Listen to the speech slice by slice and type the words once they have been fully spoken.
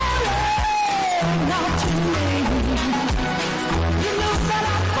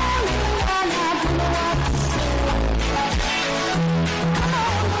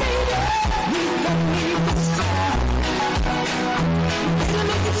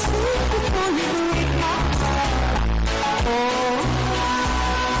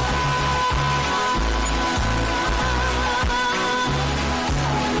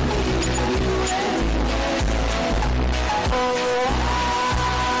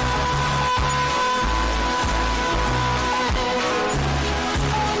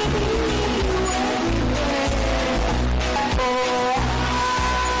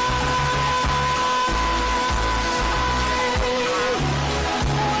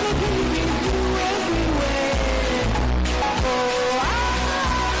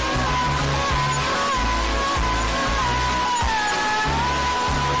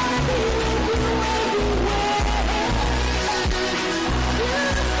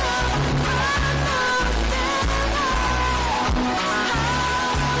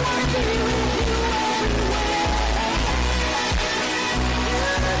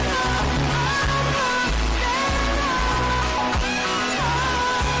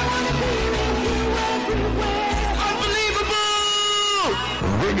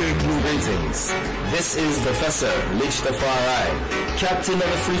This is Professor Lich Tafari, Captain of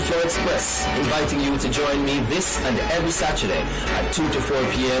the Free Flow Express, inviting you to join me this and every Saturday at 2 to 4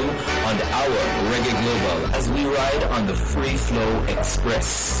 p.m. on the hour Reggae Global as we ride on the Free Flow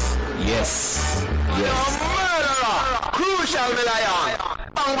Express. Yes, yes. Crucial Lion.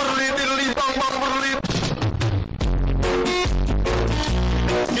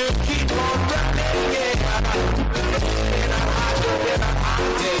 You keep on running, yeah.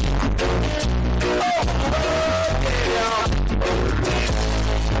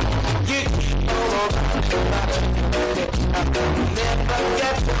 Never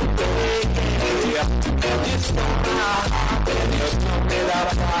get to break it. You stole my heart and you took it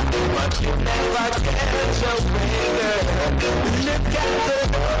apart, but you never get your way, girl. Look at the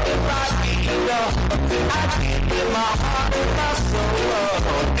look in my ego. I give you my heart and my soul.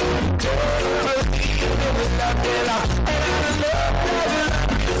 Girl, believe in the love and I love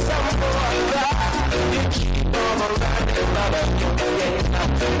you some more. You keep on running, but you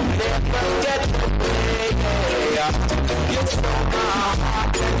never get to break it. You stole my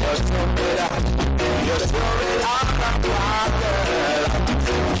heart and you took it out. You stole it out of my girl.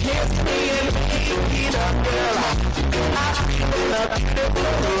 Kiss me and make it up, girl. I feel a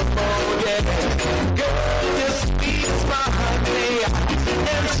beautiful, yeah. Girl, you squeeze my honey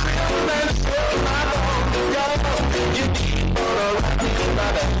and thrill my bones, girl. You keep on running,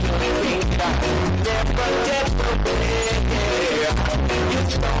 but you never get to break it. You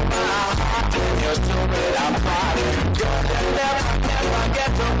stole my heart and you took it apart. Girl, you never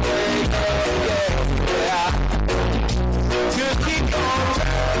get to break it. You keep on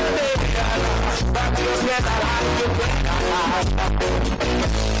running, but you never have to break it.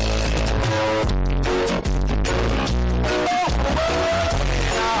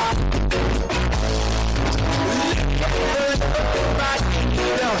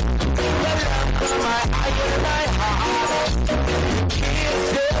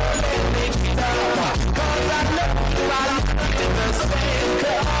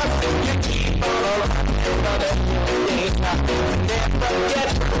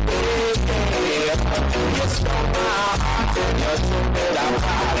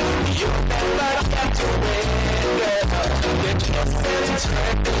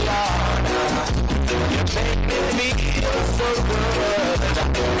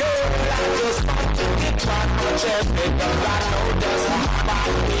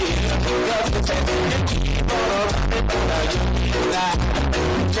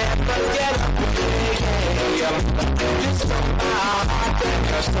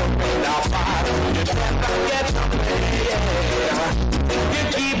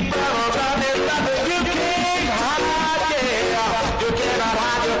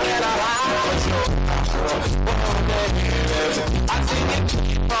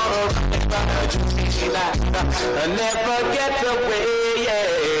 I never get away,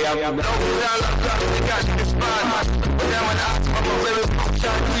 yeah. I'm no doubt I got this spot. But then when I ask my baby, I'm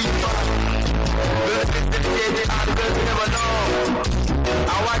trying to keep on. But it's the day that I never know.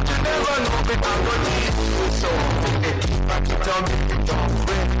 I want you never know, but I'm going to eat you. So, keep back to tell me, don't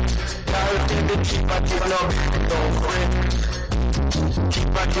fret. Now it's in the keep back to tell me, don't fret. Keep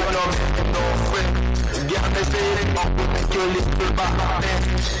back to tell me, don't fret. Yeah, they say it, I'm going to make you little back, man.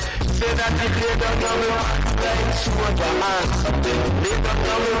 Say that you lay down on me, like show your hands. Lay down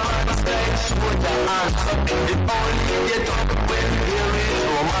on me, like show your hands. If only you get up when there is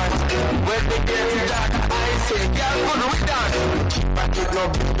romance. When they get dark, I say, girl, good we done. But it no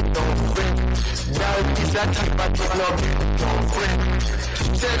friend. Girl, is a type but it no friend.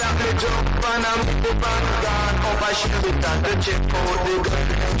 Say that me jump and I'm the van gone. Up I should be done to check out the girl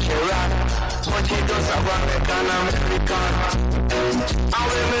named Sharon. But she does have American. And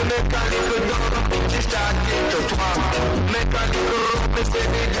when me make a little done, she started to twang. Make a little rope, me say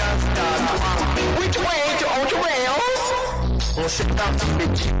me just start twang. Which way to Outer Wales? Oh, sit down to the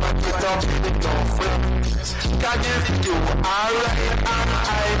cheap and put up with no friend. Cause if you are right and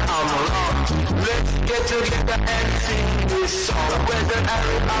I am wrong, let's get together and sing this song. Whether I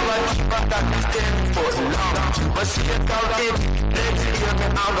am a keeper that is 10 foot long, but see it out it, let's hear me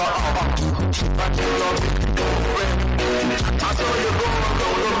and go on. But you love it, don't friend. I saw you go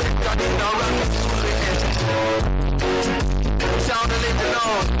to make that in a run to the end. Sound a little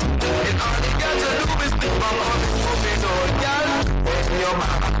low, and all you got to do is pick my money for me, no girl. When your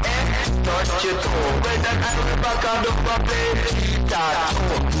mama touch your toe, whether I will back and up and play guitar.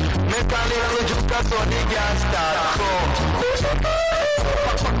 Make a little juke so the gas start come.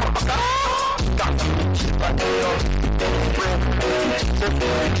 Got to be cheap but they love friend.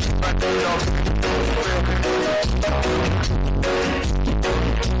 Cheap but they love friend.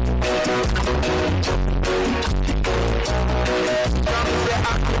 Come say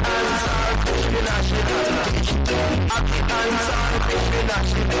Aki answer, Krishna Aki answer, Krishna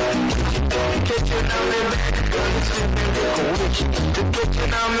kitchen on the bed, girl, it's swimming the coach. The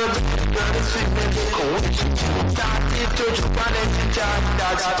kitchen on the bed, girl, it's swimming the coach. Started to jump on it, just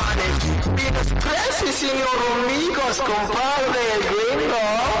that's Spanish. Because precious in your amigos, compadre, gringo.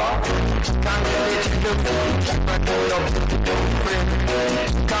 Can't get it to the food, but you love the friend.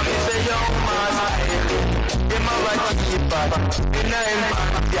 Come and say, yo, my style. In my right keeper, in a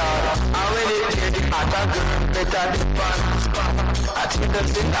backyard. I already did it at a girl, better the fun. I think the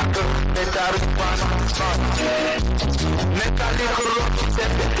thing that girl, better the fun. Make a little rocky,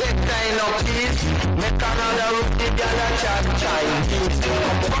 set the take time of peace. Make another rocky, girl, a chat Chinese.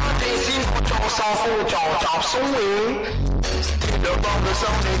 Party, see, chop, swing. The bongo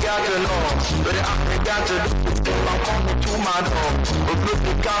song they got to know, but they got to do. I'm coming to my door. But look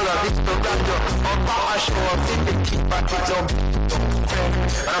the color, this the raptor. On power show, I think they keep my kids up. And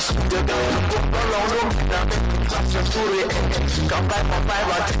I see the guy to go along the way. Now make me clap your story. Come back for 5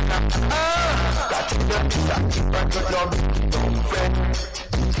 or 10. Got to the keep my kids up.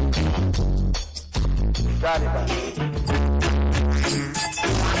 Got it.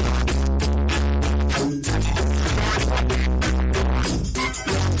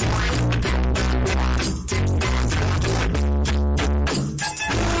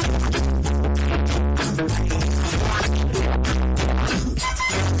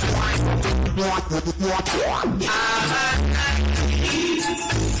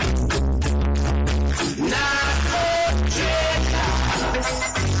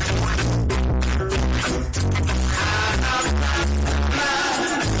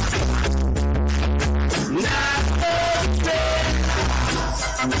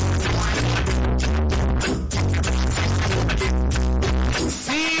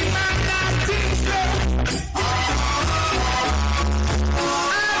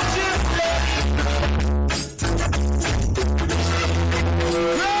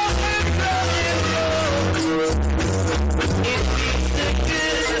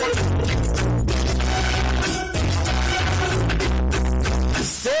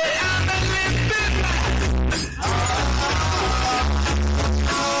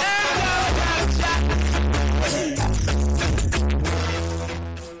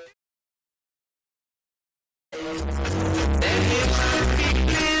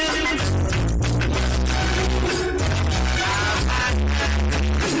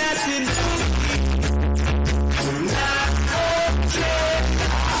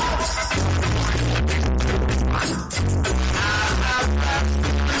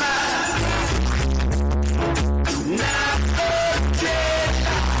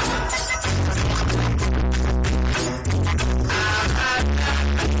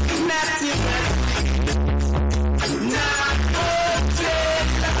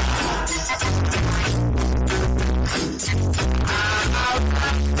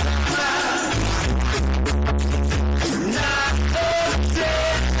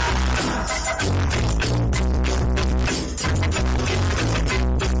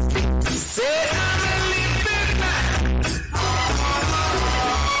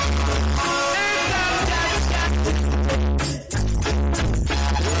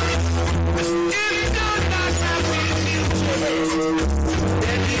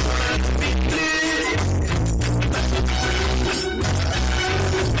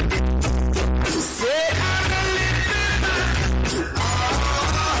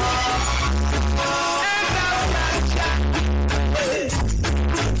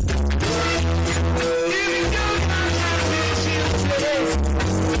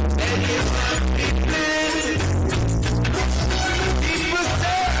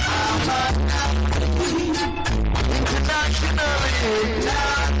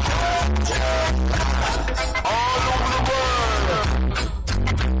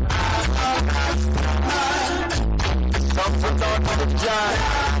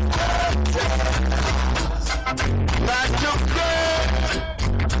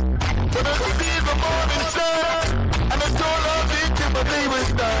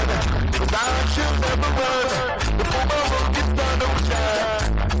 done. Cause I should never run before my work gets done, don't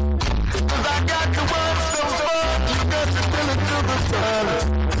shine. Cause I got to run some fun, you got to tell it to the sun.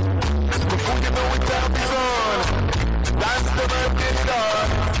 Before you know it, time is on. That's the man get it on.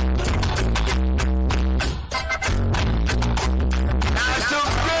 I took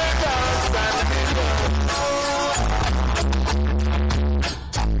great outside of it all.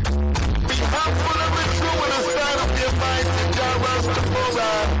 Be humble and be true in the start of your fight. And John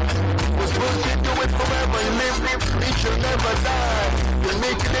Rastafari was supposed to do it forever. You live, he shall never die. You're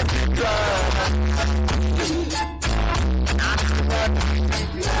making it to try.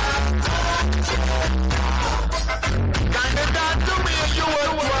 Kinda done to me and you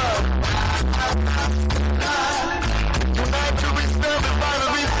as well. You not to be serving by the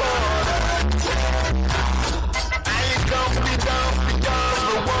reform. I ain't gonna be down beyond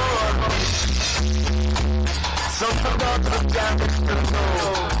the wall. Something down to the damage to the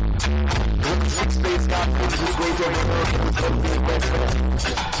soul. 6 days got food, we go to the world, and it's gonna be a red flag.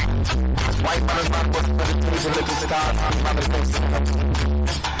 White man and man was meditation, little stars, and man is next to them.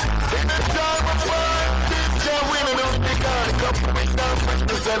 In the time of war, they're winning on the gun. Come to me down, push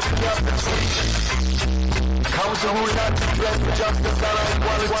myself in the street. Come to rule, not to dress for justice and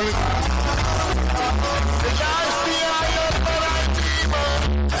equality. The guys see I am, but I demon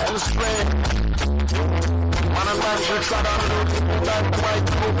and strength. Man and man should try down the road, like the white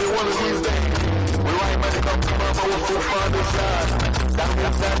people, one of these days. We white men come to mama, we're so far this side. That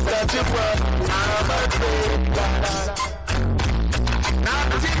means that's your word. I'm a great God. Now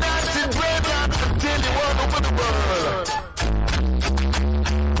the thing that's in graveyard until you walk over the world.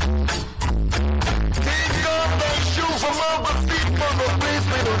 Take off their shoes from over feet from the place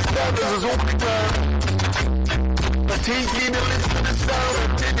where those standards is only ground. But take me to listen to the sound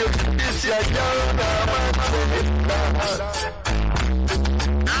until you miss your young. I'm a great God.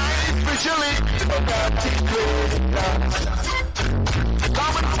 I officially about to great God.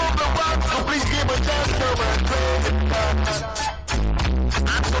 Coming from the rock, so please give a chance to my great God.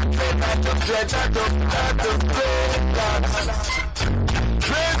 I'm so great, I just great God.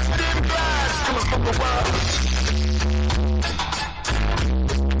 Dressed in glass, coming from the world.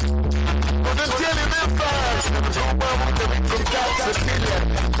 But until you live fast, no one will give it from God's opinion.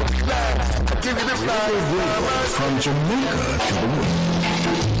 I'll give you the fast. From Jamaica to the world.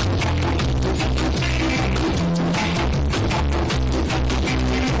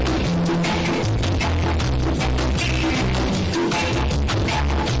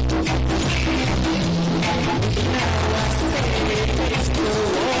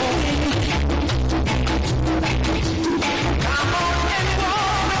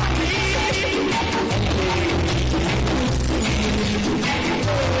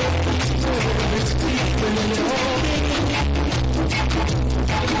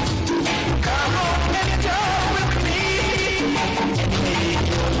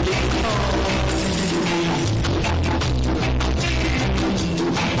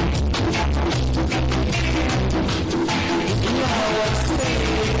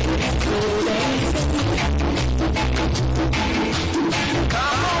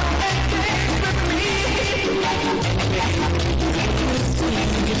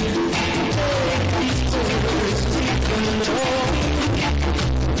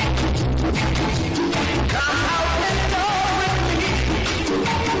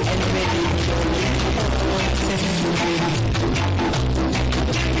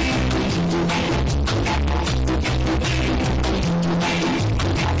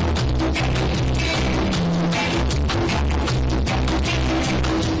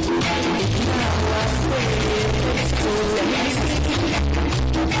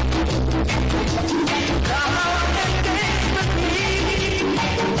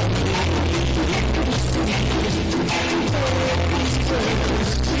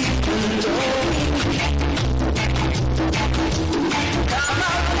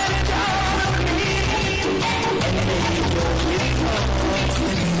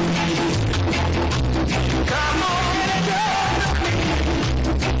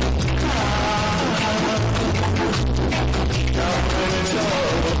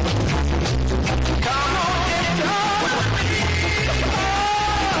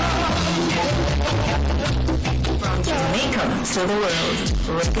 to the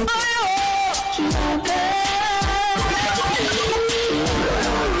world.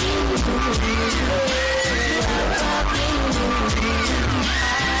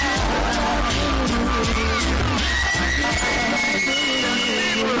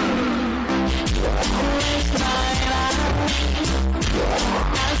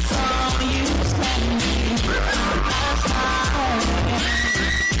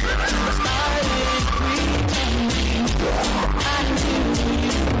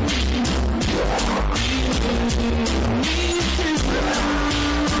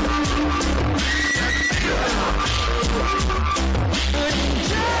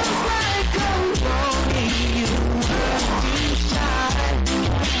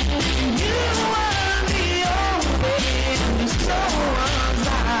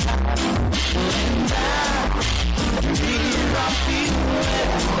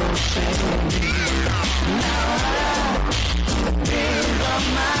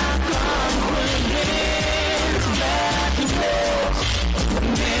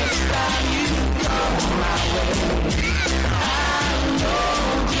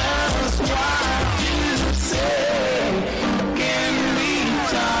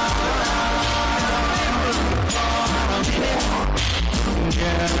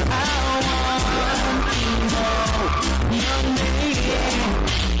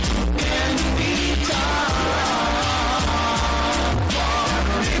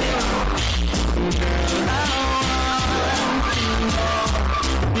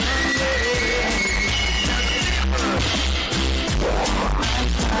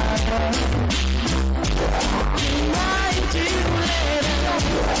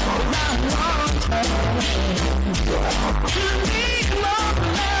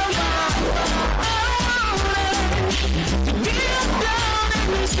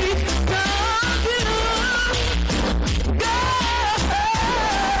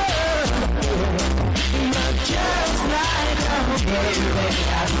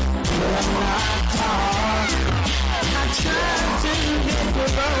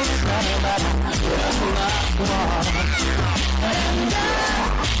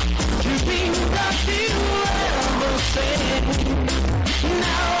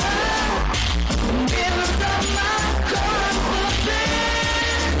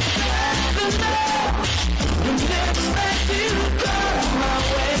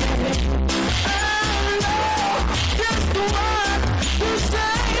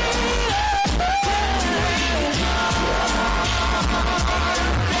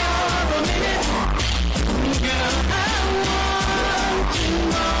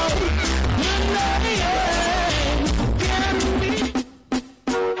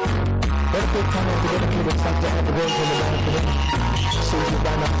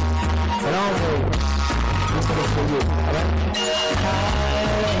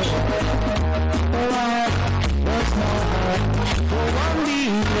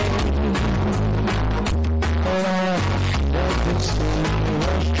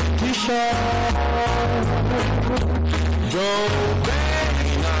 Don't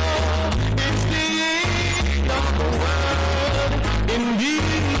bang on, it's the end of the world.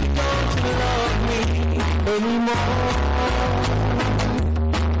 Indeed, don't you love me anymore?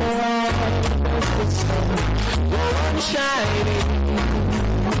 As the sun goes on shining,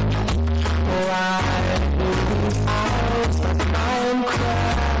 why do these eyes that I am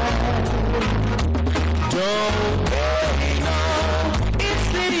crying? Don't bang on, it's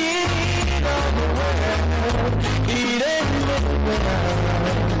the end of the world. It ended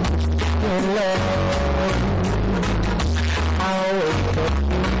when love. I wake up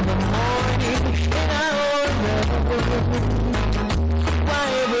in the morning and I wonder why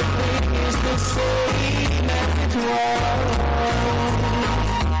everything is the same as it was.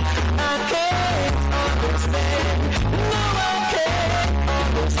 I can't understand, no I can't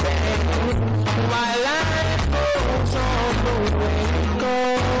understand why life goes on the way it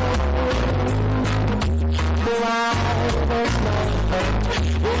goes. Why there's no hope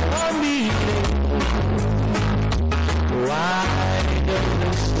in our meeting? Why does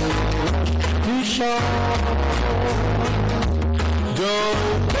it seem to show? Don't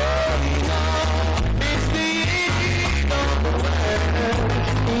worry now, it's the end of the world.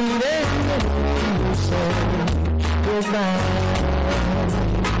 It ended when you said goodbye.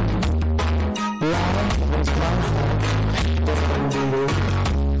 Life was my heart, but I'm blue.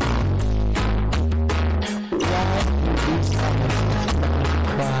 Why do these times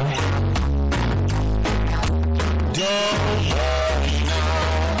cry? Don't worry now,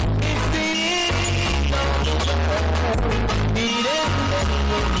 it's the end of the world. It ended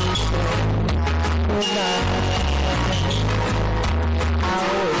when you said goodbye.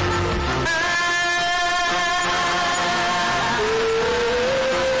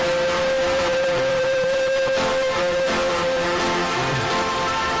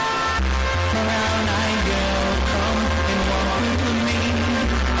 Brown-eyed girl, come and walk with me.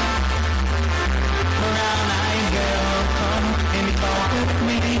 Brown-eyed girl, come and talk with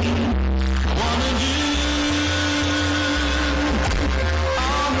me. Wanna do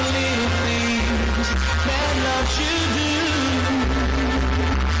all the little things that love should do.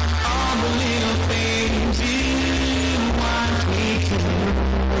 All the little things you want me to do.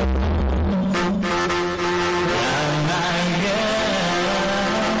 Brown-eyed girl,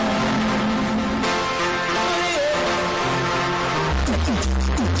 oh yeah.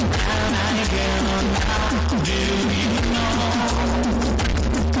 Brown-eyed girl, do you know?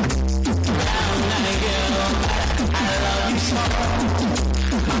 Brown-eyed girl, I love you so.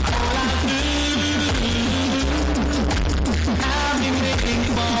 All I do, I'll be waiting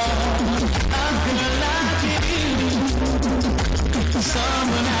for a girl like you,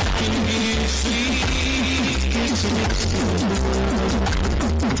 someone I can give sweet kisses to.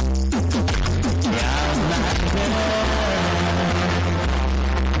 Brown-eyed girl.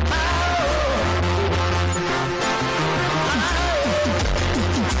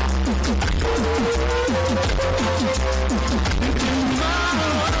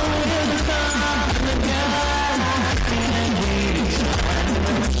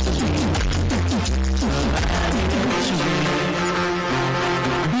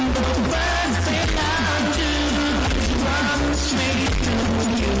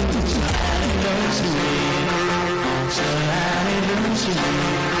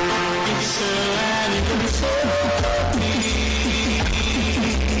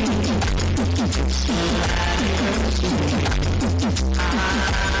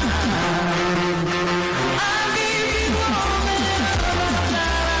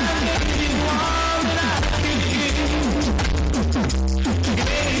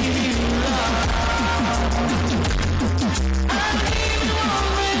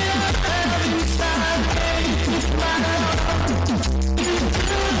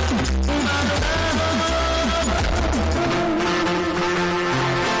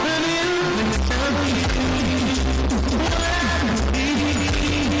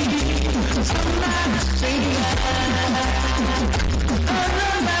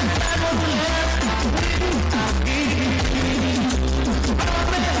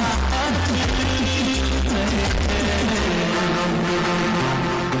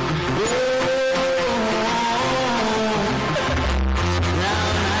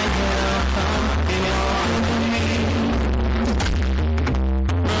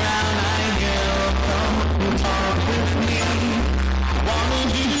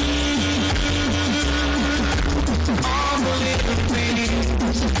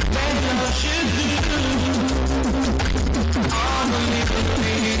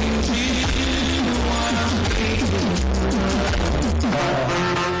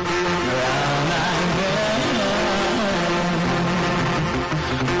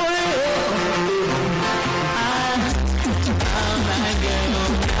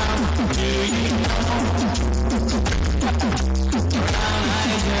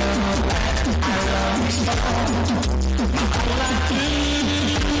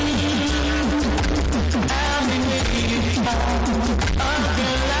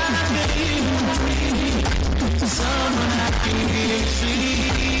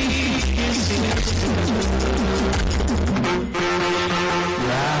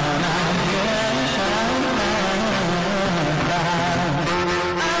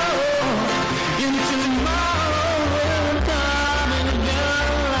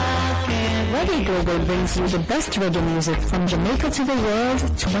 Reggae Global brings you the best reggae music from Jamaica to the world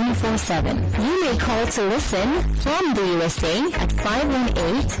 24/7. You may call to listen from the USA at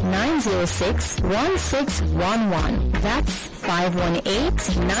 518-906-1611. That's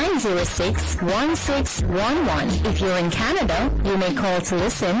 518-906-1611. If you're in Canada, you may call to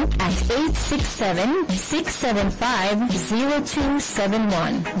listen at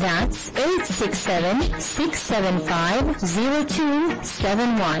 867-675-0271. That's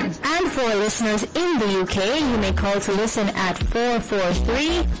 867-675-0271. And for listeners in the UK, you may call to listen at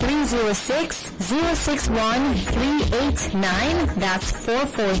 443-306-061-389. That's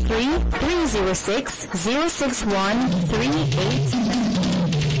 443-306-061-389.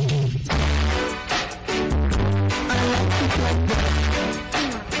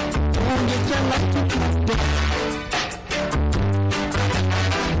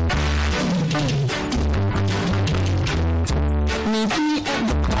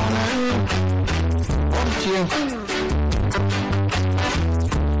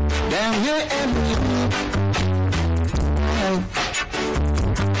 Down here every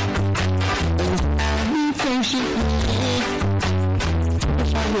everything she needs.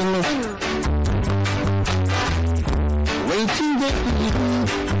 Waiting there for you.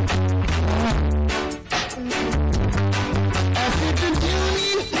 After the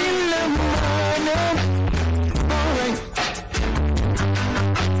tuning in the morning. Alright.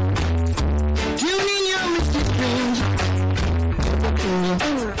 Tuning your mystic dreams.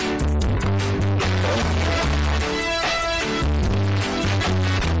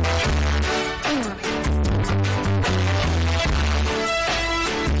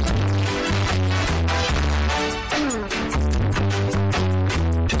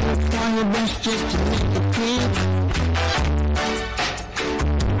 Just to make it clear,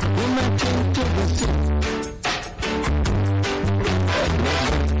 we might take to the sea.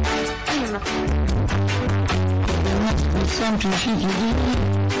 There must be something she can do.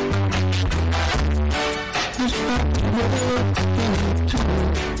 This part of the world in it too.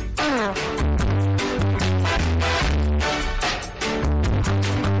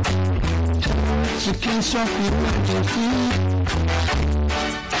 She can solve the emergency.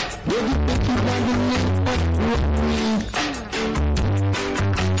 Baby, take you by the neck up with me.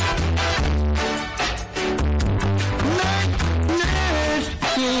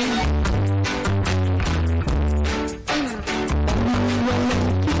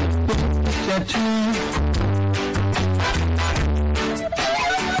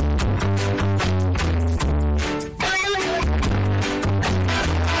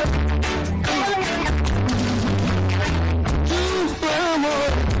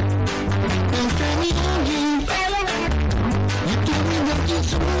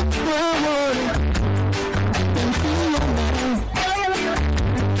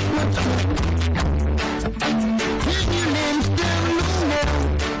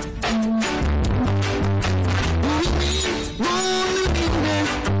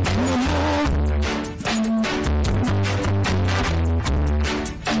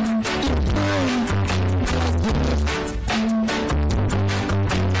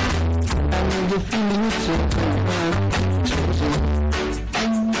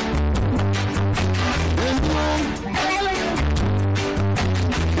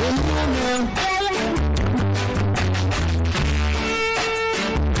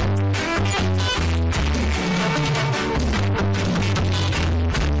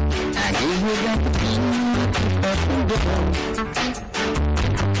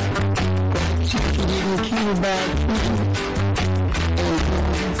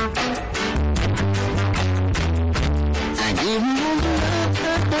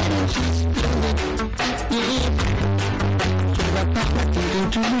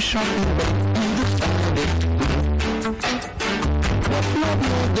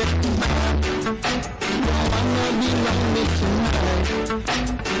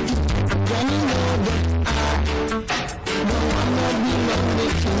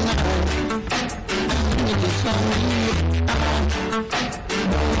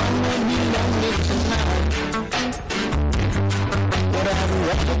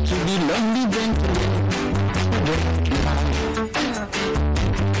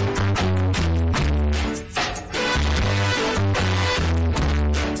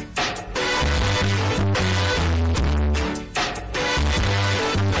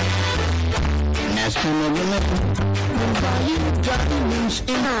 Nasty.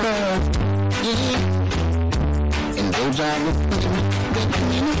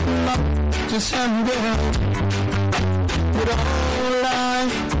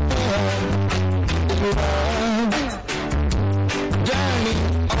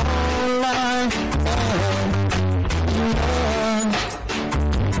 Darling, all I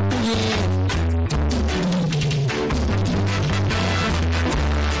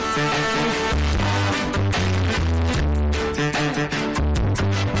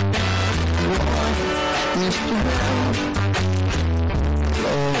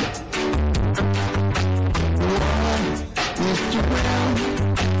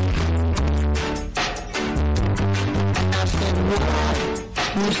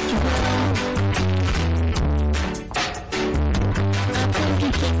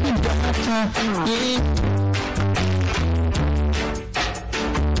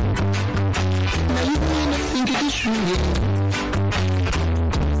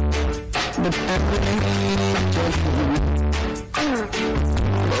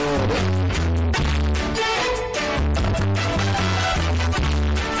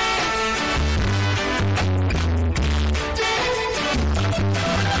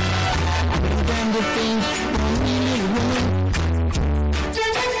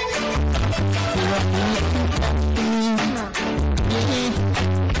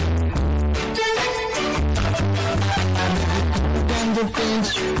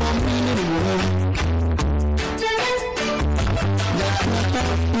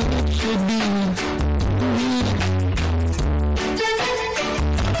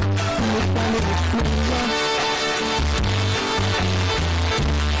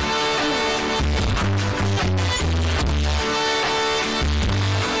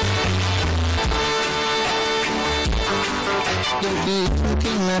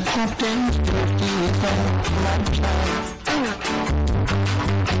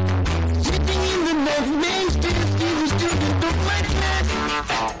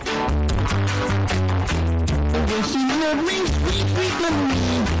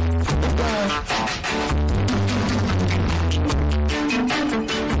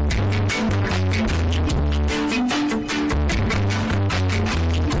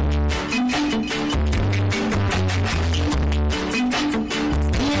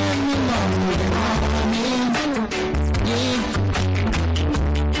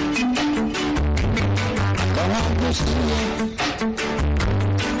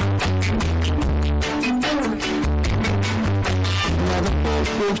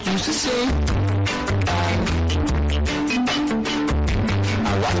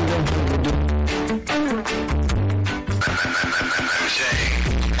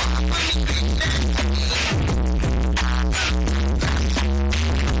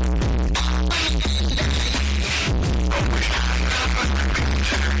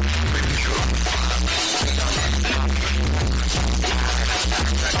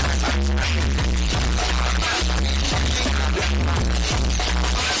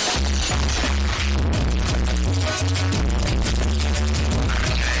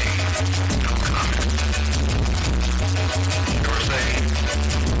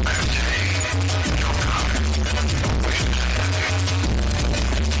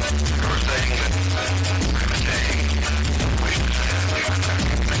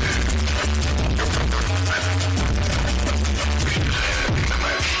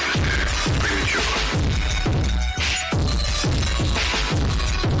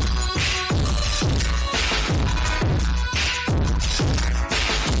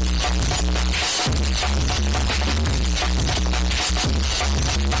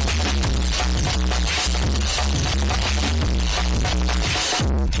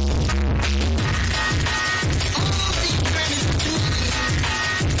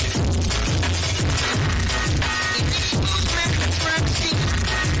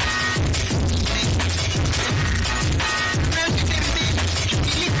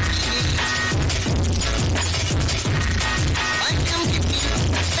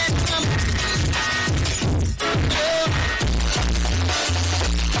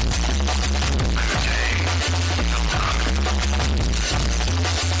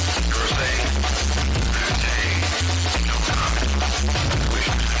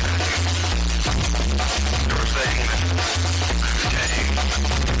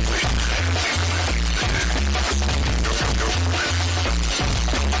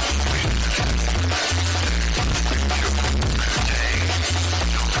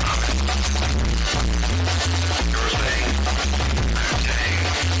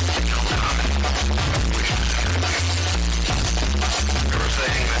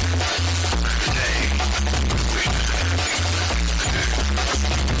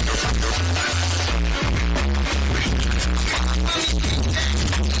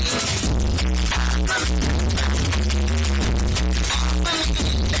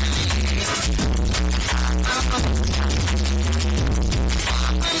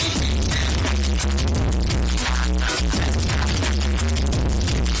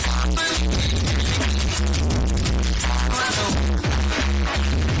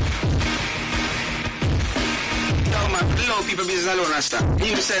People business alone, Rasta.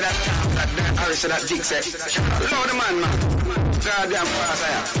 He say that Harris said that Dick said, Lord the man, goddamn fast I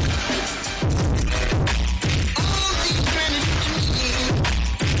am.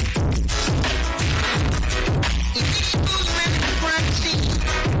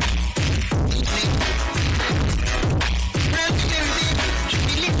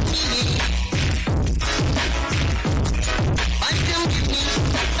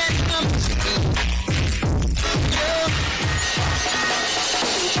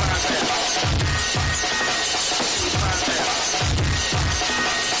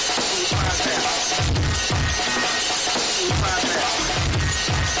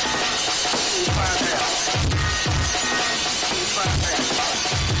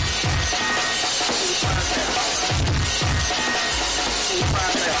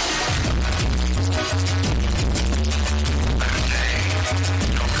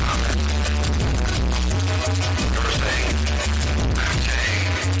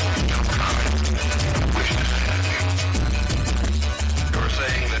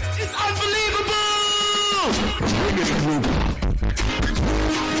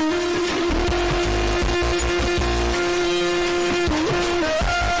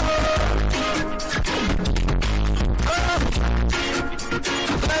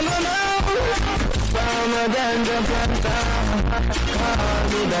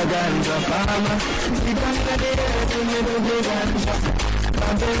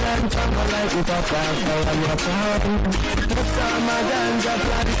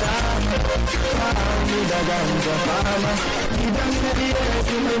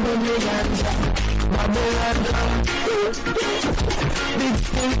 Big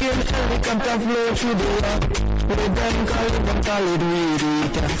stinking helicopter flow through the air. With them call it weed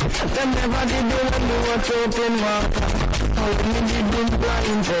eater. Them never did the one who was open water. All me did them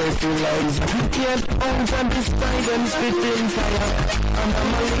blind fertilizer. Yet out of the sky them spitting fire. And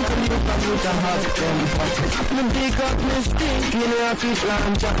I'm a little youth with a hot temper. Me pick up me stinking rocket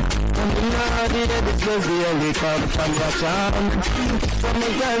launcher. And the naughty head is the helicopter watch on. From a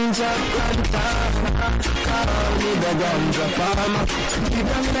ganja planter. Call me the ganja farmer. Give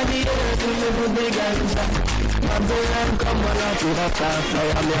them the air to live with the ganja. Babylon come on out to the top,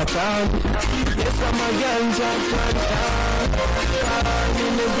 fire me a town. Yes, I'm a ganja planter. Call me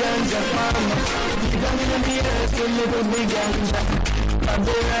the ganja farmer. Give them the air to live with the ganja.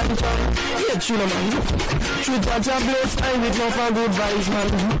 Babylon come. Yeah, true man. True touch a bless, I with no for good vibes man.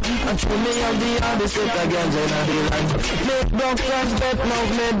 And true me have the hardest set of ganja in the land. Make doctors bet now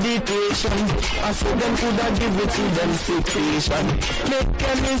meditation. I saw them could have give it to them sick patient. Make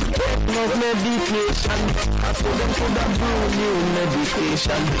chemists bet now medication. I saw them could have brew new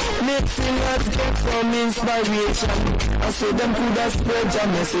medication. Make singers get some inspiration. I saw them could have spread your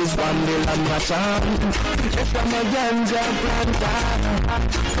message one day and watch on. Yes, I'm a ganja planter.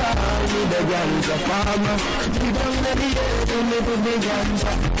 Call me the ganja farmer. We don't let the air to live with the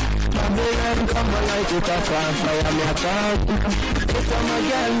ganja. Babylon come and light it up and fire me a town. Yes, I'm a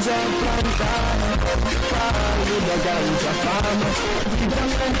ganja planter. Call me the ganja farmer. We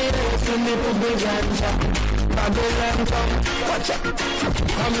don't let the air to live with the ganja. Babylon come, watch out.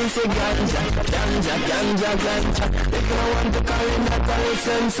 Come and say ganja, ganja, ganja, ganja. If you don't want to call it that, call it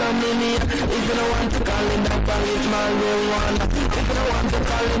sensimania. If you don't want to call it that, call it marijuana. If you don't want to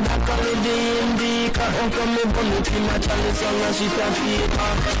call it that, call it the indica. How come me bun it in a chalice song and she start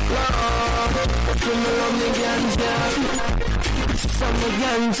paper? Lord, but you me love me ganja. Some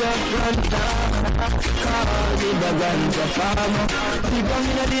ganja planter. Call me the ganja farmer. People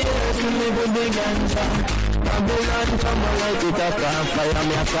in the air to live with the ganja. Babylon come and light it up and fire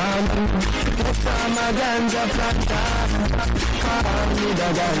me a fan. Yes, I'm a ganja planter. Call me the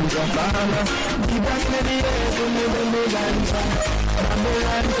ganja farmer. People in the air to live with the ganja.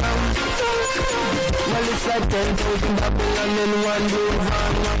 Babylon come. Well, it's like 10,000 Babylon in one blue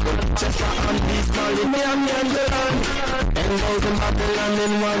van. Just for on this molly, me and me and the land. 10,000 Babylon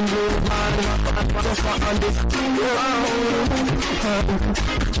in one blue van. Just for on this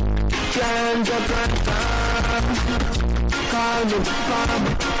ganja planter. Call me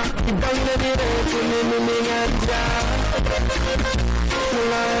farmer. You bang the air to me ganja.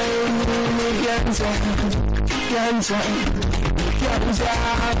 Fly me ganja. Ganja. Ganja.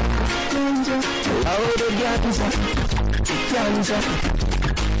 Ganja. Oh, the ganja. Ganja.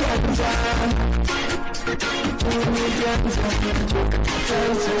 Ganja. Ganja.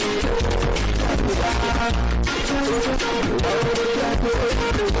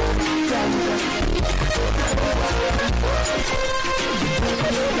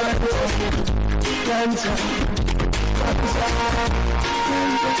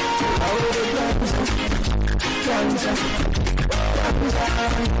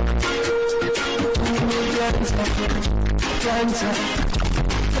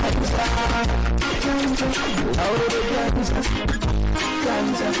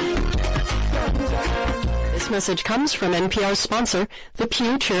 This message comes from NPR sponsor, the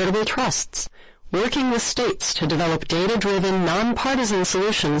Pew Charitable Trusts. Working with states to develop data-driven, nonpartisan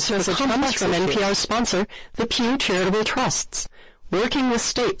solutions for complex from NPR sponsor, the Pew Charitable Trusts. Working with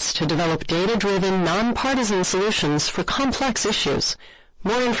states to develop data-driven, nonpartisan solutions for complex issues.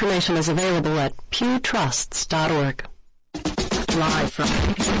 More information is available at pewtrusts.org. Live from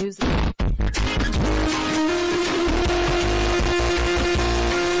NPR News.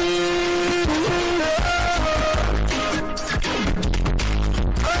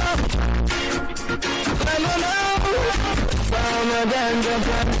 Farmer ganja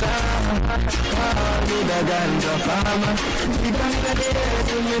planta, the ganja farmer. The ganja days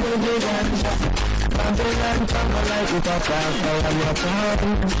in the ganja. Babylon come like it up after your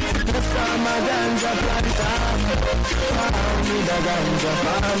farm. The farmer ganja planta, the ganja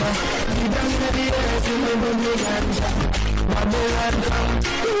farmer. The ganja days in the ganja. Babylon come.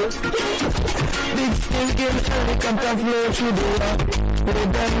 Big stinking helicopter flow through the air. They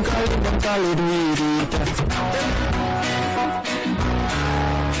them call it weed eater.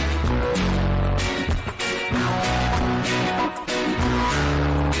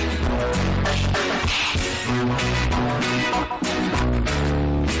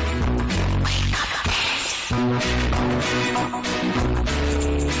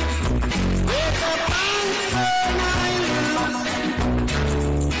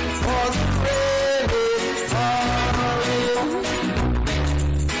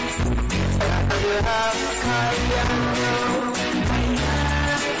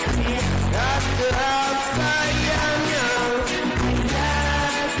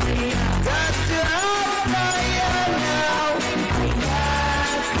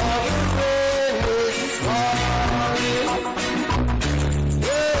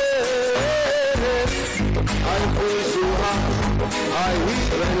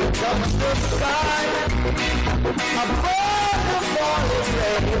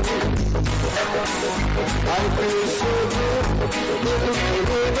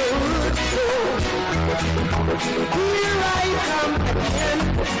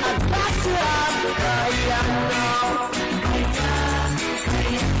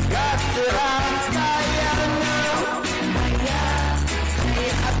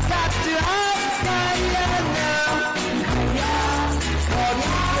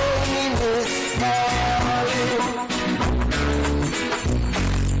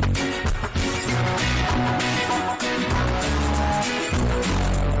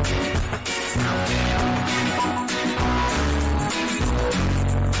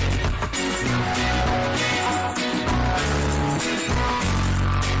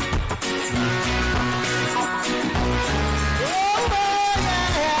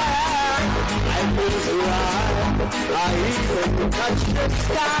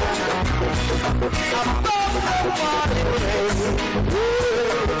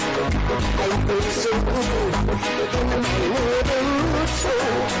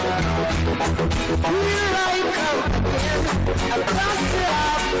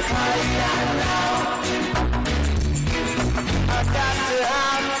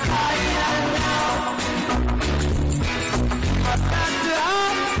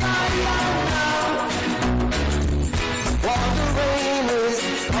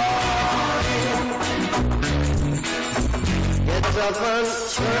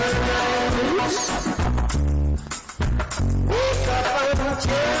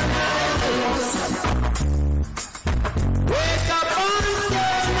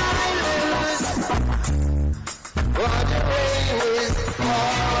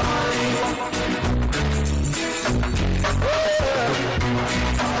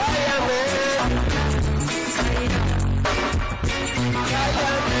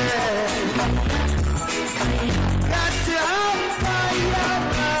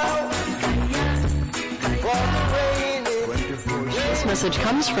 Message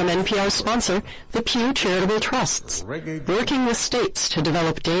comes from NPR sponsor, the Pew Charitable Trusts, working with states to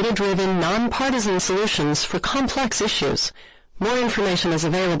develop data-driven, nonpartisan solutions for complex issues. More information is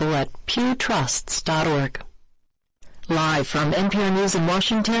available at pewtrusts.org. Live from NPR News in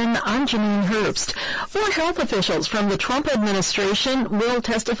Washington, I'm Janine Herbst. 4 health officials from the Trump administration will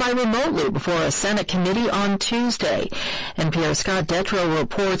testify remotely before a Senate committee on Tuesday. NPR's Scott Detrow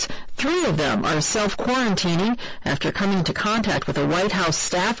reports 3 of them are self-quarantining after coming into contact with a White House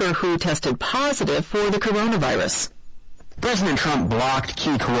staffer who tested positive for the coronavirus. President Trump blocked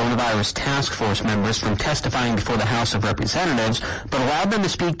key coronavirus task force members from testifying before the House of Representatives, but allowed them to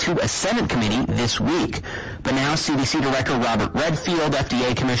speak to a Senate committee this week. But now CDC Director Robert Redfield,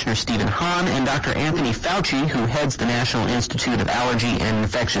 FDA Commissioner Stephen Hahn, and Dr. Anthony Fauci, who heads the National Institute of Allergy and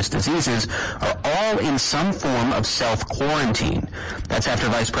Infectious Diseases, are all in some form of self-quarantine. That's after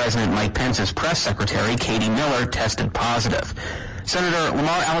Vice President Mike Pence's press secretary, Katie Miller, tested positive. Senator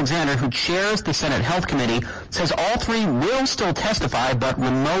Lamar Alexander, who chairs the Senate Health Committee, says all three will still testify, but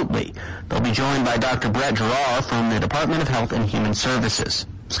remotely. They'll be joined by Dr. Brett Giroir from the Department of Health and Human Services.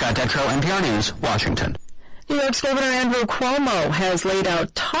 Scott Detrow, NPR News, Washington. New York's Governor Andrew Cuomo has laid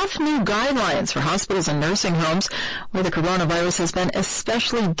out tough new guidelines for hospitals and nursing homes where the coronavirus has been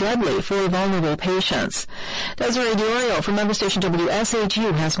especially deadly for vulnerable patients. Desiree Diorio from member station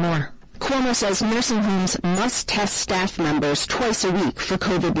WSHU has more. Cuomo says nursing homes must test staff members twice a week for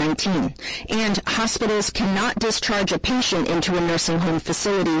COVID-19, and hospitals cannot discharge a patient into a nursing home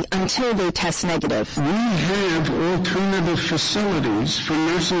facility until they test negative. We have alternative facilities for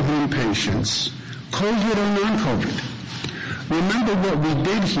nursing home patients, COVID or non-COVID. Remember what we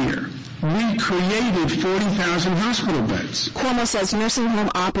did here. We created 40,000 hospital beds. Cuomo says nursing home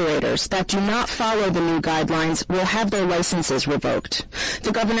operators that do not follow the new guidelines will have their licenses revoked.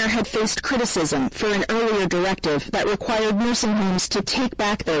 The governor had faced criticism for an earlier directive that required nursing homes to take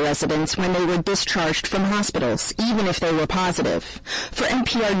back their residents when they were discharged from hospitals, even if they were positive. For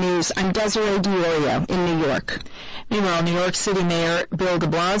NPR News, I'm Desiree Diorio in New York. Meanwhile, New York City Mayor Bill de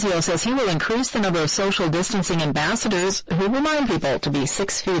Blasio says he will increase the number of social distancing ambassadors who remind people to be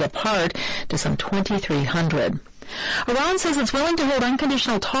 6 feet apart to some 2,300. Iran says it's willing to hold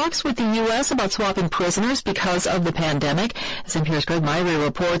unconditional talks with the U.S. about swapping prisoners because of the pandemic. As NPR's Greg Myrie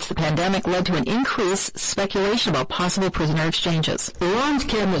reports, the pandemic led to an increased speculation about possible prisoner exchanges. Iran's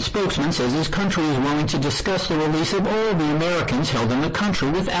cabinet spokesman says his country is willing to discuss the release of all the Americans held in the country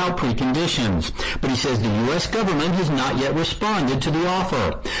without preconditions. But he says the U.S. government has not yet responded to the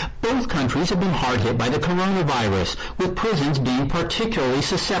offer. Both countries have been hard hit by the coronavirus, with prisons being particularly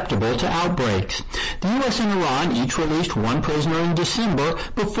susceptible to outbreaks. The U.S. and Iran each released one prisoner in December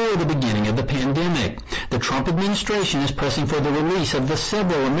before the beginning of the pandemic. The Trump administration is pressing for the release of the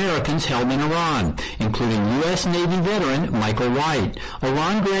several Americans held in Iran, including U.S. Navy veteran Michael White.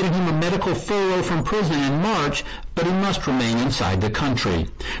 Iran granted him a medical furlough from prison in March, but he must remain inside the country.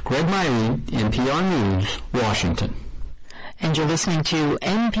 Greg Myrie, NPR News, Washington. And you're listening to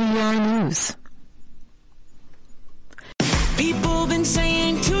NPR News. People been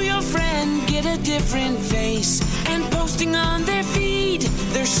saying to your friend, get a different face, and posting on their feed,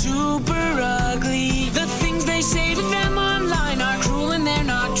 they're super ugly. The things they say to them online are cruel and they're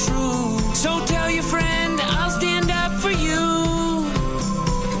not true. So tell your friend, I'll stand up for you.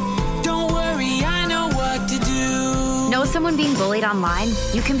 Don't worry, I know what to do. Know someone being bullied online?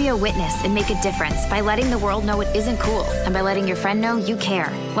 You can be a witness and make a difference by letting the world know it isn't cool and by letting your friend know you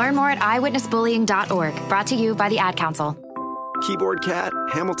care. Learn more at eyewitnessbullying.org. Brought to you by the Ad Council. Keyboard Cat,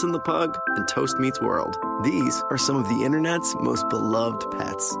 Hamilton the Pug, and Toast Meets World. These are some of the internet's most beloved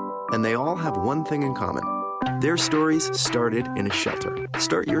pets. And they all have one thing in common. Their stories started in a shelter.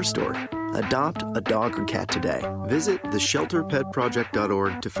 Start your story. Adopt a dog or cat today. Visit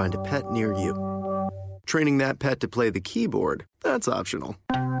theshelterpetproject.org to find a pet near you. Training that pet to play the keyboard, that's optional.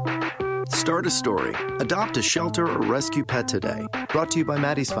 Start a story. Adopt a shelter or rescue pet today. Brought to you by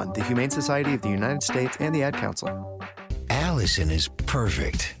Maddie's Fund, the Humane Society of the United States, and the Ad Council. Allison is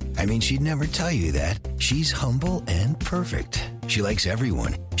perfect. I mean, she'd never tell you that. She's humble and perfect. She likes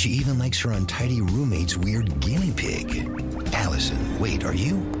everyone. She even likes her untidy roommate's weird guinea pig. Allison, wait, are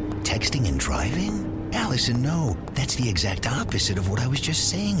you texting and driving? Allison, no. That's the exact opposite of what I was just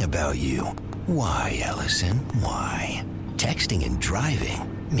saying about you. Why, Allison? Why? Texting and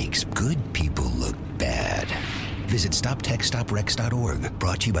driving makes good people look bad. Visit StopTextStopWrecks.org.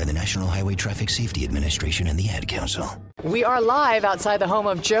 Brought to you by the National Highway Traffic Safety Administration and the Ad Council. We are live outside the home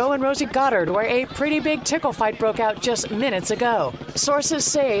of Joe and Rosie Goddard, where a pretty big tickle fight broke out just minutes ago. Sources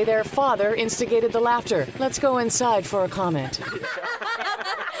say their father instigated the laughter. Let's go inside for a comment.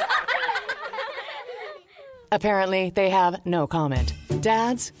 Apparently, they have no comment.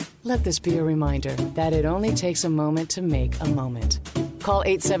 Dads, let this be a reminder that it only takes a moment to make a moment. Call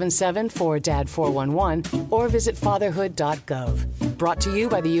 877-4DAD-411 or visit fatherhood.gov. Brought to you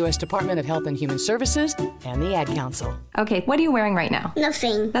by the U.S. Department of Health and Human Services and the Ad Council. Okay, what are you wearing right now?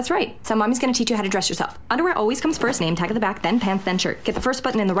 Nothing. That's right. So Mommy's going to teach you how to dress yourself. Underwear always comes first, name tag at the back, then pants, then shirt. Get the first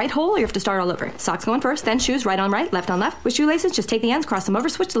button in the right hole or you have to start all over. Socks going first, then shoes, right on right, left on left. With shoelaces, just take the ends, cross them over,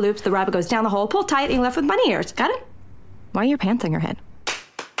 switch the loops. The rabbit goes down the hole, pull tight, and you're left with bunny ears. Got it? Why are your pants on your head?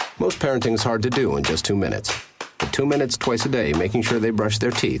 Most parenting's hard to do in just 2 minutes. But 2 minutes twice a day making sure they brush their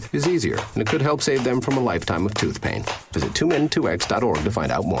teeth is easier, and it could help save them from a lifetime of tooth pain. Visit 2min2x.org to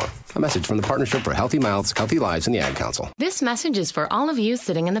find out more. A message from the Partnership for Healthy Mouths, Healthy Lives, and the Ad Council. This message is for all of you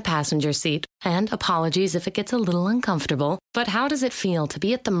sitting in the passenger seat. And apologies if it gets a little uncomfortable. But how does it feel to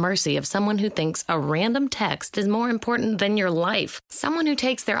be at the mercy of someone who thinks a random text is more important than your life? Someone who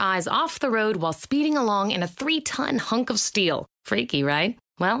takes their eyes off the road while speeding along in a 3-ton hunk of steel. Freaky, right?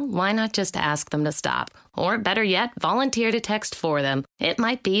 Well, why not just ask them to stop? Or better yet, volunteer to text for them. It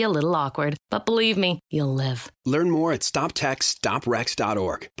might be a little awkward, but believe me, you'll live. Learn more at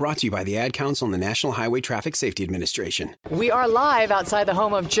StopTextStopWrecks.org. Brought to you by the Ad Council and the National Highway Traffic Safety Administration. We are live outside the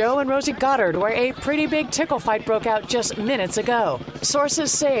home of Joe and Rosie Goddard, where a pretty big tickle fight broke out just minutes ago.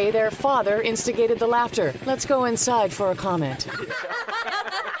 Sources say their father instigated the laughter. Let's go inside for a comment.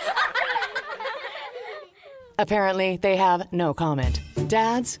 Apparently, they have no comment.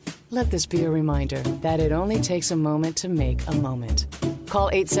 Dads, let this be a reminder that it only takes a moment to make a moment. Call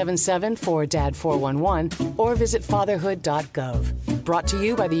 877-4DAD-411 or visit fatherhood.gov. Brought to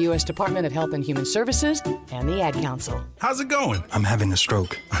you by the U.S. Department of Health and Human Services and the Ad Council. How's it going? I'm having a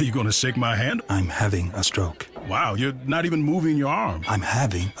stroke. Are you going to shake my hand? I'm having a stroke. Wow, you're not even moving your arm. I'm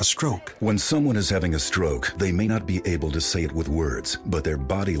having a stroke. When someone is having a stroke, they may not be able to say it with words, but their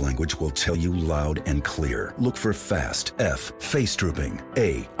body language will tell you loud and clear. Look for FAST. F, face drooping.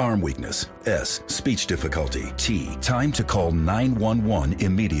 A, arm weakness. S, speech difficulty. T, time to call 911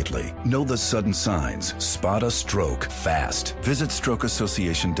 immediately. Know the sudden signs. Spot a stroke fast. Visit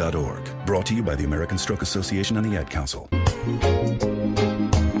strokeassociation.org. Brought to you by the American Stroke Association and the Ad Council.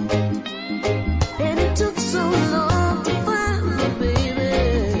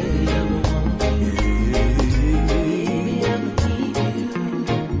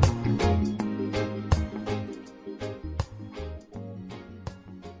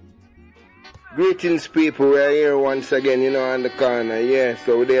 Greetings, people. We are here once again, on the corner. Yeah,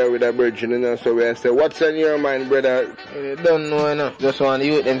 so we're there with a virgin, so we say, what's on your mind, brother? Don't know, Just want to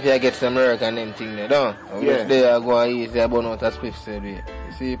youth them to get some work and them thing, don't. Yeah. They are going easy about out a spiff said we. You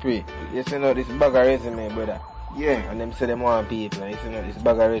see, pre. You see, this bag of resume, brother. Yeah. And them say them want people. You see, this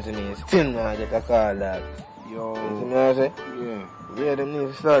bag of resume is still not get a call, dog. Yo. You see me, I say? Yeah. Yeah, them need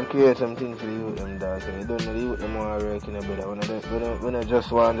to start create some things for the youth, them dog. You don't know the youth, them want to work, brother. When I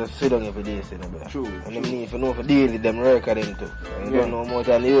just want to sit down every day, brother. True. And them need to know for deal with them work of them too. You don't know more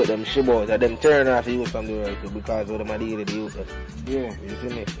than the youth, them shib out, them turn off the youth from the work because of them are dealing with the youth. Yeah. You see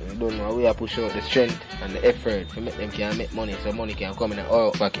me? You don't know how we are push out the strength and the effort to make them can make money so money can come in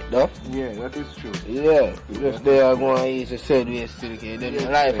our pocket, though? Yeah, that is true. Yeah. Just they are going easy said we still can. Then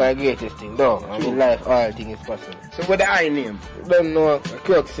life is the greatest thing, though. I mean, life, all things is possible. So what the I name? Don't know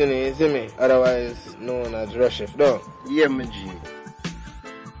crux in it, you see me? Otherwise known as Rushif, though. Yeah, my G.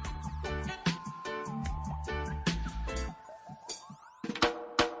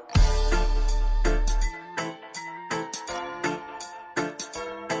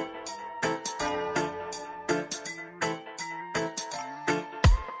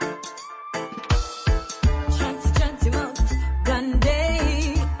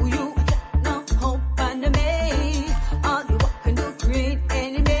 Great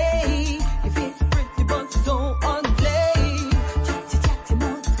enemy, if it's pretty but so ugly.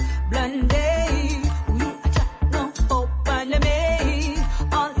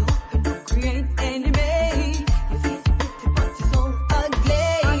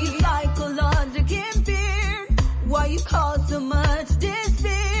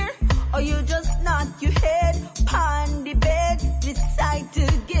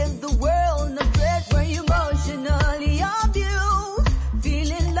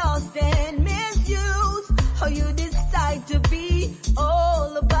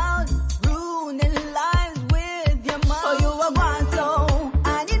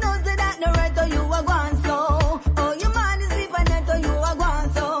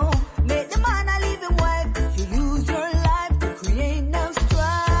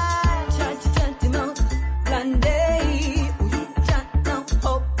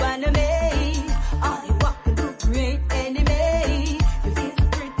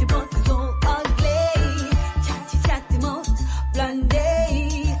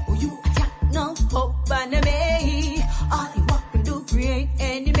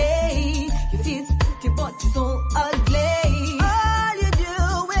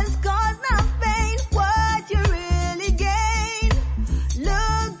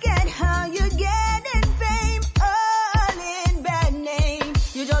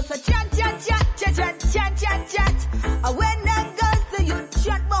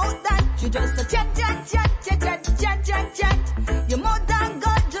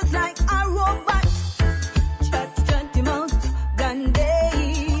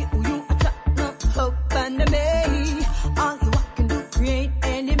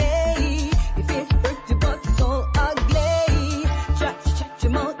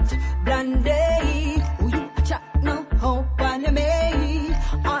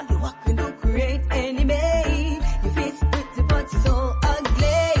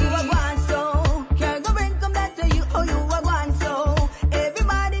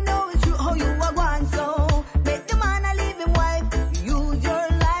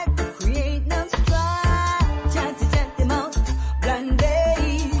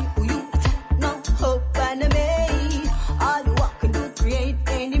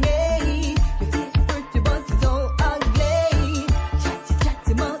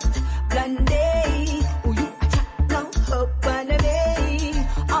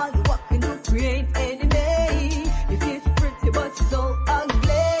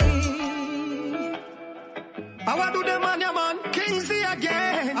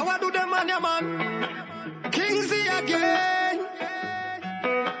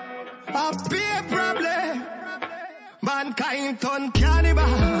 a big problem. Mankind turn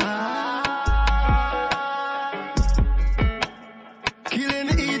cannibal. Killing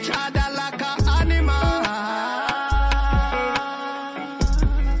each other like an animal.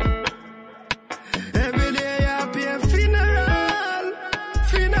 Every day I pay funeral.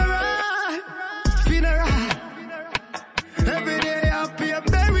 Every day I pay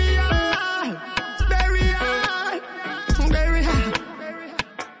burial.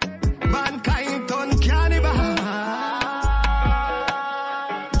 Mankind turn cannibal.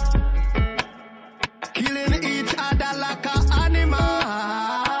 Killing each other like an animal.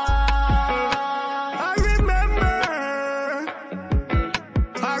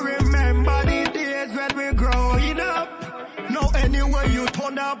 I remember the days when we growing up. Now anywhere you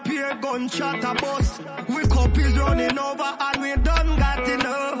turn up here, gunshot a bust. We cup is running over and we done got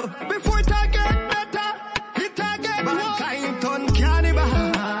enough. Before it a get better, it a get worse. Mankind turn cannibal.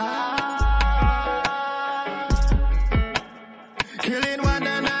 Killing one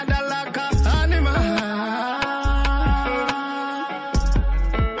another like an animal.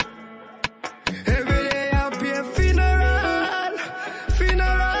 Every day I pay funeral,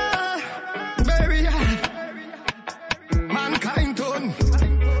 burial. Mankind turn.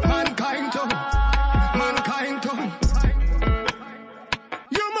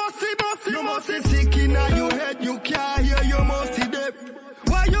 You must see sick in your head, you can't hear, you must see death.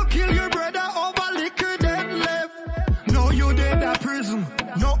 Why you kill your brother over liquor dead left? No, you dead at prison,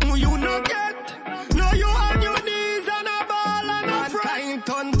 nothing you no get. No, you on your knees and a ball and a front. Mankind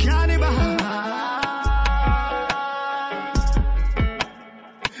turn cannibal.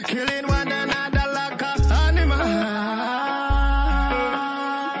 Killing one another like an animal.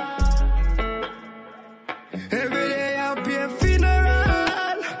 Every day I pay funeral,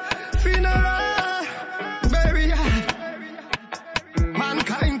 burial.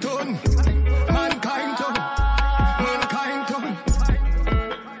 Mankind turn.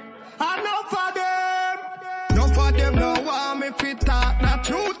 Enough of them no want me fit talk the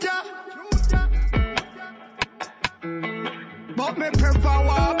truth, yeah. But me prefer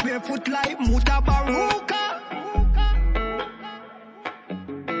walk barefoot like Mutabaruka.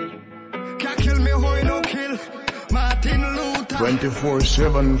 Can't kill me, who you no kill Martin Luther.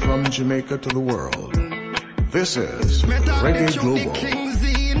 24/7 from Jamaica to the world. This is Reggae Global. Kings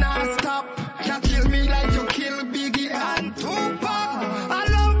in a stop. Can't kill me like you kill Biggie and Tupac. I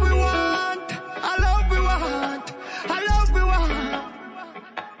love we want.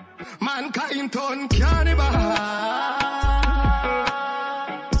 Mankind turn cannibal.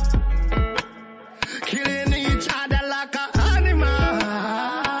 Killing each other like an animal.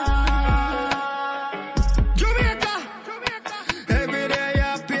 Jamaica. Every day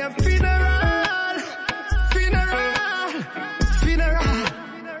I pay funeral.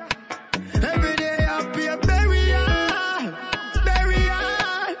 Every day I pay burial.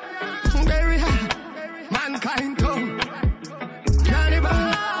 Mankind turn cannibal.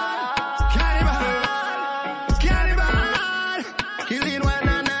 Killing one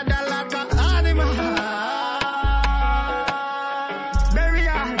another like an animal.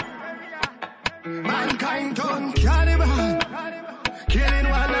 Burial. Mankind turn cannibal. Killing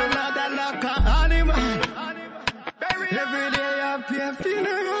one another like an animal. Every day I pay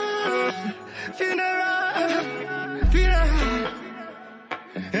funeral.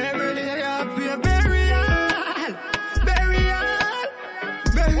 Every day I pay burial.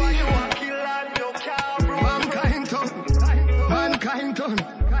 Why you want kill and you can't prove?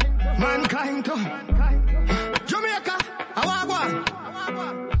 Mankind turn. Jamaica, I want one.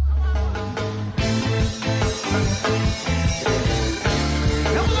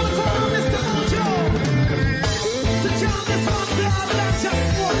 Now we're gonna call on Mr. Mojo to jam this one club that just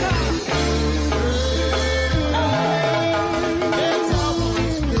woke up.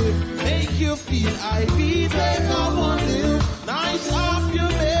 Make you feel IV, take someone new. Nice off your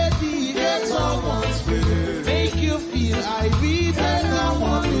baby, get someone spirit. Make you feel IV, take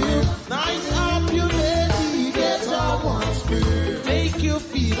someone new. Nice off your baby, get someone spirit. Make you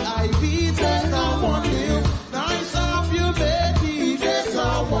feel IV, take someone new. Nice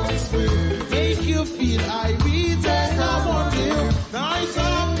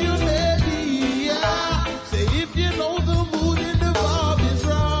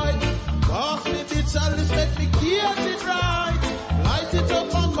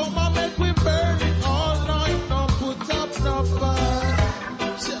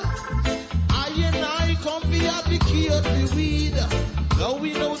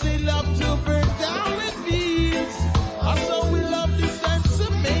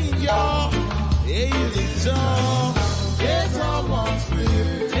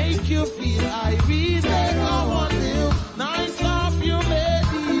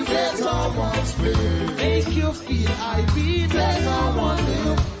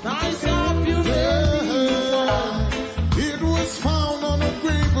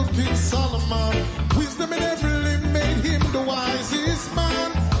King Solomon. Wisdom in every limb made him the wisest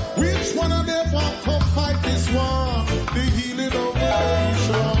man. Which one of them won't come fight this war? The healing of the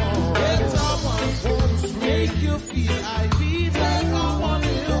nation. Get up once, make you feel I be like I want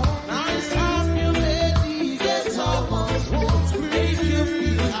you. Nice arm you lady. Get up once, make you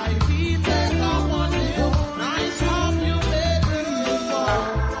feel I be like I want you. Nice arm you lady.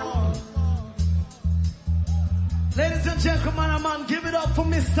 Ladies and gentlemen, man, give it up for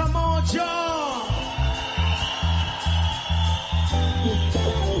Mr. Mojo.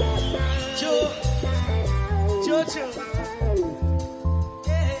 Jojo.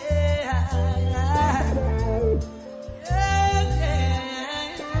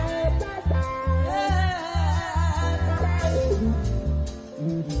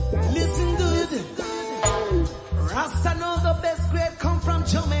 Listen good. Rasta know the best grade come from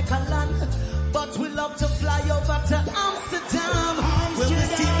Jamaica land, but we love to fly over to Amsterdam. When we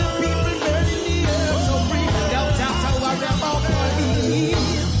see the people learning the earth, so free, don't have to worry about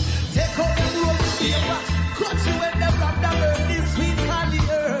police. Take out the road paper, cut you when they rub the earth, this sweet Cali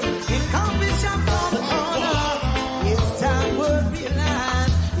herb. In conviction from the corner, it's time we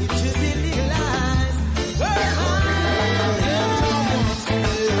realize it should be legalized. We're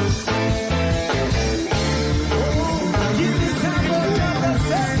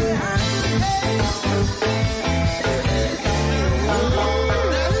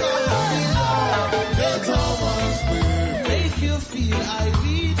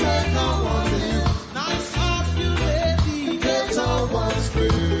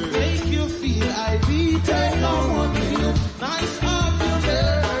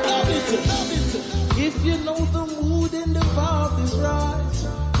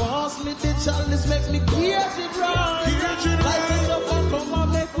chalice make me get it right. Light it up and come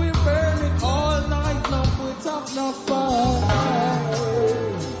and make we burn it all night. No put up no fire.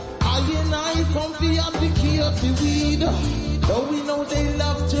 I and I come to advocate the weed, though we know they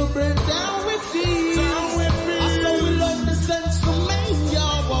love to burn down with feet. I know we love the sense to make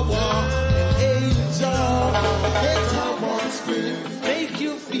Yahweh angel. Get our one spirit, make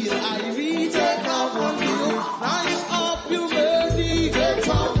you feel Ivy. Take our one view, nice up you ready. Get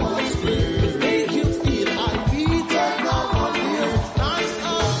our one spirit. Make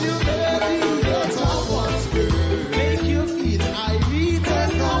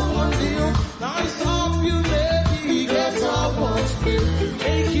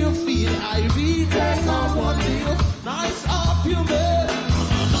you feel I read that someone new. Nice up you man.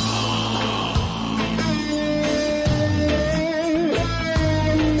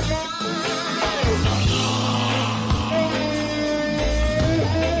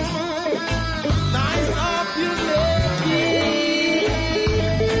 Nice up you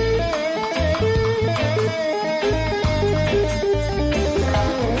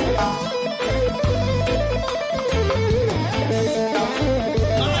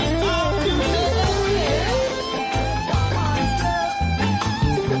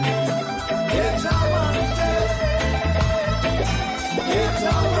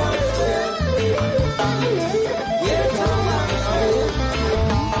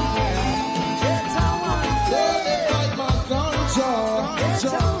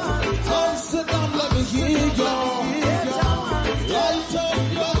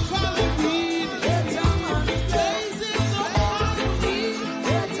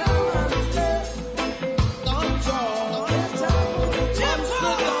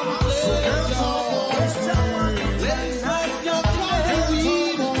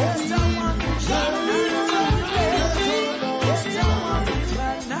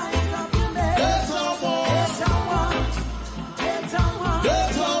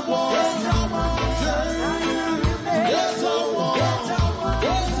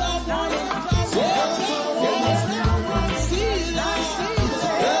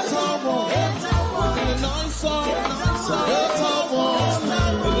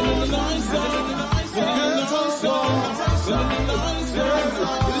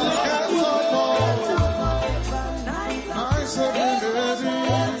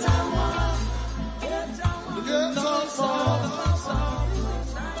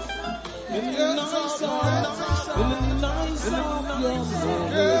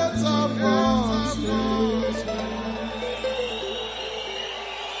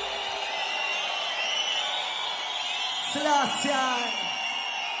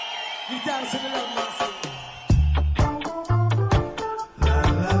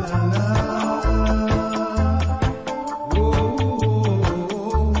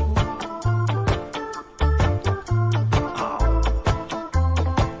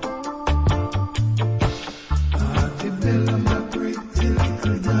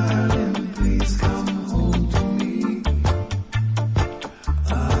Till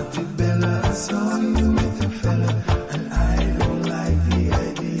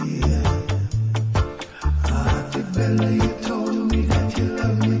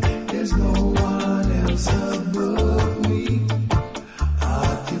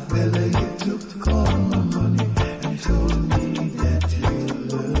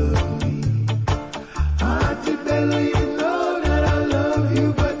love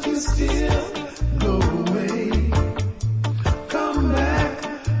you, but you still go away. Come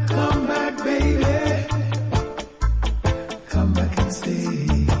back, baby. Come back and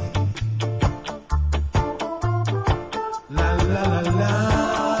stay. La la la la.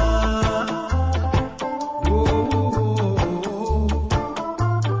 Whoa.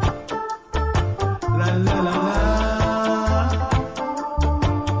 La la la la.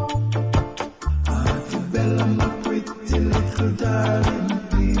 Bella, my pretty little darling,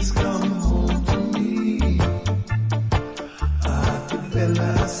 please come home to me. Bella,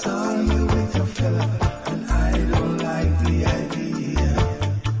 I saw you with your fella, and I don't like the idea.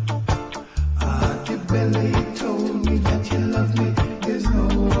 Bella, you told me that you love me, there's no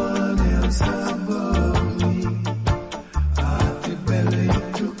one else above me. Bella, you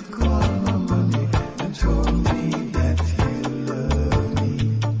took all my money and told me that you love me.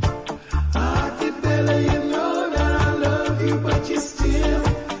 Bella, you know that I love you, but you still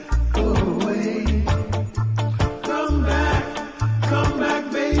go away. Come back,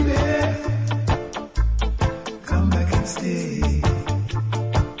 baby. Come back and stay.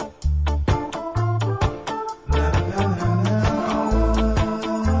 La la la la.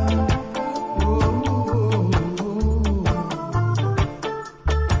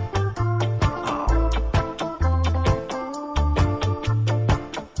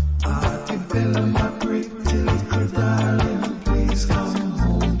 Bella, my pretty little darling, please come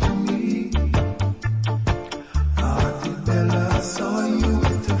home to me. Bella, I saw you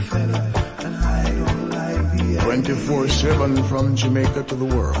with a fella, and I don't like the 24/7 from Jamaica to the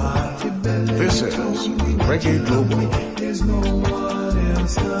world. This is Reggae Global. There's no one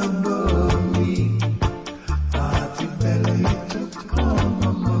else above me. Bella, you took all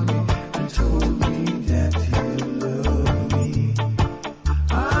my money and told me that you love me.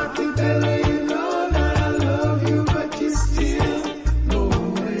 Bella, you know that I love you, but you still go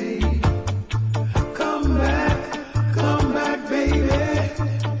away. Come back, baby.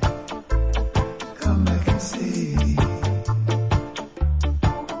 Come back and stay.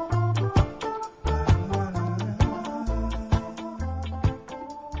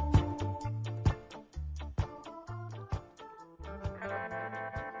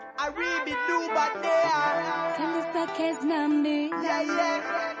 I really do, but they are. Yeah.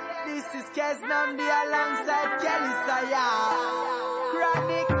 This is Kes Namdi alongside Kelly Saya.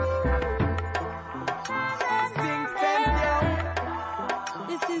 Chronic. Sing fence, yo.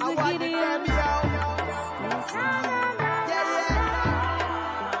 This is I a want Gideon. them, yo. Yeah.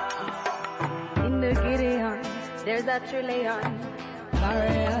 In the Gideon, there's a trillion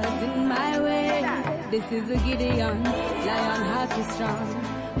barriers in my way. This is a Gideon, lion heart is strong.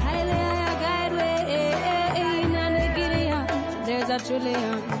 Highly I guide way. In the Gideon, there's a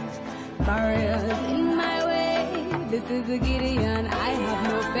trillion barriers in my way. This is a Gideon, I have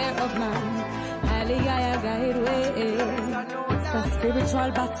no fear of man. Highly I guide way. It's a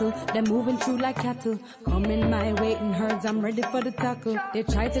spiritual battle, they're moving through like cattle. Coming my way in herds, I'm ready for the tackle. They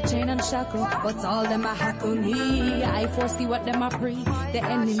try to chain and shackle, but all them a hackle me. I foresee what them are free, the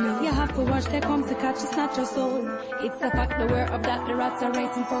enemy. You have to watch, they come to catch, it's not your soul. It's the fact, aware of that, the rats are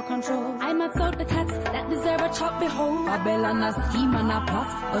racing for control. I might out the cats that deserve a chop, behold. Babylon a scheme and a plot,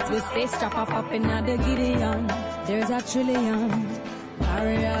 but we stay strapped up in the Gideon. There's a trillion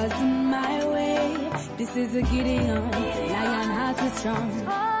barriers in my way. This is a Gideon, lion heart is strong.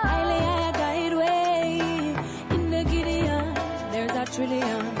 Highly I guide way. In the Gideon, there's a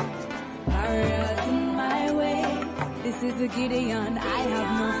trillion barriers in my way. This is a Gideon, I have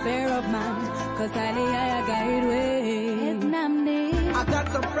no fear of man, cause highly I guide way. I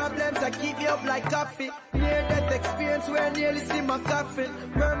got some problems that keep me up like coffee. Near-death experience where I nearly see my coffin.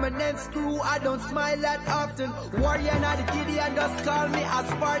 Permanent screw, I don't smile that often. Warrior not the Gideon, just call me a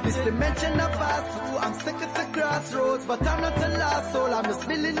Spartan. This dimension of fast through, I'm stuck at the crossroads, but I'm not a lost soul, I'm just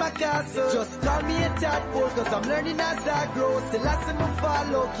building my castle. Just call me a tadpole, cause I'm learning as I grow. Still I see me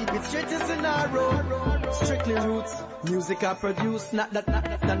follow, keep it straight as an arrow. Strictly roots, music I produce, not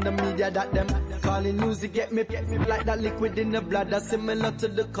the media that them calling music. Get me like that liquid in the blood, that's similar to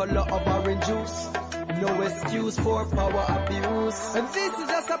the color of orange juice. No excuse for power abuse. And this is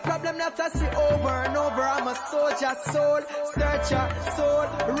just a problem that I see over and over. I'm a soldier, soul searcher, soul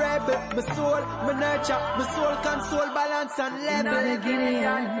rebel, my soul, my nurture, my soul console, balance and level. In the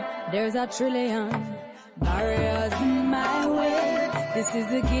Gideon, there's a trillion barriers in my way. This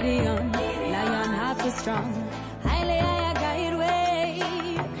is a Gideon, lion heart is strong. Highly I guide way.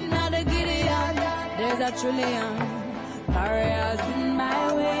 Not a Gideon, there's a trillion barriers in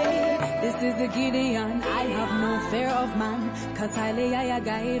my way. This is a Gideon, I have no fear of man, cause highly I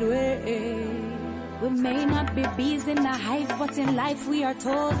guide way. We may not be bees in the hive, but in life we are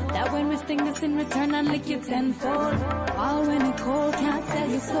told that when we sting this in return and lick it tenfold. All when it cold can't sell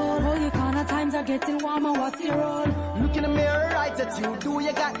your soul. All your corner times are getting warmer, what's your role? Look in the mirror right at you. Do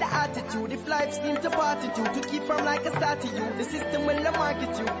you got the attitude? If life seems to party to keep from like a start to you. The system will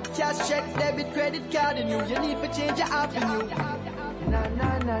market you. Cash, check, debit, credit card in you. You need to change your avenue. Na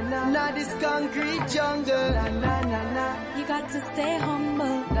na na na. Now this concrete jungle. Na na na na. You got to stay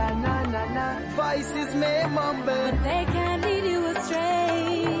humble. Na na na na. Voices may mumble, but they can't lead you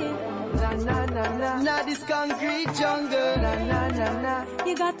astray. Na na na na. Now this concrete jungle. Na na na na.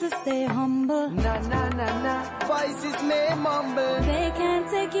 You got to stay humble. Na na na na. Voices may mumble, they can't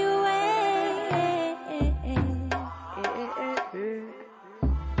take you away.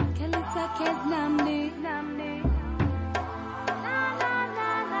 Kalisa Keznamdi.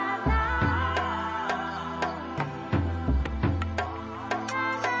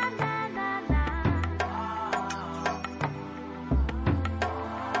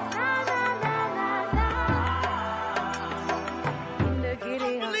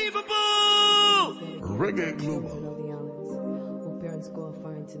 Reggae Global. Hope parents go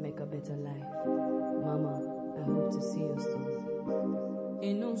find to make a better life. Mama, I hope to see you soon.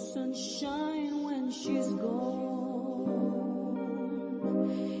 Ain't no sunshine when she's gone.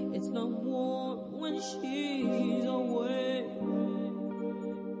 It's not warm when she's away.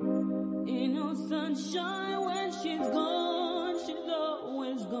 Ain't no sunshine when she's gone. She's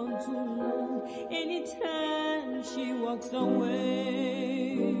always gone too long. Anytime she walks away.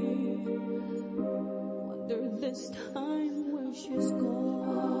 This time where she's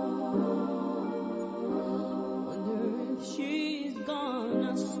gone, wonder if she's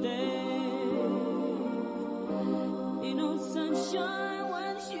gonna stay. Ain't no sunshine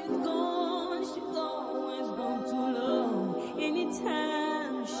when she's gone. She's always gone too long.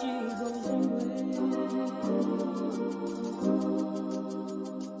 Anytime she goes away.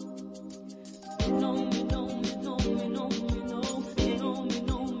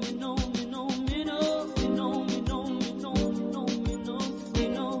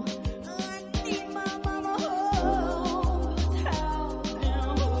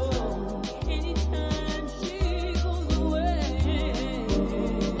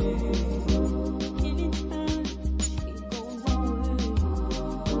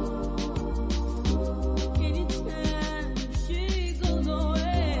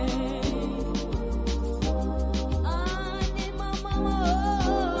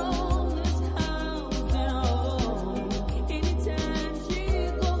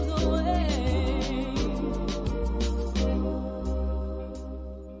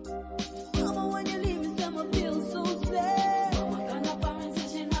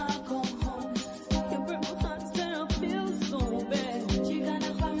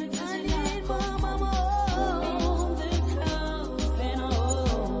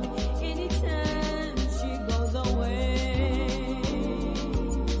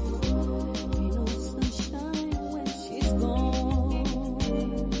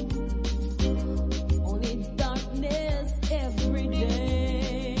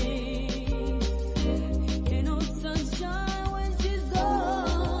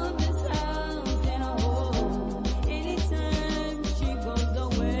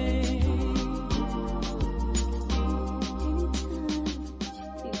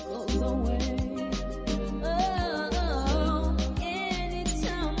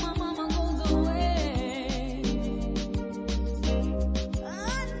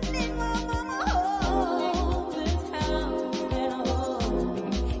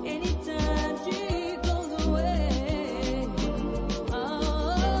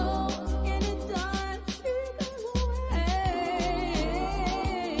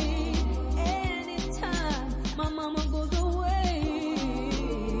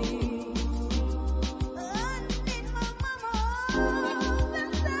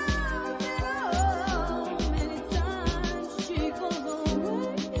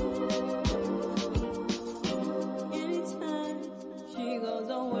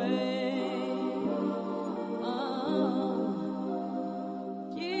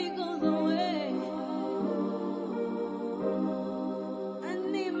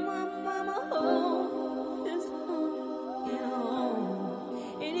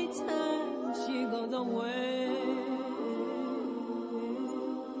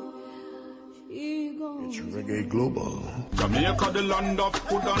 Reggae Global. Jamaica, the land of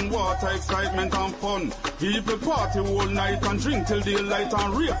food and water, excitement and fun. People party all night and drink till daylight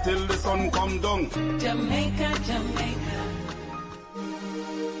and rave till the sun come down. Jamaica, Jamaica.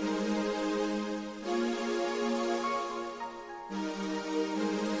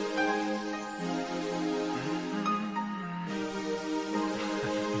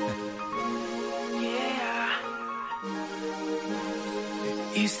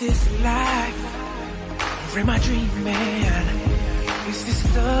 Is this life? Or am I dreaming? Is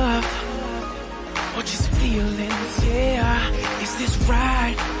this love? Or just feelings? Yeah. Is this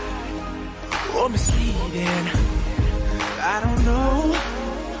right? Or misleading? I don't know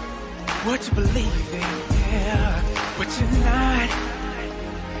what to believe in, yeah. But tonight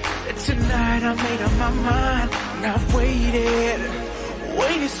I made up my mind. And I've waited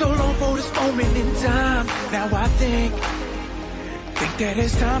so long for this moment in time. Now I think that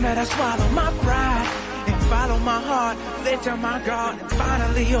it's time that I swallow my pride and follow my heart, let down my guard, and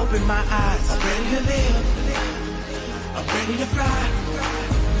finally open my eyes. I'm ready to live, I'm ready to fly,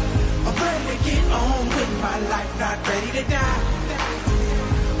 I'm ready to get on with my life, not ready to die.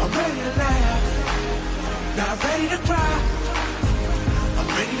 I'm ready to laugh, not ready to cry. I'm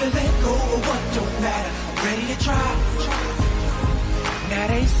ready to let go of what don't matter, I'm ready to try. Now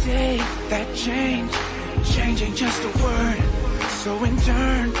they say that change ain't just a word. So in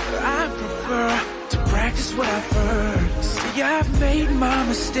turn, I prefer to practice what I've heard. See, I've made my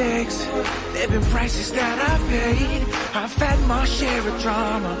mistakes. There've been prices that I've paid. I've had my share of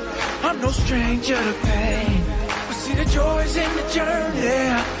drama. I'm no stranger to pain. But see, the joys in the journey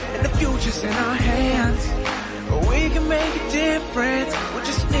and the future's in our hands. We can make a difference. We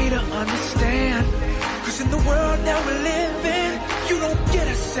just need to understand. Cause in the world that we live in, you don't get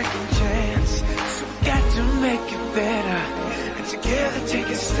a second chance. So we got to make it better. Together take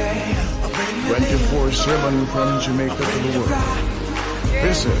a stand. 24/7 from Jamaica to the world.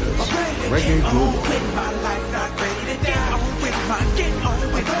 This is Reggae Global. With my life, not ready to get on with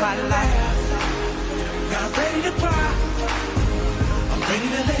my life. Not ready to cry. I'm ready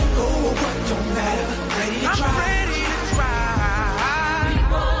to let go of what don't matter. Ready to try. I'm ready to try.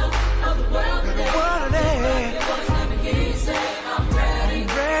 People of the world today. I'm ready.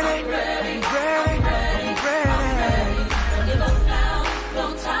 I'm ready. I'm ready.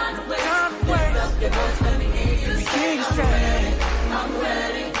 Your voice, let me hear you say, I'm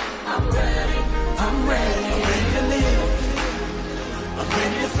ready, I'm ready, I'm ready. I'm ready to live, I'm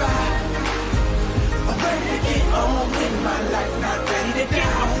ready to fly, I'm ready to get on with my life, not ready to get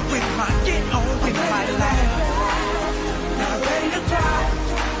on with my life, not ready to cry,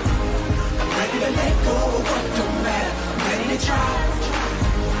 I'm ready to let go of what don't matter, I'm ready to try,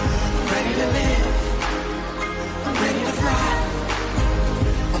 I'm ready to live, I'm ready to fly.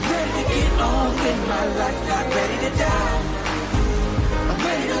 I'm ready to get on with my life, not ready to die. I'm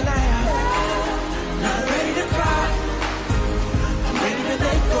ready to laugh, not ready to cry. I'm ready to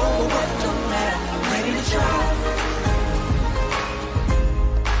let go of what don't matter. I'm ready to try.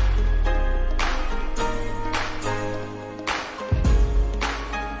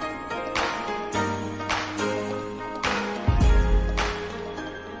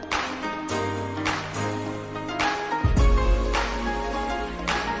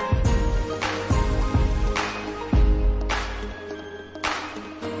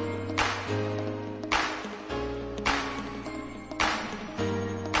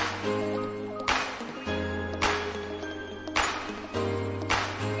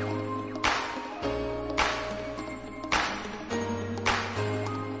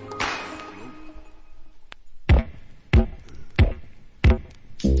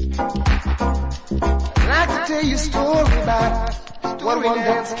 Tell you a story about what one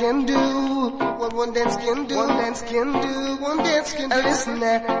dance can do, what one dance can do, one dance can do, one dance can do. Listen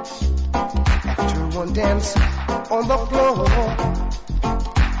now, after one dance on the floor,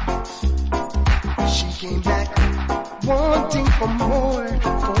 she came back wanting for more,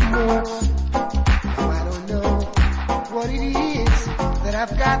 for more. Now I don't know what it is that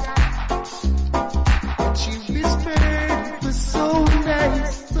I've got, but she whispered it was so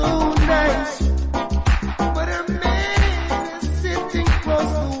nice, so nice.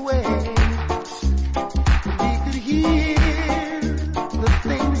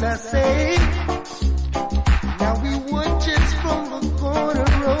 I say, now we watches from the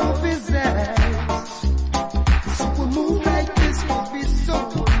corner of his eyes. So we move like this will be so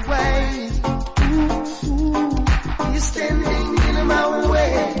wise. Ooh, he's standing in my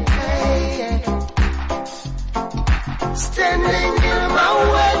way, standing in my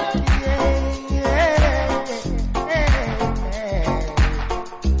way.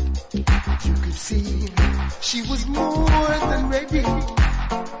 You could see she was more than ready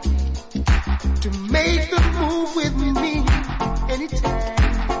to make the move with me anytime.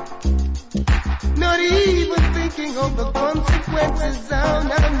 Not even thinking of the consequences, oh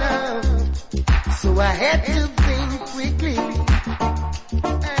no, no. So I had to think quickly.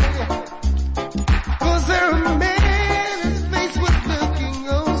 Cause her man, his face was looking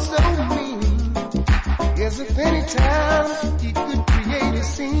oh so mean. As if any time he could create a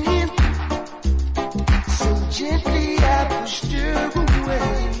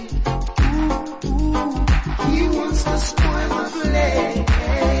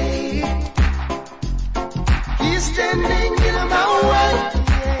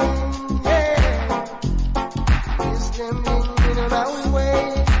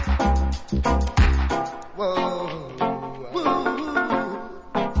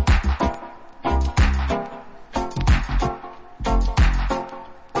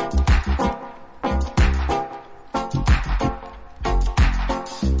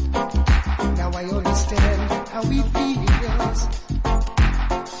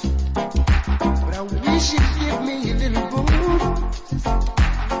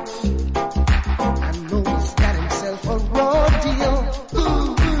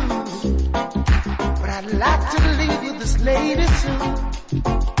I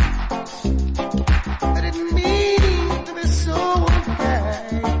didn't mean to be so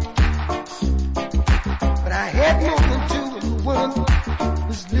unkind, but I had more than two and one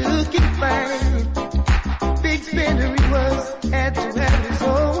was looking fine. Big spender he was, had to have his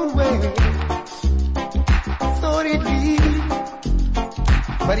own way. Thought he'd leave,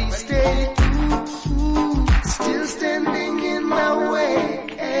 but he stayed. Still standing in my way.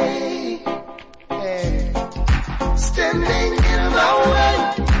 Hey, hey. Standing in my way.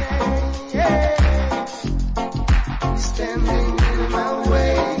 Hey, hey. Standing in my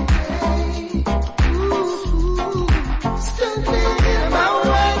way. Hey. Ooh, standing in my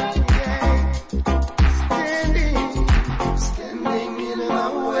way. Hey. Standing in my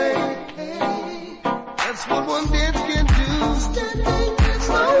way. Hey. That's what one dance can do. Standing in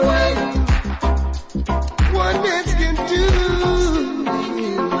my way. One dance can do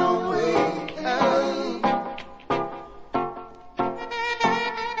in my way out.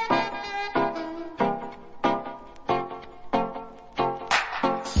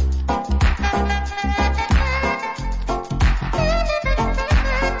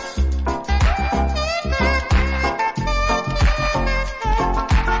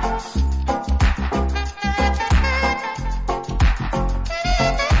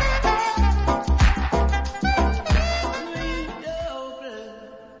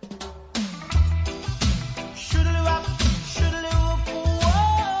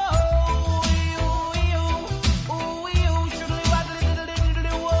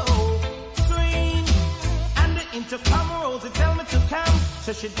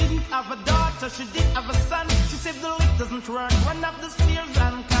 So she didn't have a daughter, she did have a son. She said the lift doesn't run up the stairs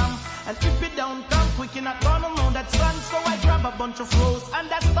and come. And if it don't come quick, you're not gonna know that son. So I grab a bunch of rose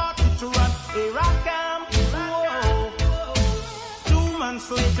and I started to run. Here I come, whoa. 2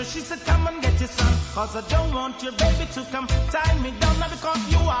 months later, she said, come and get your son, cause I don't want your baby to come tie me down. Now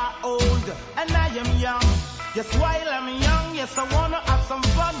because you are old and I am young. Yes, while I'm young, yes, I wanna have some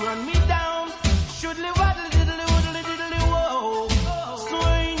fun. Run me down, shoodly waddly diddly woodly diddly whoa.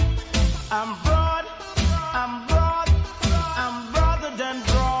 Swing, I'm broad, I'm broad, I'm broader than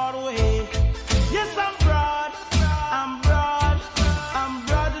Broadway. Yes, I'm broad, I'm broad, I'm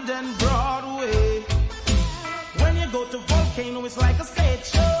broader than Broadway. When you go to Volcano, it's like a stage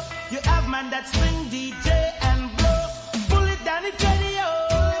show. You have man that swing, DJ and blow. Pull it down, it's ready, yo,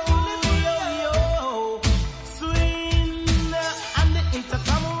 yo, yo. Swing, and the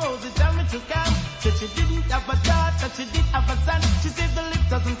intercom Rosie tell me to come. Said she didn't have a daughter, she did have a son. She said the lift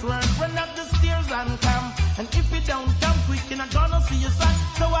doesn't run up the stairs and come. And if it don't come quick, you're not gonna see your son.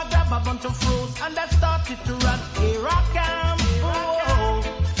 So I grab a bunch of froze and I started to run. Here I come, oh.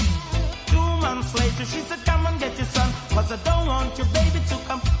 2 months later, she said, come and get your son, cause I don't want your baby to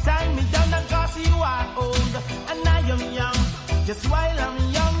come tie me down. Cause you are old and I am young. Just while I'm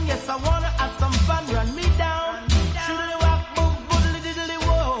young, yes, I wanna have some fun. Run me down, shoodly whack, boom, boodly diddly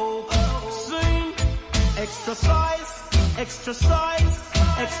whoa. Swing, extra size, extra size,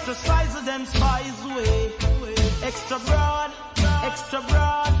 extra size than size way. Extra broad, extra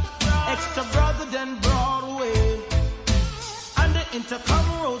broad, extra broader than Broadway. And the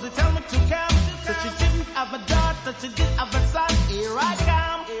intercom Rosie tell me to come. So she didn't have a daughter, she did have a son. Here I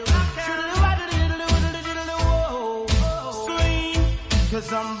come, swing,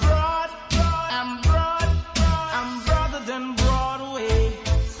 cause I'm broad, I'm broad, I'm broader than Broadway.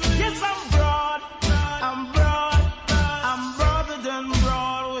 Yes, I'm broad, I'm broad, I'm broader than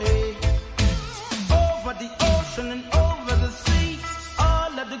Broadway. Over the ocean and over the sea,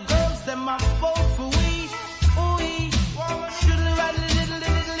 all of the girls, them are both for we. Ooh, shoodly waddly diddly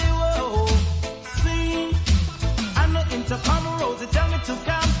diddly whoa. Sing, and the intercom Rosie tell me to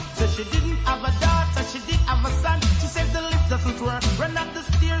come. So she didn't have a daughter, she did have a son. She said the lift doesn't work, run up the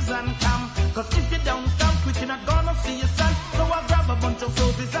stairs and come. Cause if you don't come quick, you're not gonna see your son. So I grab a bunch of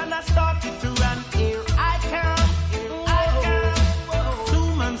roses and I started to run. Here I come, here I come.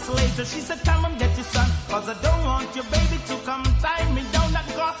 2 months later, she said, come and get your son, cause I don't want your baby to come tie me down. Not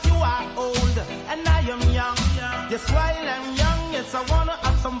because you are old and I am young. Yes, while I'm young, yes, I wanna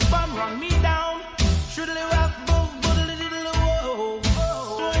have some fun. Run me down, shoodly whack, boom, boodly diddly whoa.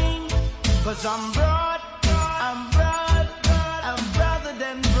 Swing, cause I'm broad, I'm broad, I'm broader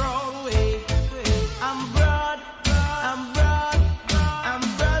than Broadway. I'm broad, I'm broad, I'm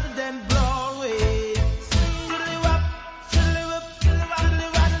broader than Broadway. Shoodly whack, shoodly whoop, shoodly whack, shoodly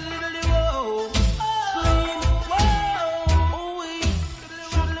whack, diddly whoa. Swing, whoa, wee,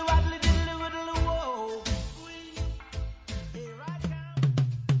 shoodly whack, diddly diddly whoa. Here I come.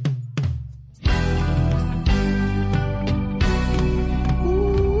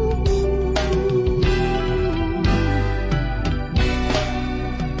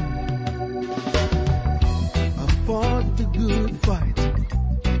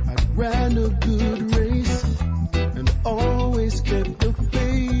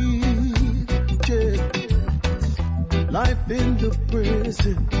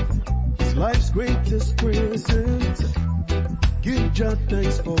 blessing. It's life's greatest present. Give Jah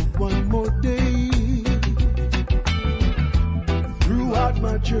thanks for one more day. Throughout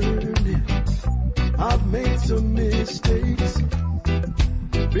my journey, I've made some mistakes.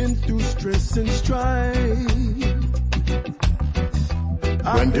 Been through stress and strife.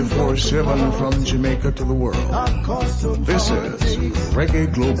 24/7 from Jamaica to the world. This is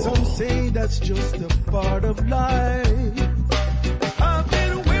Reggae Global. Some say that's just a part of life. I've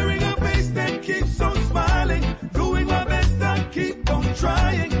been wearing a face that keeps on smiling, doing my best, I keep on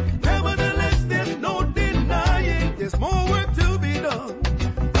trying. Nevertheless, there's no denying there's more work to be done.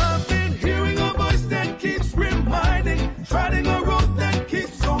 I've been hearing a voice that keeps reminding, treading a road that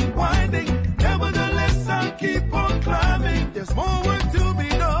keeps on winding. Nevertheless, I keep on climbing. There's more work to be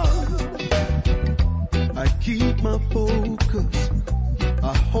done. I keep my focus.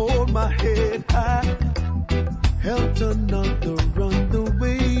 I hold my head high. Helped another run the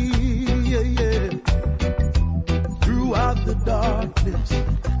way. Yeah, yeah. Throughout the darkness,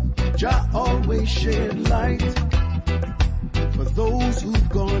 Jah always shed light for those who've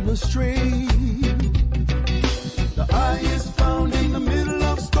gone astray. The eye is found in the middle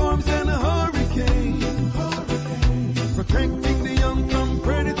of storms and a hurricane. Protecting the young from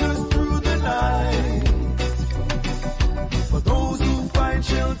predators through the night. For those who find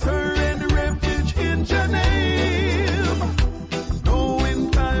shelter and refuge in Jah name, know in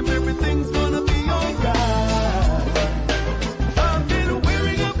time everything's gonna be alright. I've been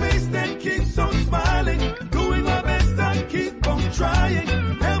wearing a face that keeps on smiling, doing my best, I keep on trying.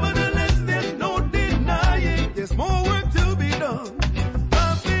 Nevertheless, there's no denying there's more work to be done.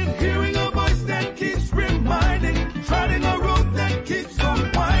 I've been hearing a voice that keeps reminding, treading a road that keeps on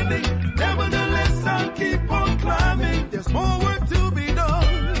winding. Nevertheless, I keep on climbing. There's more work to be done.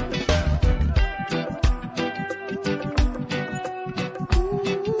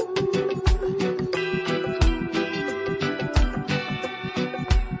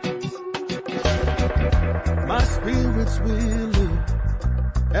 My spirit's willing,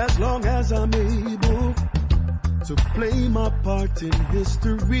 as long as I'm able to play my part in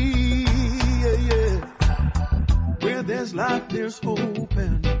history. Yeah, yeah. Where there's life, there's hope,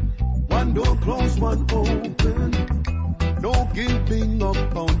 and one door closed, one open. No giving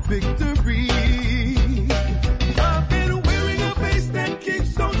up on victory. I've been wearing a face that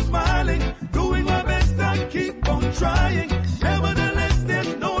keeps on smiling, doing my best, I keep on trying. Nevertheless,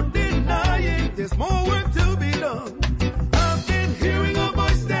 there's no denying there's more work to be done. I've been hearing a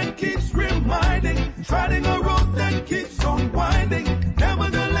voice that keeps reminding, treading a road that keeps on winding.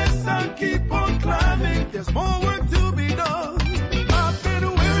 Nevertheless, I keep on climbing. There's more work to be done. I've been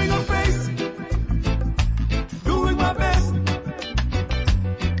wearing a face, doing my best.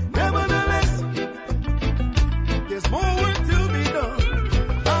 Nevertheless, there's more work to be done.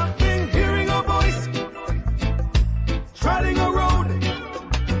 I've been hearing a voice, treading a road.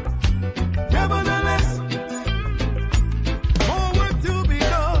 Nevertheless, more work to be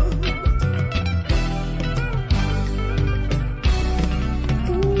done.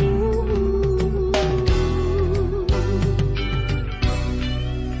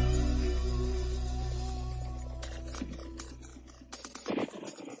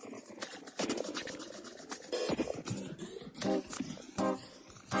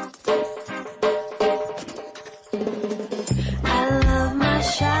 I love my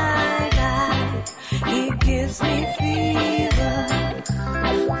shy guy. He gives me fever.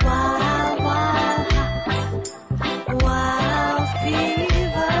 Wild, wild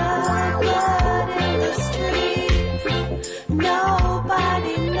fever. Blood in the streets.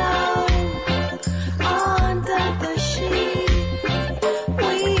 Nobody knows. Under the sheets,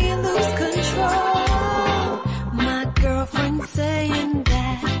 we lose control. My girlfriend saying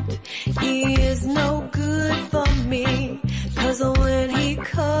that he is no good for me. 'Cause when he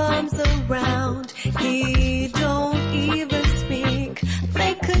comes around, he don't even speak.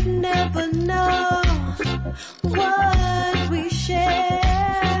 They could never know what we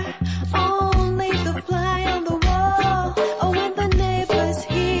share. Only the fly on the wall, or when the neighbors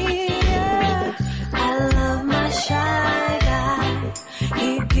hear. I love my shy guy. He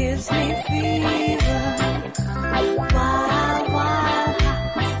gives me fever. Wild,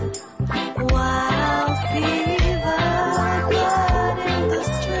 wild fever. Blood in the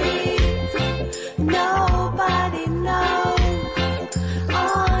streets. Nobody knows.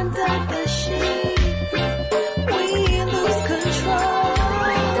 Under the sheets, we lose control.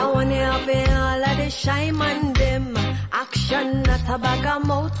 Don't wanna be all of the shy man them. Action not a bag of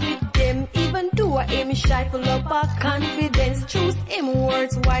mouth with them. them. Even though him shy, full of confidence. Choose him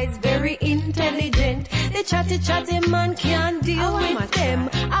words wise, very intelligent. The chatty man can't deal with them.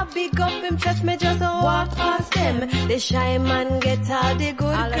 I big up him, trust me, just walk past them. The shy man get all the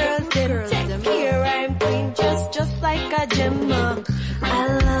good girls, them. Take care, I'm clean, just like a gem. I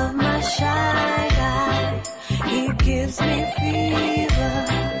love my shy guy. He gives me fever.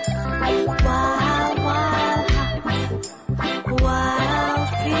 Wild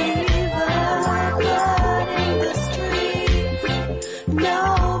fever. Blood in the streets.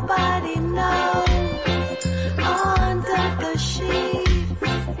 Nobody knows. Under the sheets,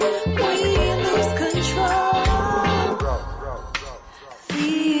 we lose control.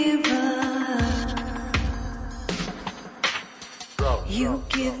 Fever. You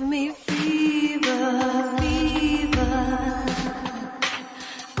give me fever.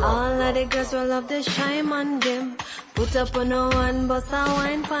 All of the girls will love the shine on them. Put up on no one, but I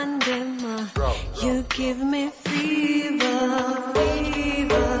wine on them. You give me fever.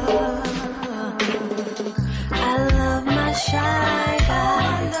 I love my shy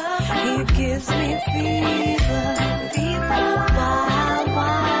guy. He gives me fever.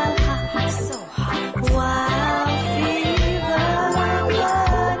 Wild, hot, so hot. Wild fever.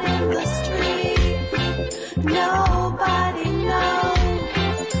 Blood in the streets. Nobody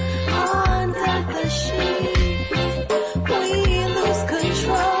knows. Under the sheets, we lose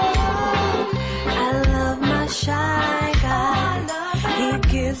control. I love my shy guy. He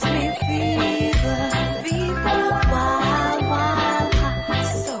gives me fever. Wild, hot,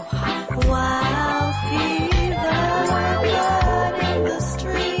 so hot. Wild fever. Blood in the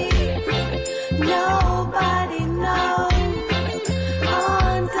streets. Nobody knows.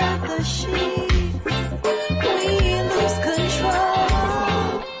 Under the sheets, we lose control.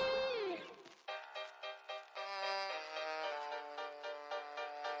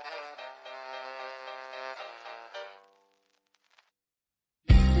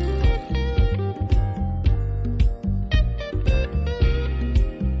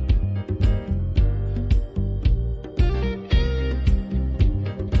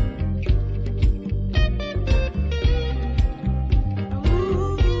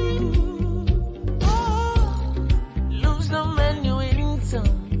 Lose some and you win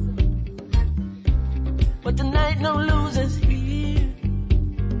some. But tonight no losers here.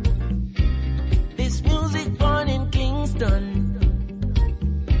 This music born in Kingston.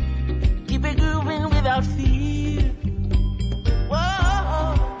 Keep it grooving without fear.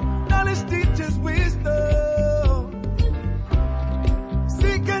 Whoa, Knowledge teaches wisdom.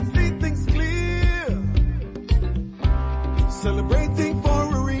 Seek and see things clear. Celebrating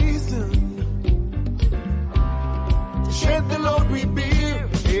for a reason. To share the Lord we bear.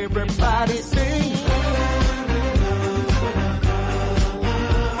 Everybody sing.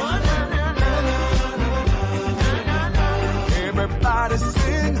 Everybody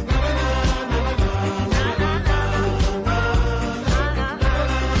sing.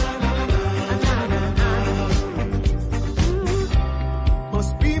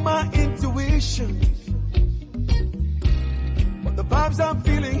 Must be my intuition. But the vibes I'm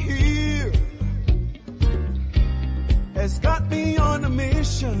feeling here has got me on a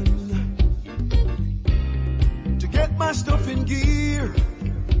mission to get my stuff in gear.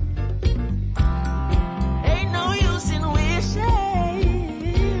 ain't no use in wishing.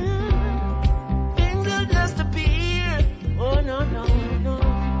 Things will just appear. Oh no.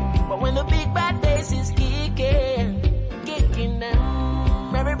 But when the big bad bass is kicking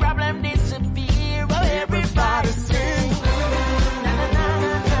them, every problem disappear. Oh, everybody sing.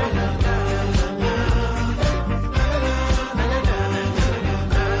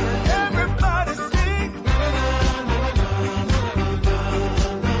 Everybody sing.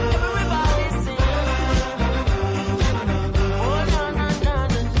 Everybody sing. Oh no.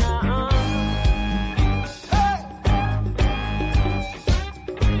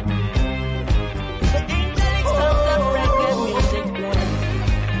 The angelic sound of reggae music play.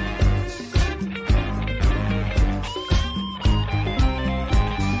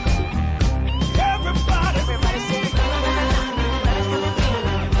 Everybody sing.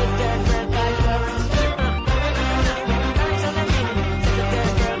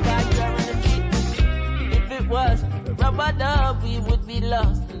 If it was a rubber dub, we would be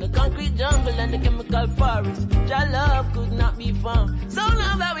lost in the concrete jungle and the chemical forest. Your love could not be found. So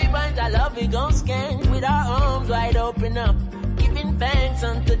now that we bind our love, we gon' skank with our arms wide open up, giving thanks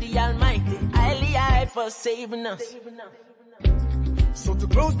unto the Almighty, highly high for saving us. So to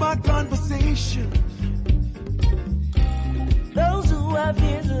close my conversation, those who have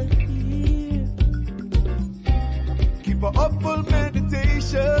ears will hear. keep a upward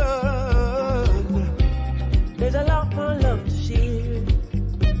meditation.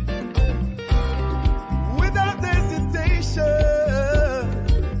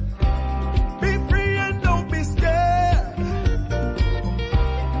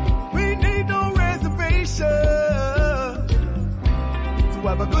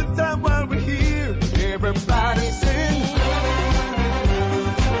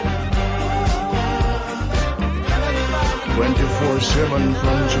 24/7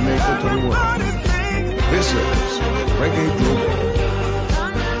 from Jamaica to the world. This is Reggae Global.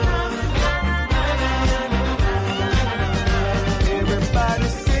 Everybody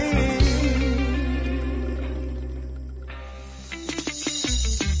sing.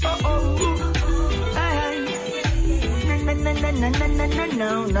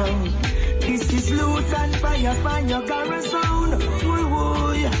 No. This is loot and fire for your garrison.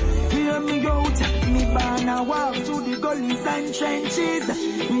 Woo. Hear me out. Me banner walk through the gullies and trenches.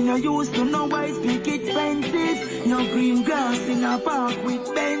 Me no used to know why picket fences. No green grass in a park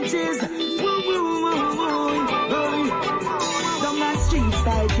with benches. Down the street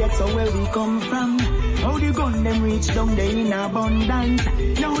side, that's where we come from. How the gun them reach down there in abundance.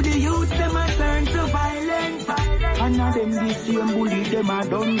 Now the youth them a turn to violence. And now them the same bully them a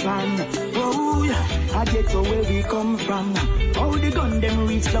done pan. Oh yeah, I get to where we come from. How the gun them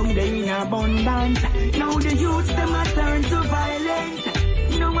reach down there in abundance. Now the youth them a turn to violence.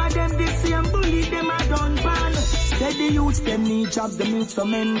 Now of them the same bully them a done pan. Said the youths them need jobs, them need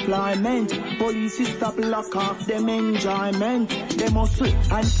some employment. Police stop lock off them enjoyment. Them hustle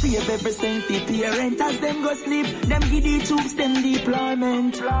and save every cent the parent. As them go sleep, them give the troops them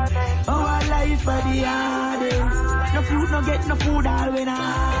deployment. Our life for the hardest. No fruit, no get no food all when I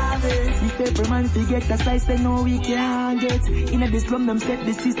harvest. If every man forget a slice, they know we can't get. In the slum, them set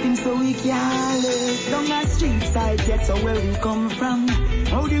the system so we can't live. Down the street side, that's where we come from.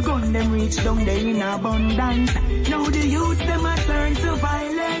 How the gun them reach down there in abundance. Now the youth them a turn to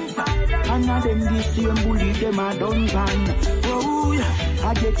violence. And now them the same bully them a done pan. Oh yeah,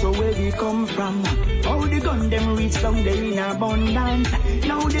 I get to where we come from. How the gun them reach down there in abundance.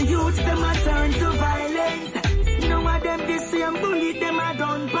 Now the youth them a turn to violence. Now of them the same bully them a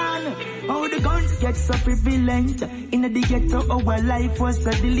done pan. How the guns get so prevalent. In the ghetto our life was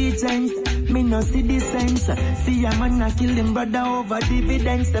so diligent. Me no see the sense. See a man a kill him brother over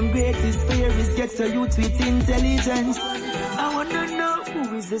dividends. Them greatest fear is get to youth with intelligence. I wanna know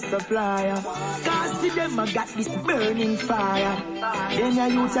who is the supplier. Cause see them I got this burning fire. Then a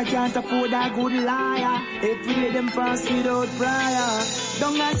youth I can't afford a good liar. Every day them fast without prior.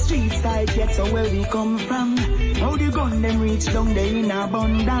 Down the street side gets where we come from. How the gun them reach down there in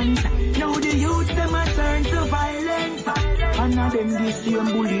abundance. Now the youth them a turn to violence. And now them the same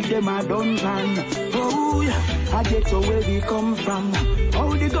bully them a done pan. Oh yeah, I get to where we come from. How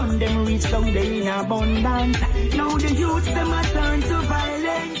the gun them reach down there in abundance. Now the youth them a turn to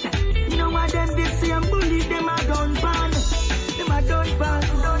violence. Now of them the same bully them a done pan. Them a done pan.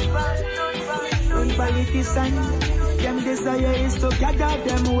 Done politicians. Them desire is to gather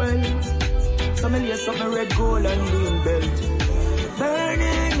them wealth. Some of you something red, gold and green belt.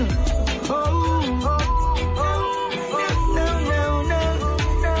 Burning.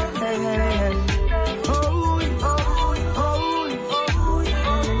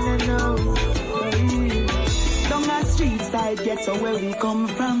 Down the street side gets where we come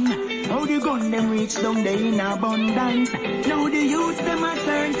from. How the gun them reach down there in abundance. Now the youth them a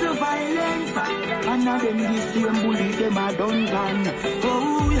turn to violence. And now them the same bully them a done pan.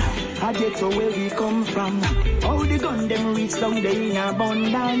 Oh yeah, I get to where we come from. How the gun them reach down there in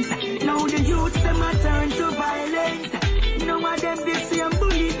abundance. Now the youth them a turn to violence. Now of them the same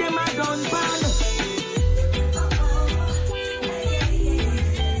bully them a done pan.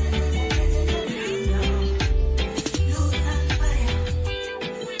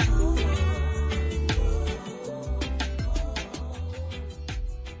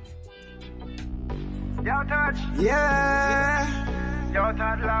 Yo, touch. Yeah. Yo,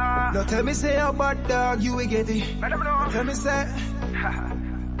 toddler. Now tell me say a bad dog, you will get it. Let them know. Tell me say.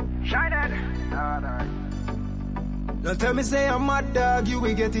 Shine it. Now tell me say a mad dog, you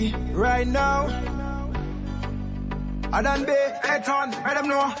will get it. Right now. I done be head on. Let them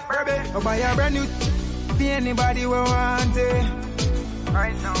know. Baby. I'll buy a brand new. Be anybody will want it.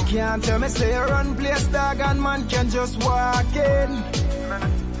 Right now. Can't tell me say a run place dog and man can just walk in.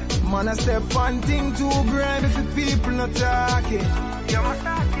 Man, I step one thing too grimy if the people not talking. You must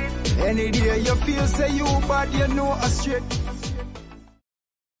talk it. Any day you feel say you bad, you know a straight.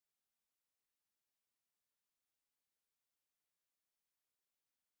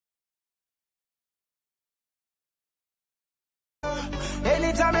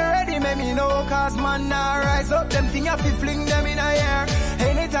 Anytime you're ready, make me know, cause man now rise up, them thing you fi fling them in the air.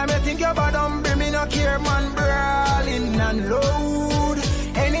 Anytime you think you're bad, bring me no care, man brawling and load.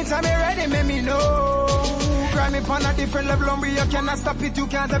 Anytime you're ready, make me know. Grind me on a different level, hombre, you cannot stop it, you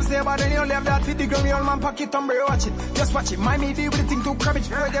can't ever say about any, you only have that fit the ground, your man pocket, hombre, watch it, just watch it. My me deal with the thing to crab it,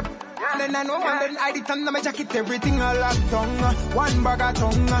 spread it. Then I know man, then I did under my jacket, everything I lock tongue. One bag of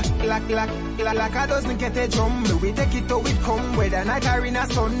tongue, like a doesn't get a drum. We take it to it come, whether night or in a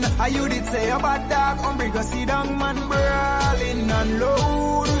sun. I you did say about dog, go sit down, man, brawling and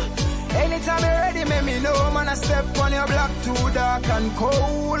load. Anytime you're ready, make me know, man, I step on your block too dark and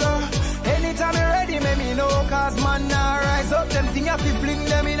cold. Anytime you're ready, make me know, cause man, I rise up, them thing I fi fling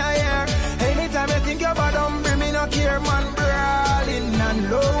them in the air. Anytime you think you're bad, bring me no care, man, brawling and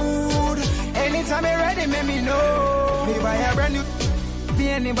load. Anytime you're ready, make me know. Me buy a brand new, be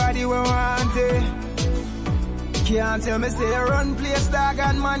anybody we want it. Can't tell me say run place, dog,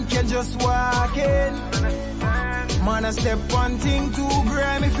 and man can just walk in. Man, I step one thing too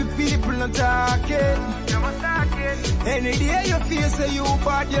grimy if people not talking. Any day you feel say you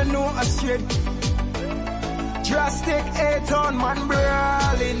bad, you know a straight. Drastic 8-ton, man,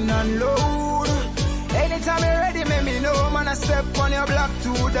 brawling and load. Anytime you're ready, make me know, man, I step on your block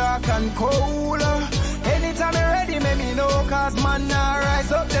too dark and cold. Anytime you're ready, make me know, cause man, I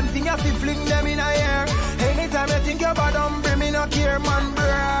rise up, them thing I fi fling them in the air. Anytime you think you're bad, bring me no care, man,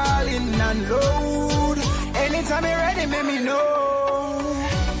 brawling and load. Anytime you're ready, make me know.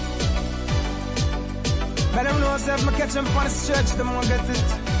 Let them know, say if I catch them on the stretch, them won't get it.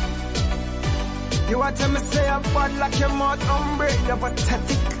 You want to me say I'm bad like your mouth, you're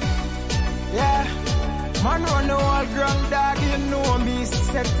pathetic. Yeah, man run the whole ground, dog, you know me,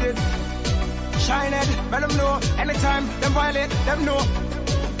 set it. Shine it, let them know, anytime, them violate, them know.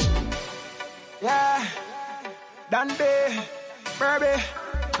 Yeah, Dundee, Burby.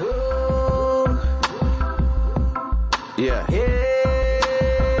 Ooh. Yeah.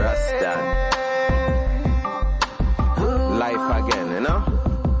 Rastan. Life again, you know?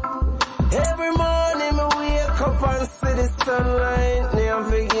 Every morning I wake up and see the sunlight. Me have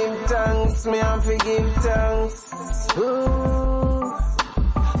to give thanks, me have to give thanks. Ooh,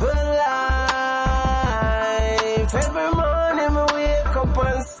 for life. Every morning I wake up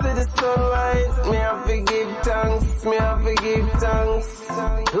and see the sunlight. Me have to give thanks, me have to give thanks.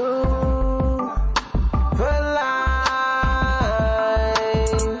 Ooh, for life.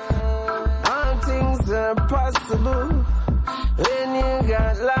 All things are possible when you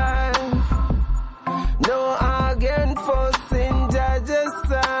got life. No again for sin, judge's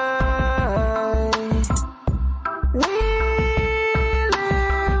side. We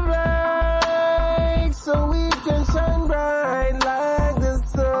live like so we can shine bright like the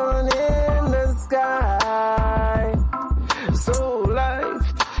sun in the sky. So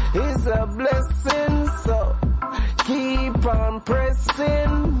life is a blessing, so keep on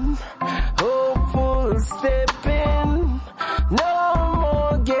pressing, hopeful stepping, no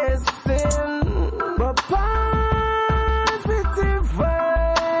more guessing, but positive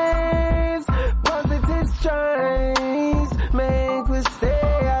vibes, positive strides, make we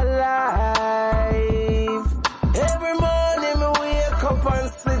stay alive. Every morning me wake up and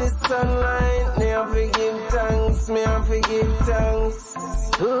see the sunlight, me have to give thanks, me have to give thanks.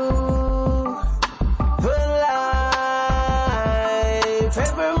 Ooh, for life.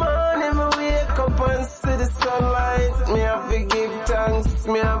 Every morning me wake up and see the sunlight, me have to give thanks,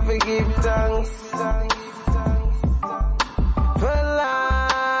 me have to give thanks. For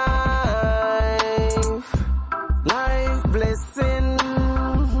life, life blessing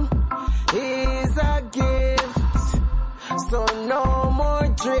is a gift, so no more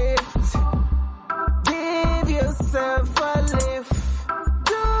drift. Give yourself a lift.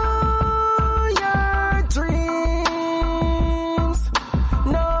 Do your dreams,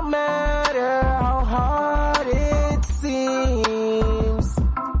 no matter how hard it seems.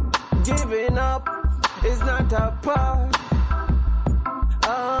 Giving up is not a part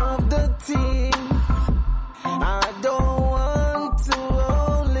of the team. I don't want to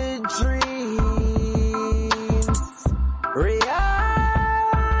only dreams. Reality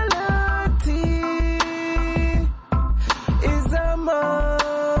is a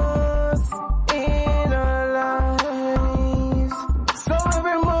must in our lives. So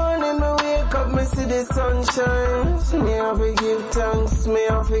every morning I wake up, me see the sunshine. Me have to give thanks, me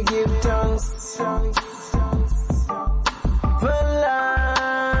have to give thanks. For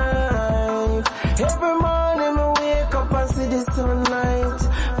life. Every morning I wake up and see the sunlight.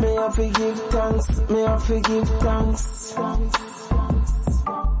 Me have to give thanks, me have to give thanks.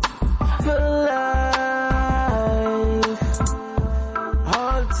 For life.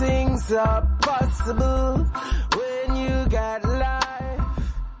 All things are possible when you got life.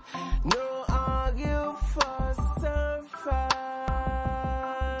 No argue, fuss and fight.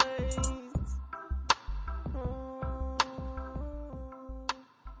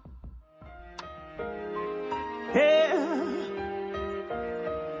 Hey,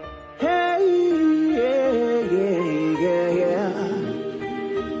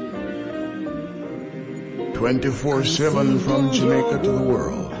 24/7 from Jamaica to the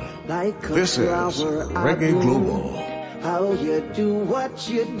world. This is Reggae Global. How you do what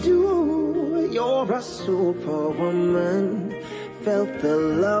you do, you're a superwoman. Felt the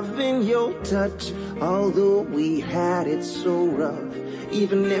love in your touch, although we had it so rough.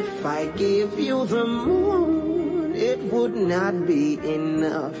 Even if I gave you the moon, it would not be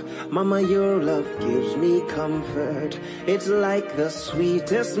enough. Mama, your love gives me comfort. It's like the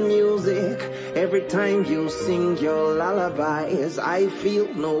sweetest music. Every time you sing your lullabies, I feel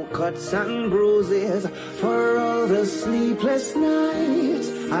no cuts and bruises. For all the sleepless nights,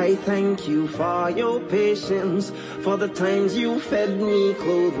 I thank you for your patience. For the times you fed me,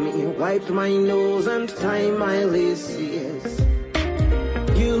 clothed me, wiped my nose and tied my laces.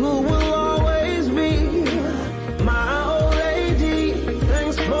 You will always be my old lady.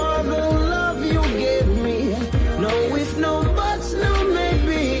 Thanks for the love you gave me. No if, no buts, no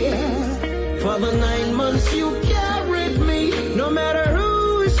maybe. For the 9 months you carried me. No matter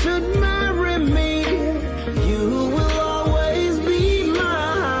who should marry me, you will always be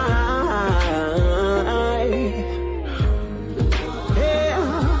mine. Hey,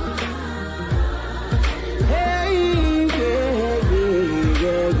 hey, yeah.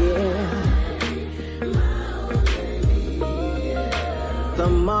 The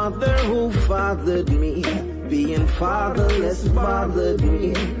mother who fathered me, being fatherless bothered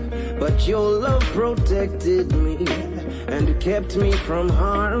me, but your love protected me and kept me from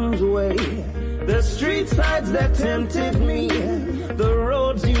harm's way. The street sides that tempted me, the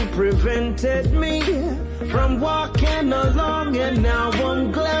roads you prevented me from walking along, and now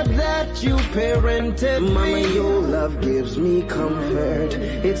I'm glad that you parented me. Mama, your love gives me comfort.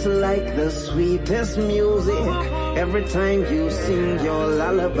 It's like the sweetest music. Every time you sing your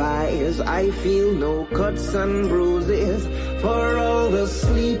lullabies, I feel no cuts and bruises. For all the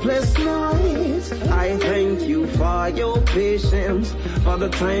sleepless nights, I thank you for your patience. For the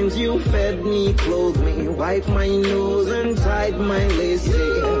times you fed me, clothed me, wiped my nose and tied my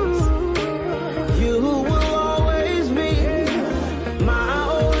laces. You will always be my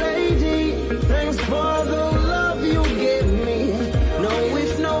old lady. Thanks for the love you gave me. No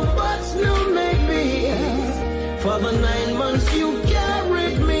if, no buts, no maybe. For the 9 months you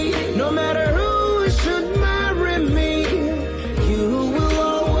carried me. No matter who should marry me, you will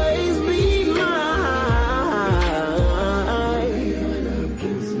always be mine.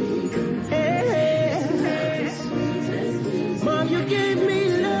 Hey, Mom, you gave me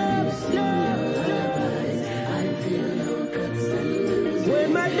love, when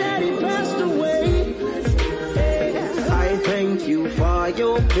my daddy passed away. I thank you for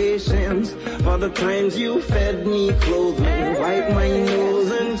your patience. For the times you fed me, clothed me, wiped my nose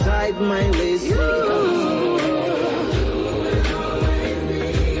and tied my laces.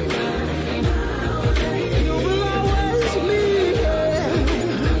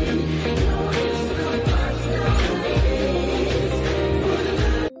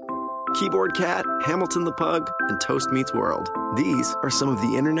 Keyboard Cat, Hamilton the Pug, and Toast Meets World. These are some of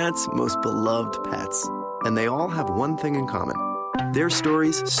the internet's most beloved pets, and they all have one thing in common. Their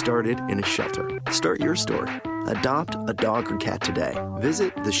stories started in a shelter. Start your story. Adopt a dog or cat today.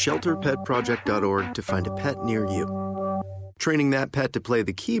 Visit theshelterpetproject.org to find a pet near you. Training that pet to play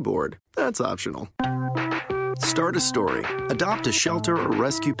the keyboard, that's optional. Start a story. Adopt a shelter or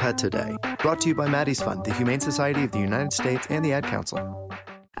rescue pet today. Brought to you by Maddie's Fund, the Humane Society of the United States, and the Ad Council.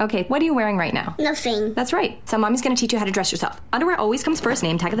 Okay, what are you wearing right now? Nothing. That's right. So mommy's going to teach you how to dress yourself. Underwear always comes first,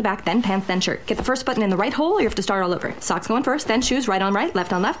 name tag at the back, then pants, then shirt. Get the first button in the right hole or you have to start all over. Socks going first, then shoes, right on right,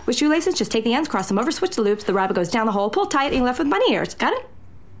 left on left. With shoelaces, just take the ends, cross them over, switch the loops, the rabbit goes down the hole, pull tight, and you're left with bunny ears. Got it?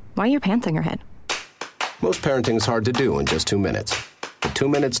 Why are your pants on your head? Most parenting is hard to do in just 2 minutes. But 2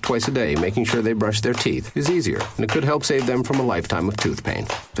 minutes twice a day making sure they brush their teeth is easier, and it could help save them from a lifetime of tooth pain.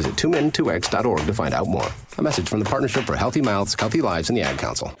 Visit 2min2x.org to find out more. A message from the Partnership for Healthy Mouths, Healthy Lives, and the Ad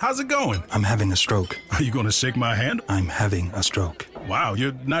Council. How's it going? I'm having a stroke. Are you going to shake my hand? I'm having a stroke. Wow,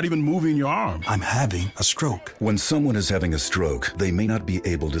 you're not even moving your arm. I'm having a stroke. When someone is having a stroke, they may not be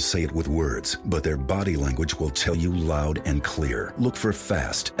able to say it with words, but their body language will tell you loud and clear. Look for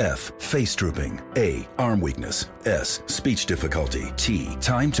FAST. F. Face drooping. A. Arm weakness. S. Speech difficulty. T.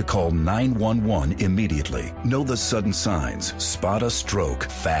 Time to call 911 immediately. Know the sudden signs. Spot a stroke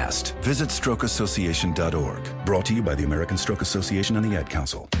fast. Visit strokeassociation.org. Brought to you by the American Stroke Association and the Ad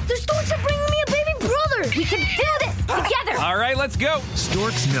Council. The Storks are bringing me a baby brother! together. We can do this together. All right, let's go.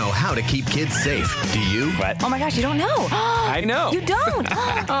 Storks know how to keep kids safe. Do you? What? Oh my gosh, you don't know. I know. You don't.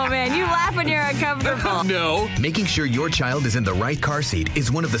 Oh man, you laugh when you're uncomfortable. No. Making sure your child is in the right car seat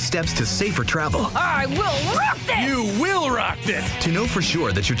is one of the steps to safer travel. I will rock this. You will rock this. To know for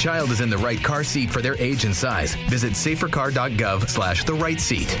sure that your child is in the right car seat for their age and size, visit safercar.gov/the right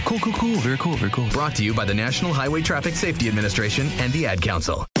seat. Cool. Very cool. Brought to you by the National Highway Traffic Safety Administration and the Ad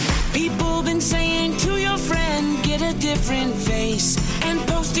Council. People been saying to your friend, get a different face, and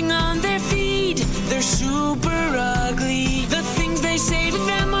posting on their feed, they're super ugly. The things they say to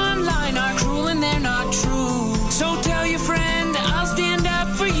them online are cruel and they're not true. So tell your friend, I'll stand up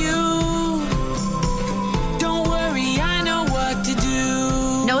for you. Don't worry, I know what to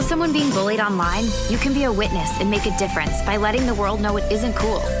do. Know someone being bullied online? You can be a witness and make a difference by letting the world know it isn't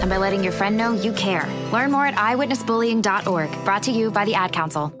cool and by letting your friend know you care. Learn more at eyewitnessbullying.org. Brought to you by the Ad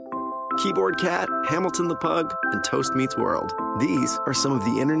Council. Keyboard Cat, Hamilton the Pug, and Toast Meets World. These are some of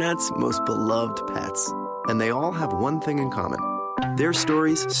the internet's most beloved pets. And they all have one thing in common. Their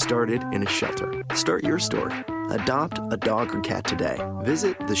stories started in a shelter. Start your story. Adopt a dog or cat today.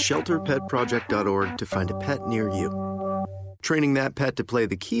 Visit theshelterpetproject.org to find a pet near you. Training that pet to play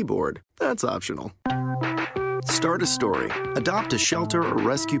the keyboard, that's optional. Start a story. Adopt a shelter or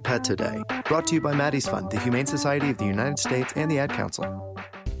rescue pet today. Brought to you by Maddie's Fund, the Humane Society of the United States, and the Ad Council.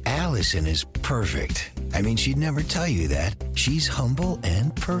 Allison is perfect. I mean, she'd never tell you that. She's humble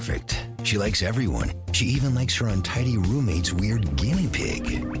and perfect. She likes everyone. She even likes her untidy roommate's weird guinea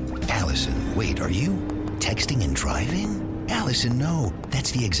pig. Allison, wait, are you texting and driving? Allison, no.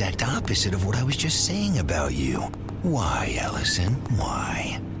 That's the exact opposite of what I was just saying about you. Why, Allison?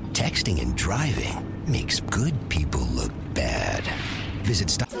 Why? Texting and driving makes good people look bad. Visit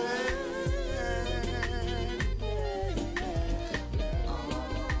stop.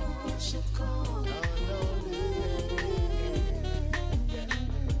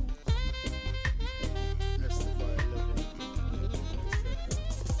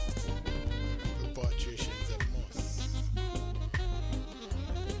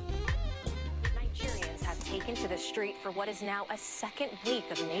 To the street for what is now a second week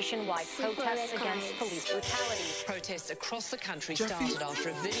of nationwide protests against police brutality. Protests across the country started after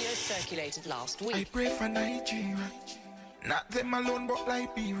a video circulated last week. I pray for Nigeria, not them alone but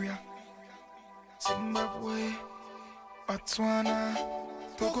Liberia, Zimbabwe, Botswana,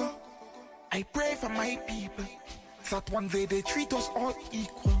 Togo. I pray for my people, that one day they treat us all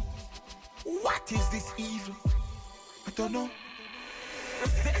equal. What is this evil? I don't know.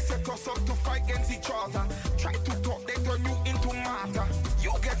 They set us up to fight against each other. Try to talk, they turn you into martyr.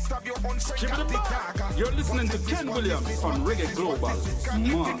 You get stabbed, your own friend got the dagger. You're listening to Ken Williams on Reggae Global.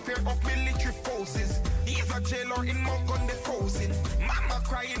 In fear of military forces. He's a jailer in Montgomery frozen. Mama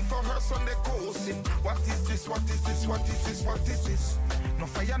crying for her son, they coasting. What is this? What is this? What is this? What is this? No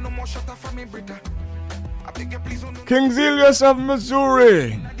fire, no more shutter for me, brother. I beg you, please don't. King Zelius of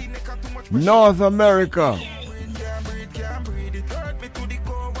Missouri, North America.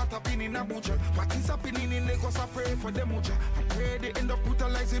 What is happening in Lagos? I pray for them, Uja. I pray they end up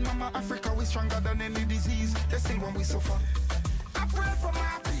brutalizing Mama Africa. We stronger than any disease. They say when we suffer. I pray for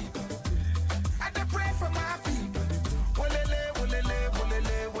my people. I pray for my people. Wolele, wolele,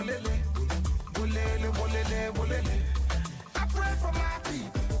 wolele, wolele. Wolele, wolele, wolele. I pray for my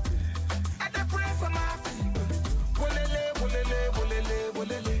people. I pray for my people. Wolele, wolele, wolele,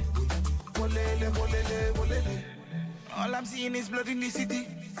 wolele. Wolele, wolele, wolele. All I'm seeing is blood in the city.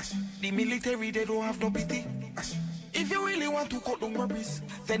 The military, they don't have no pity. If you really want to cut down worries,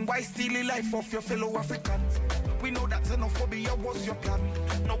 then why steal the life of your fellow Africans? We know that xenophobia was your plan.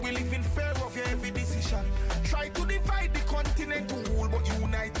 Now we live in fear of your every decision. Try to divide the continent to rule, but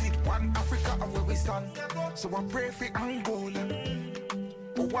united one Africa and where we stand. So I pray for Angola,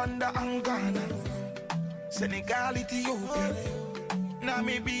 Rwanda and Ghana, Senegal, Ethiopia,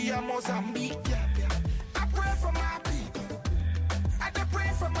 Namibia, Mozambique. I pray for my people. I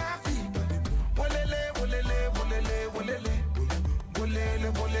pray for my people. Wolele, wolele, wolele, wolele.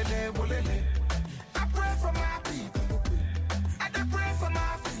 Wolele, wolele, wolele. I pray for my people. I pray for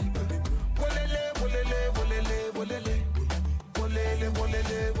my people. Wolele, wolele, wolele, wolele. Wolele,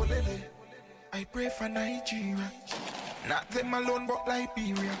 wolele, wolele. I pray for Nigeria, not them alone but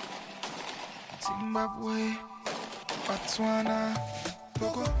Liberia, Zimbabwe, Botswana,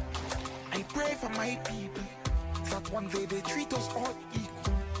 Togo. I pray for my people, that one day they treat us all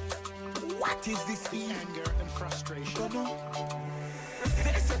equal. What is this evil? Anger and frustration. Don't know.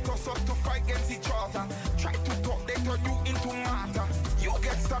 They set us up to fight against each other. Try to talk, they turn you into martyr. You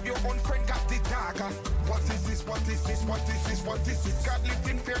get stab your own friend, got the dagger. What is this? What is this? What is this? What is this? God lived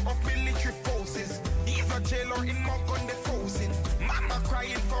in fear of military forces. Either jail or in mug on the frozen. Mama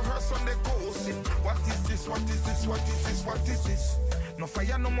crying for her son, they ghosting. What is this? What is this? What is this? What is this? No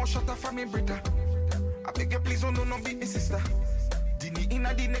fire, no more shutter for me, brother. I beg you, please don't no beat me, sister. Dini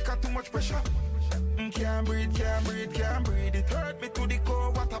inna the neck, too much pressure. Can't breathe, can't breathe, can't breathe. It hurt me to the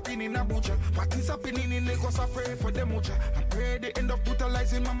core. What happened in Abuja? What is happening in Lagos? I pray for them, Uja. I pray they end up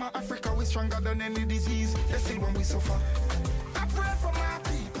brutalizing Mama Africa. We stronger than any disease. They see when we suffer. I pray for my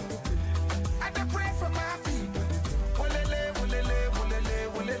people. I pray for my people. Wolele, wolele, wolele,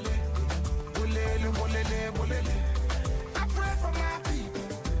 wolele, wolele, wolele, wolele. I pray for my people.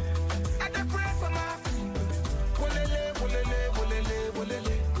 I pray for my people. Wolele, wolele, wolele,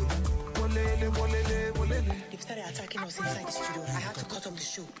 wolele. They started attacking us inside the studio. I had to cut off the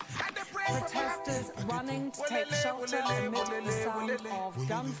show. Protesters running to take shelter amid the sound of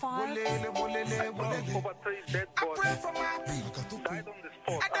gunfire. Over 3 dead bodies died on the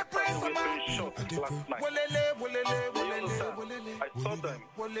spot after being shot last night. I saw them.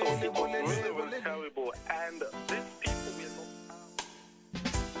 It was really terrible. And these people were not.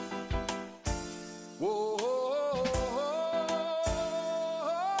 Whoa.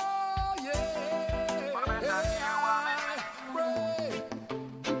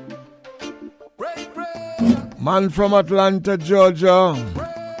 Man from Atlanta, Georgia.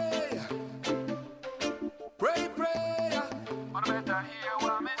 Pray.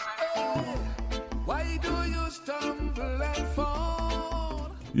 Why do you stumble and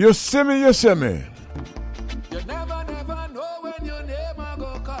fall? You see me. You never know when your name I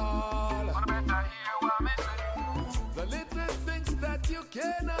go call. The little things that you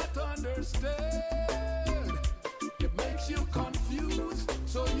cannot understand. It makes you confused,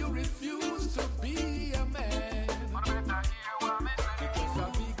 so you refuse to be a man.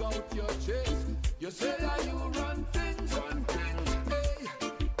 You say that you run things, hey.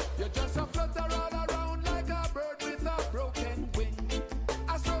 You're just a flutter all around like a bird with a broken wing.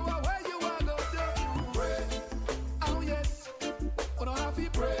 I saw where you are going to pray. Oh yes, we don't have to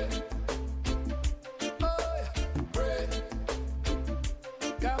pray. Oh, pray.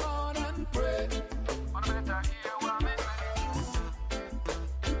 Come on and pray.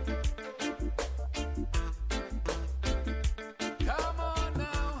 Come on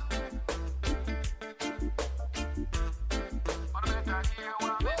now.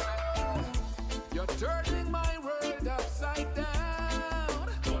 You're turning my world upside down.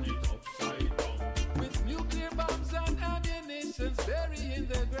 Turn it upside down. With nuclear bombs and ammunition burying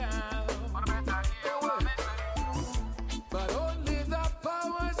the ground. But only the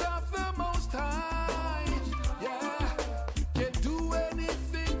powers of the Most High, yeah, can do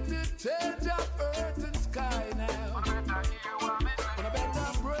anything to change up earth and sky now. But I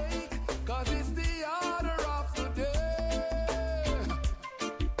better break, 'cause it's the order of the day.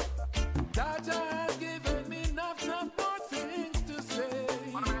 Jaja has given me enough more things to say.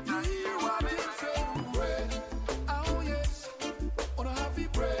 Hear what he said, pray. Oh yes, wanna have you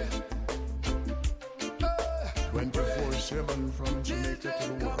pray. 24/7 from Jamaica to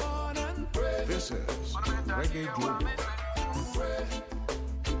the world. This is Reggae Global. Pray.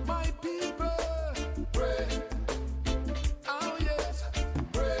 My people, pray. Oh yes,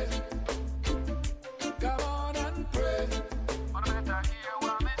 pray. Come on and pray. On a better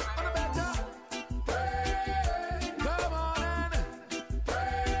pray. Come on and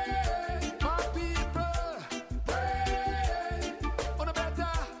pray. My people, pray. On a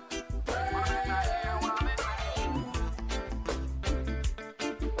better pray.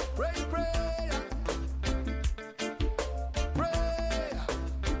 Pray.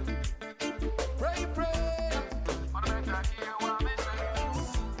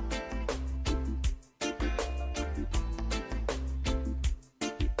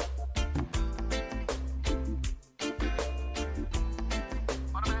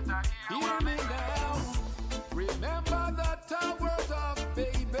 Hear me now. Remember the towers of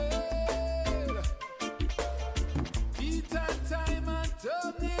Babel. Heat and time and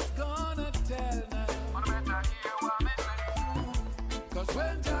tongue is gonna tell now. 'Cause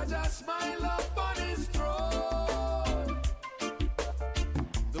when Jaja smile up on his throne,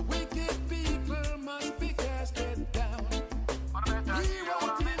 the wicked people must be casted down. Hear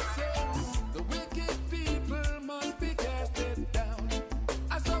what he says. The wicked people must be casted down.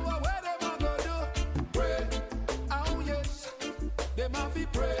 I saw where them a go do. Pray. Oh yes, them a fi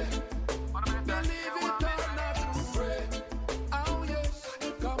pray. Believe it or not, pray. Oh yes,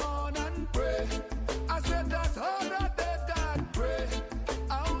 come on and pray. I said that's all that they got. Pray.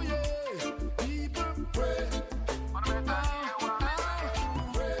 Oh yeah, people pray.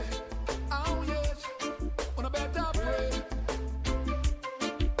 Pray.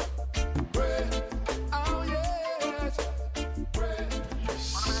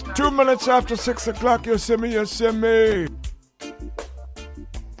 2 minutes after 6 o'clock, you see me, you see me.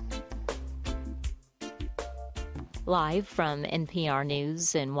 Live from NPR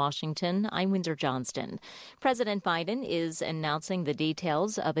News in Washington, I'm Windsor Johnston. President Biden is announcing the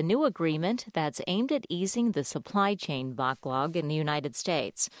details of a new agreement that's aimed at easing the supply chain backlog in the United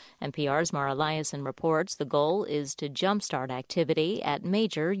States. NPR's Mara Liasson reports the goal is to jumpstart activity at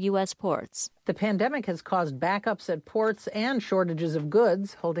major U.S. ports. The pandemic has caused backups at ports and shortages of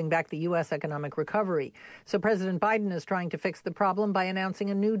goods, holding back the U.S. economic recovery. So President Biden is trying to fix the problem by announcing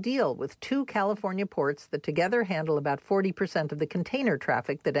a new deal with 2 California ports that together handle about 40% of the container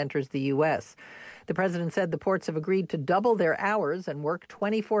traffic that enters the U.S. The president said the ports have agreed to double their hours and work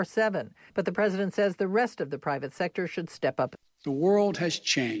 24/7. But the president says the rest of the private sector should step up. The world has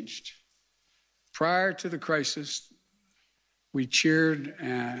changed. Prior to the crisis, we cheered,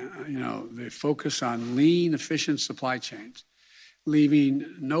 the focus on lean, efficient supply chains, leaving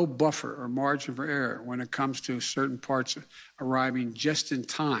no buffer or margin for error when it comes to certain parts arriving just in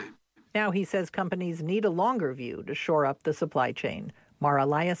time. Now he says companies need a longer view to shore up the supply chain. Mara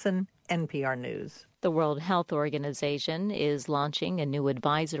Liasson, NPR News. The World Health Organization is launching a new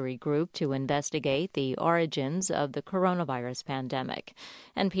advisory group to investigate the origins of the coronavirus pandemic.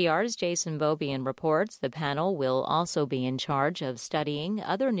 NPR's Jason Beaubien reports the panel will also be in charge of studying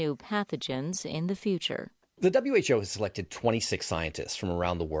other new pathogens in the future. The WHO has selected 26 scientists from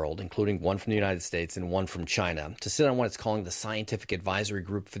around the world, including one from the United States and one from China, to sit on what it's calling the Scientific Advisory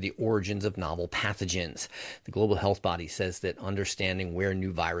Group for the Origins of Novel Pathogens. The global health body says that understanding where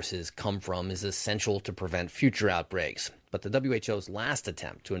new viruses come from is essential to prevent future outbreaks. But the WHO's last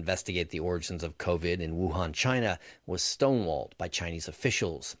attempt to investigate the origins of COVID in Wuhan, China, was stonewalled by Chinese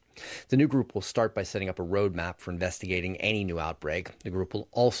officials. The new group will start by setting up a roadmap for investigating any new outbreak. The group will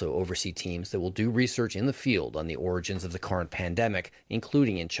also oversee teams that will do research in the field on the origins of the current pandemic,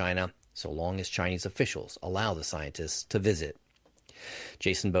 including in China, so long as Chinese officials allow the scientists to visit.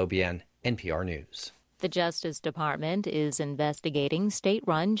 Jason Beaubien, NPR News. The Justice Department is investigating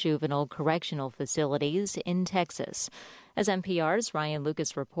state-run juvenile correctional facilities in Texas. As NPR's Ryan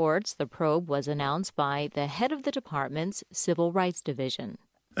Lucas reports, the probe was announced by the head of the department's Civil Rights Division.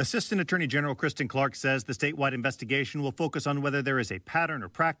 Assistant Attorney General Kristen Clark says the statewide investigation will focus on whether there is a pattern or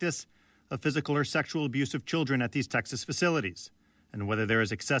practice of physical or sexual abuse of children at these Texas facilities, and whether there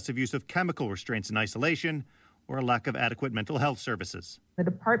is excessive use of chemical restraints in isolation or a lack of adequate mental health services. The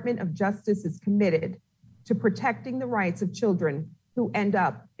Department of Justice is committed to protecting the rights of children who end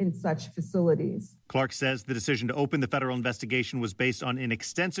up in such facilities. Clark says the decision to open the federal investigation was based on an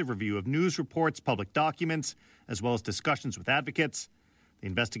extensive review of news reports, public documents, as well as discussions with advocates. The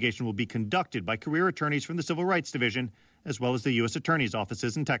investigation will be conducted by career attorneys from the Civil Rights Division, as well as the U.S. Attorney's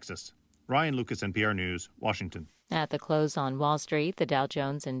offices in Texas. Ryan Lucas, NPR News, Washington. At the close on Wall Street, the Dow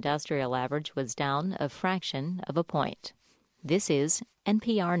Jones Industrial Average was down a fraction of a point. This is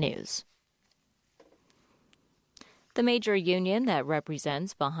NPR News. The major union that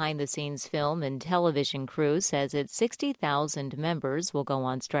represents behind-the-scenes film and television crews says its 60,000 members will go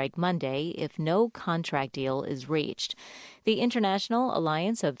on strike Monday if no contract deal is reached. The International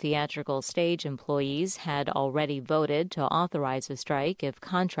Alliance of Theatrical Stage Employees had already voted to authorize a strike if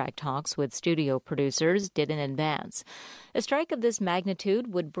contract talks with studio producers didn't advance. A strike of this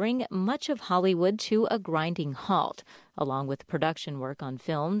magnitude would bring much of Hollywood to a grinding halt, along with production work on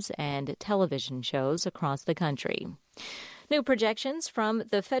films and television shows across the country. New projections from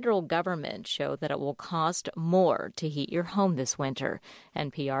the federal government show that it will cost more to heat your home this winter.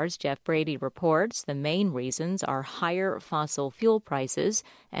 NPR's Jeff Brady reports the main reasons are higher fossil fuel prices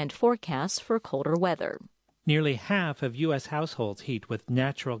and forecasts for colder weather. Nearly half of U.S. households heat with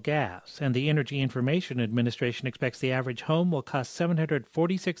natural gas, and the Energy Information Administration expects the average home will cost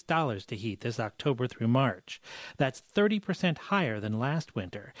 $746 to heat this October through March. That's 30% higher than last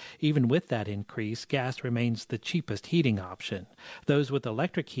winter. Even with that increase, gas remains the cheapest heating option. Those with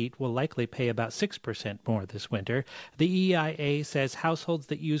electric heat will likely pay about 6% more this winter. The EIA says households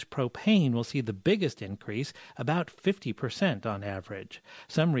that use propane will see the biggest increase, about 50% on average.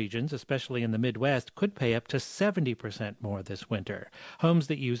 Some regions, especially in the Midwest, could pay up to 70% more this winter. Homes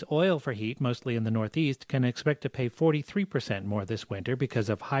that use oil for heat, mostly in the Northeast, can expect to pay 43% more this winter because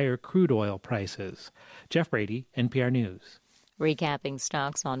of higher crude oil prices. Jeff Brady, NPR News. Recapping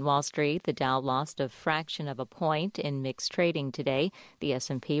stocks on Wall Street, the Dow lost a fraction of a point in mixed trading today. The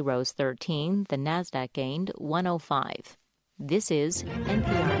S&P rose 13. The Nasdaq gained 105. This is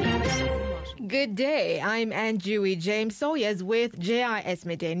NPR News. Good day. I'm Anjui James Sawyers with JIS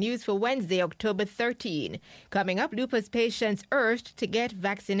Midday News for Wednesday, October 13. Coming up, lupus patients urged to get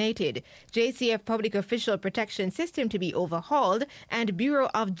vaccinated. JCF Public Official Protection System to be overhauled, and Bureau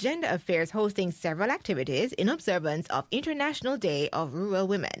of Gender Affairs hosting several activities in observance of International Day of Rural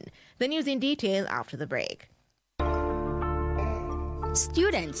Women. The news in detail after the break.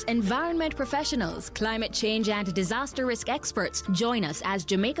 Students, environment professionals, climate change and disaster risk experts, join us as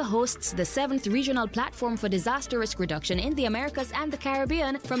Jamaica hosts the 7th Regional Platform for Disaster Risk Reduction in the Americas and the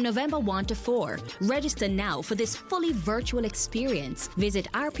Caribbean from November 1 to 4. Register now for this fully virtual experience. Visit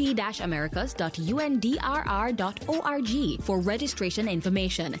rp-americas.undrr.org for registration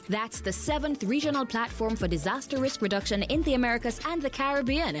information. That's the 7th Regional Platform for Disaster Risk Reduction in the Americas and the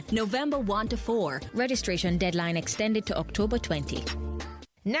Caribbean, November 1 to 4. Registration deadline extended to October 20.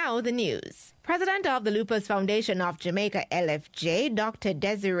 Now the news. President of the Lupus Foundation of Jamaica, LFJ, Dr.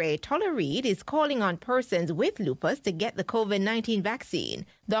 Desiree Toller-Reid, is calling on persons with lupus to get the COVID-19 vaccine.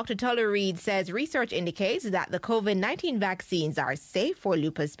 Dr. Toller-Reid says research indicates that the COVID-19 vaccines are safe for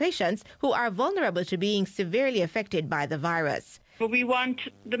lupus patients who are vulnerable to being severely affected by the virus. But we want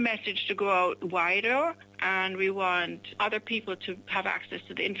the message to go out wider, and we want other people to have access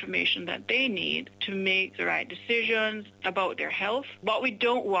to the information that they need to make the right decisions about their health. What we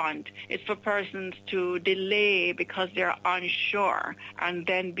don't want is for persons to delay because they're unsure and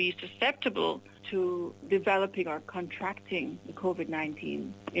then be susceptible to developing or contracting the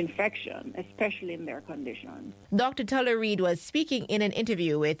COVID-19 infection, especially in their condition. Dr. Toller-Reid was speaking in an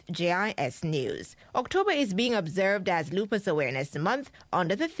interview with JIS News. October is being observed as Lupus Awareness Month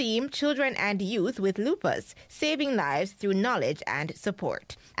under the theme Children and Youth with Lupus, Saving Lives Through Knowledge and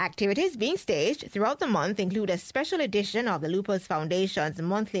Support. Activities being staged throughout the month include a special edition of the Lupus Foundation's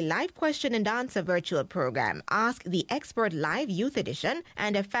monthly live question and answer virtual program, Ask the Expert Live Youth Edition,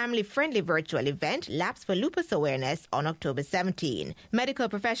 and a family-friendly virtual event, Laps for Lupus Awareness, on October 17. Medical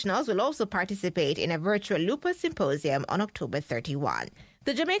professionals will also participate in a virtual lupus symposium on October 31.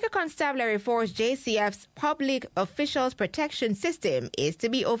 The Jamaica Constabulary Force JCF's Public Officials Protection System is to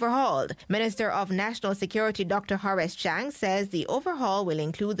be overhauled. Minister of National Security Dr. Horace Chang says the overhaul will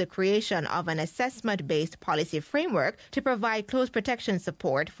include the creation of an assessment-based policy framework to provide close protection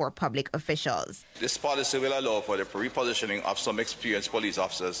support for public officials. This policy will allow for the repositioning of some experienced police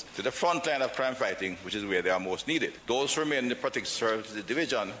officers to the front line of crime fighting, which is where they are most needed. Those who remain in the Protective Services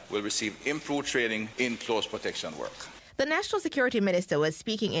Division will receive improved training in close protection work. The National Security Minister was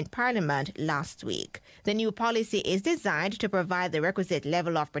speaking in Parliament last week. The new policy is designed to provide the requisite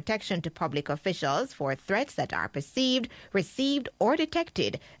level of protection to public officials for threats that are perceived, received, or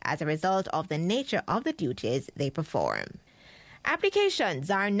detected as a result of the nature of the duties they perform. Applications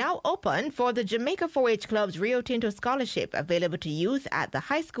are now open for the Jamaica 4-H Club's Rio Tinto Scholarship, available to youth at the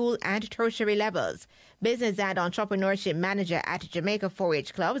high school and tertiary levels. Business and Entrepreneurship Manager at Jamaica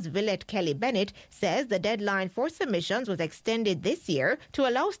 4-H Clubs, Villette Kelly Bennett, says the deadline for submissions was extended this year to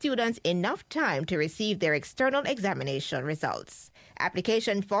allow students enough time to receive their external examination results.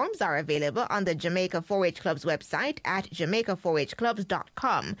 Application forms are available on the Jamaica 4-H Club's website at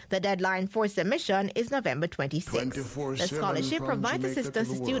jamaica4hclubs.com. The deadline for submission is November 26th. The scholarship provides assistance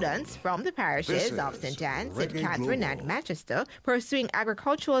to students from the parishes of St. Anne, St. Catherine, and Manchester pursuing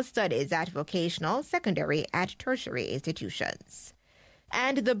agricultural studies at vocational, secondary, and tertiary institutions.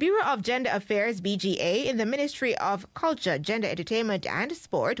 And the Bureau of Gender Affairs, BGA, in the Ministry of Culture, Gender, Entertainment and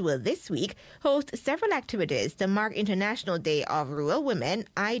Sport will this week host several activities to mark International Day of Rural Women,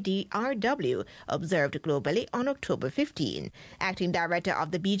 IDRW, observed globally on October 15. Acting Director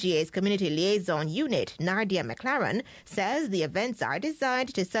of the BGA's Community Liaison Unit, Nardia McLaren, says the events are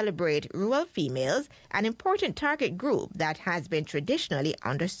designed to celebrate rural females, an important target group that has been traditionally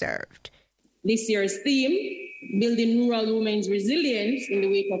underserved. This year's theme, Building Rural Women's Resilience in the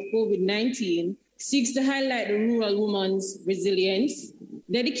Wake of COVID-19, seeks to highlight the rural woman's resilience,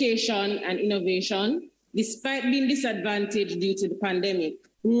 dedication, and innovation, despite being disadvantaged due to the pandemic.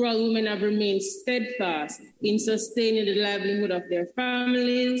 Rural women have remained steadfast in sustaining the livelihood of their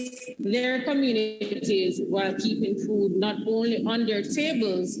families, their communities, while keeping food not only on their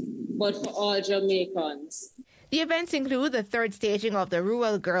tables, but for all Jamaicans. The events include the third staging of the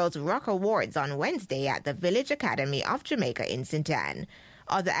Rural Girls Rock Awards on Wednesday at the Village Academy of Jamaica in St. Anne.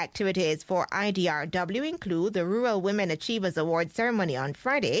 Other activities for IDRW include the Rural Women Achievers Award ceremony on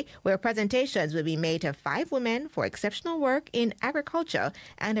Friday, where presentations will be made to 5 women for exceptional work in agriculture,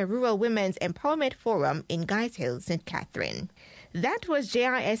 and a Rural Women's Empowerment Forum in Guys Hill, St. Catherine. That was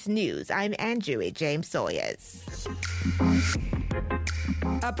JIS News. I'm Anjui James Sawyers.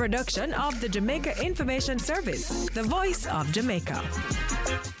 A production of the Jamaica Information Service, the voice of Jamaica.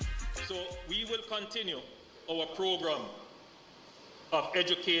 So we will continue our program of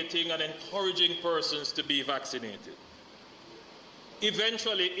educating and encouraging persons to be vaccinated.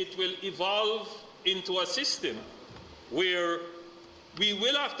 Eventually, it will evolve into a system where we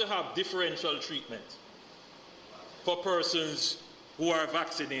will have to have differential treatment for persons who are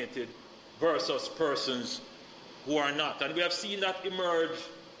vaccinated versus persons who are not. And we have seen that emerge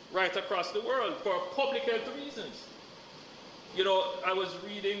right across the world for public health reasons. You know, I was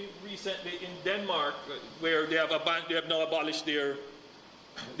reading recently in Denmark where they have now abolished their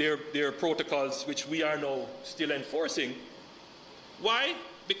protocols, which we are now still enforcing. Why?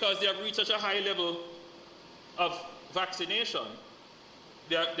 Because they have reached such a high level of vaccination.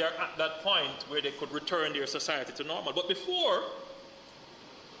 They're at that point where they could return their society to normal. But before,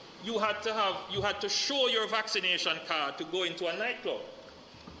 you had to show your vaccination card to go into a nightclub.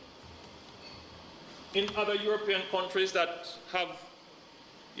 In other European countries that have,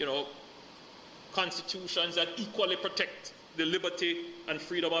 you know, constitutions that equally protect the liberty and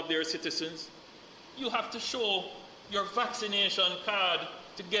freedom of their citizens, you have to show your vaccination card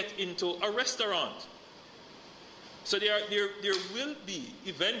to get into a restaurant. So there will be,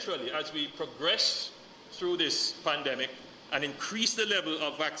 eventually, as we progress through this pandemic and increase the level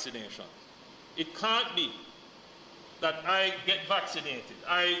of vaccination, it can't be that I get vaccinated,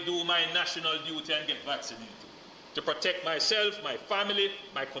 I do my national duty and get vaccinated to protect myself, my family,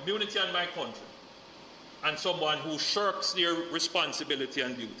 my community, and my country, and someone who shirks their responsibility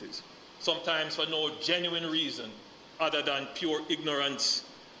and duties, sometimes for no genuine reason other than pure ignorance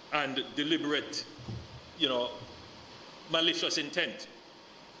and deliberate, you know, malicious intent,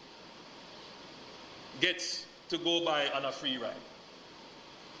 gets to go by on a free ride.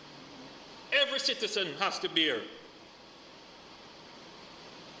 Every citizen has to bear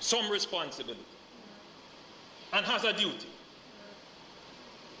some responsibility and has a duty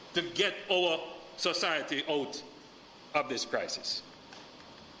to get our society out of this crisis.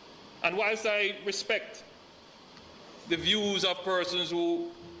 And whilst I respect the views of persons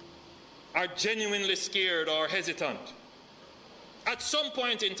who are genuinely scared or hesitant, at some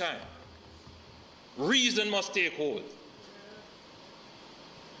point in time, reason must take hold.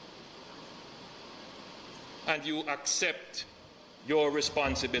 And you accept your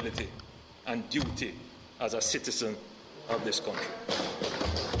responsibility and duty as a citizen of this country.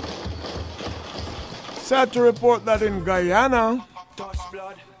 Sad to report that in Guyana,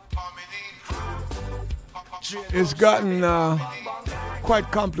 it's gotten quite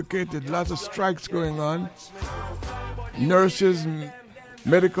complicated. Lots of strikes going on. Nurses,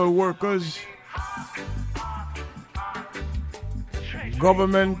 medical workers,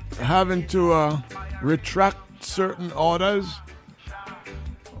 government having to retract certain orders.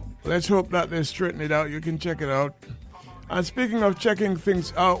 Let's hope that they straighten it out. You can check it out. And speaking of checking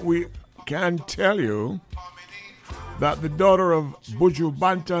things out, we can tell you that the daughter of Buju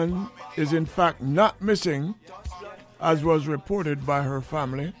Banton is in fact not missing, as was reported by her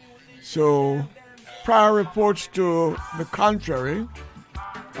family. So prior reports to the contrary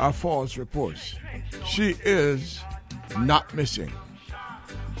are false reports. She is not missing.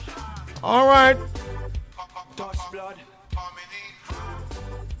 All right.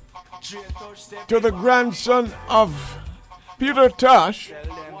 To the grandson of Peter Tosh,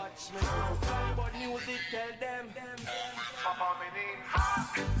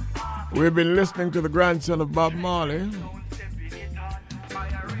 we've been listening to the grandson of Bob Marley.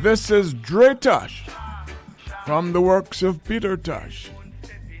 This is Dre Tosh from the works of Peter Tosh,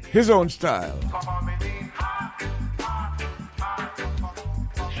 his own style.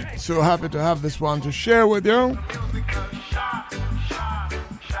 So happy to have this one to share with you.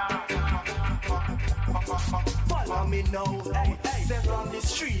 Follow me now, hey, step on the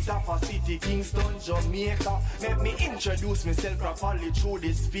street of a city, Kingston, Jamaica. Let me introduce myself properly through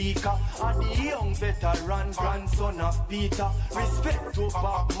the speaker. I'm the young veteran, grandson of Peter. Respect to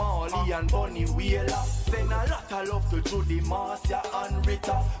Bob Marley and Bunny Wheeler. Send a lot of love to Judy Marcia and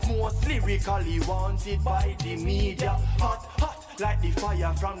Rita. Most lyrically wanted by the media. Hot, hot like the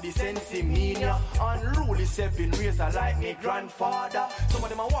fire from the Sensimania. Unruly 7 razor like my grandfather. Some of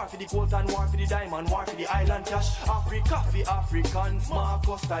them are war for the gold and war for the diamond, war for the island cash. Africa for Africans,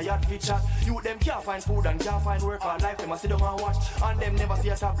 Marcus tired for chat. You them can't find food and can't find work or life. Them a sit down and watch. And them never see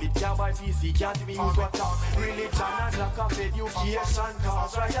a tablet, can't buy PC, can't even use WhatsApp. Religion and lack of education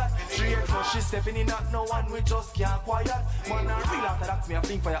cause riot. Straight for she stepping in at no one, we just can't quiet. Man a real after that, me a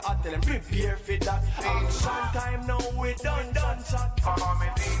fling for your heart, tell them prepare for that. Action time now, we done. Follow me,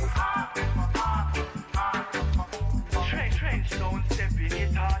 Train stone stepping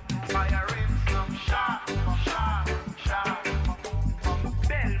it hard. Fire in some shot.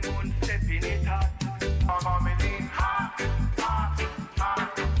 Bell moon stepping it hard.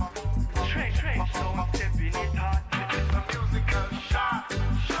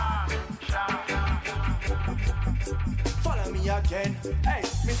 Hey,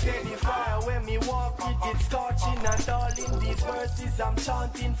 me say the fire when me walk with it scorching, and all in these verses I'm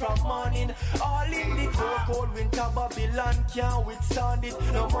chanting from morning. All in the cold winter Babylon can't withstand it.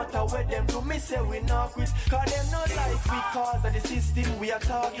 No matter where them do, me say we not quit. Cause them not like we cause of the system we are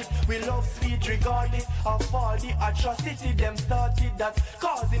target. We love sweet regardless of all the atrocity them started. That's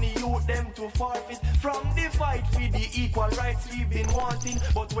causing the youth them to forfeit from the fight for the equal rights we've been wanting.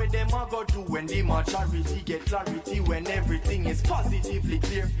 But where them a go to when the majority get clarity, when everything is positively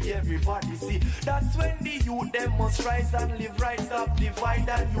clear for everybody see. That's when the youth them must rise and live right, stop divide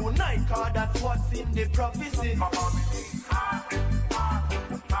and unite, cause that's what's in the prophecy.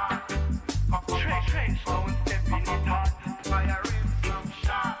 Train slow and stepping it hard. Fire in from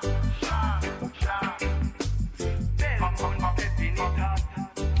shot. Bell on stepping it hard.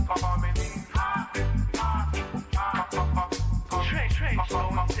 Coming in hot. Train slow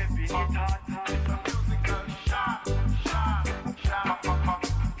and stepping it hard.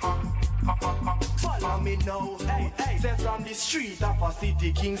 Follow me now, hey, say from the street of a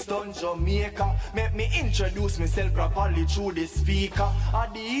city, Kingston, Jamaica. Make me introduce myself properly through the speaker.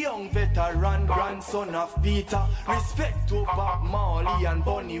 I'm the young veteran, grandson of Peter. Respect to Bob Marley and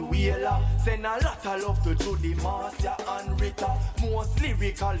Bunny Wheeler. Send a lot of love to Judy Marcia and Rita. Most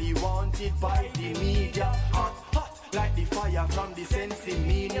lyrically wanted by the media. Hot like the fire from the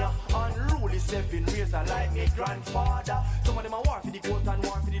Sensimania. Unruly stepping razor like my grandfather. Some of them are war for the gold and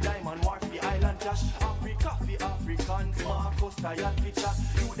war for the diamond, war for the island cash. Africa for Africans, Marcos, tired picture.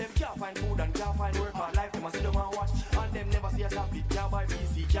 You them can't find food and can't find work, but life them a sit down and watch. And them never see a tablet, can't buy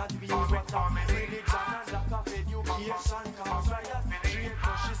PC, can't be used WhatsApp. Religion and lack of education, cause riot. Trade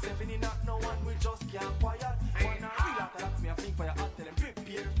push is stepping in at no one, we just can't quiet. One a real after that, me a think for your heart, tell them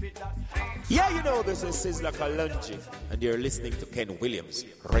prepare for that. Yeah, you know this is Sizzla Kalonji, and you're listening to Ken Williams,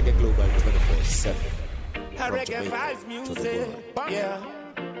 Reggae Global 24/7. Reggae vibes music, yeah.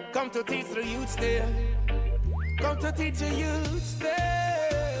 Come to teach the youth there. Come to teach the youth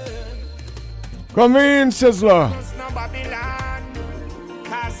there. Come in, Sizzla. No Babylon,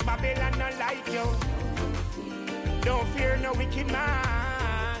 cause Babylon not like you. Don't fear no wicked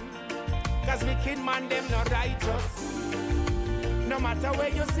man, cause wicked man them not righteous. No matter where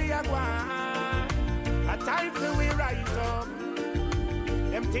you see a one, a time for we rise up.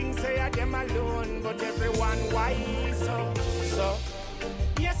 Them things say are them alone, but everyone wise up. So,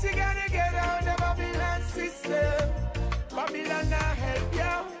 yes, you gotta get out the Babylon system. Babylon not help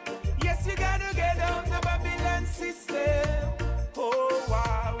you. Yes, you gotta get out the Babylon system. Oh,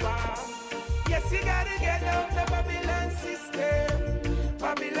 wow, wow. Yes, you gotta get out the Babylon system.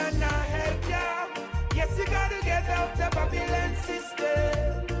 Babylon not help you. Yes, you gotta get out the Babylon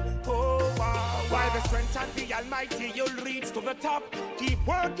system. Oh, wow. By the strength of the Almighty, you'll reach to the top. Keep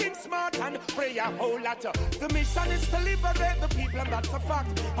working smart and pray a whole lot. The mission is to liberate the people, and that's a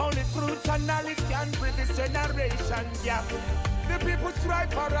fact. Only truth and knowledge can bridge this generation gap. The people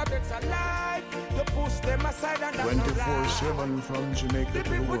strive for a better life. To push them aside and 24/7 from Jamaica to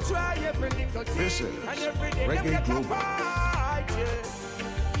the world. This is Reggae Global.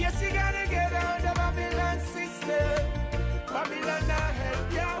 Yes, you gotta get out of Babylon system. Babylon not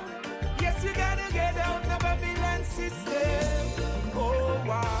help you. Yes, you gotta get out of Babylon system. Oh,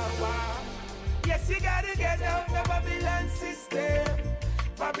 wow, wow. Yes, you gotta get out of Babylon system.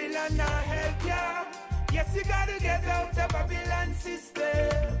 Babylon not help you. Yes, you gotta get out of Babylon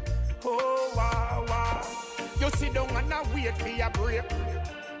system. Oh, wow, wow. You sit down and now wait for your break.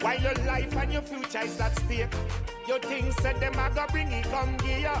 While your life and your future is at stake. You think said them a go bring it come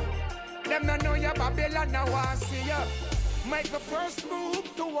gear. Them no know your Babylon now want see ya. Make the first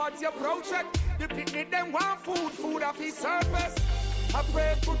move towards your project. The picnic them want food off the surface. I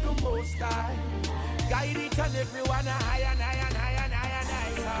pray for the Most High. Guide it and everyone high and high and high and high and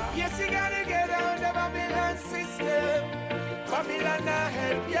high. Yes, you gotta get out of the Babylon system. Babylon not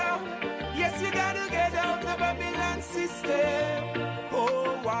help you. Yes, you gotta get out of the Babylon system.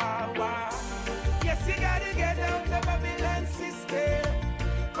 Oh, wow, wow. Yes, you gotta get out of the Babylon system.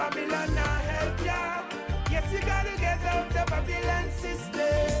 Babylon not help you. Yes, you gotta get out of the Babylon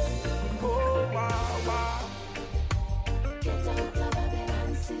system. Oh, wow, wow. Get out of the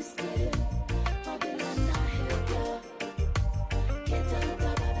Babylon system. Babylon not help you. Get out of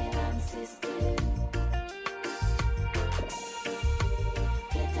the Babylon system.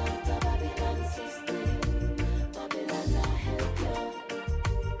 Get out of the Babylon system. Babylon not help you.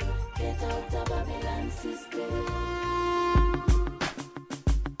 Get out of the Babylon system.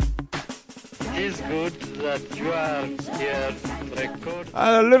 It's good that you are here record.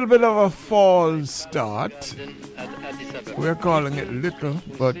 A little bit of a fall start. We're calling it little,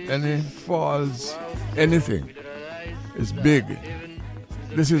 but any falls, anything is big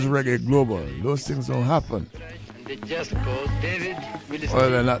this is Reggae Global. Those things don't happen. They just called David Willis. Well,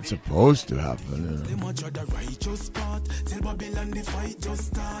 they're not supposed to happen.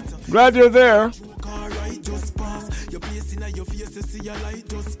 Glad you're there. Your place in your face to see your light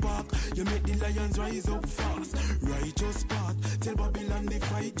just spark. You make the lions rise up fast. Righteous path. Tell Babylon the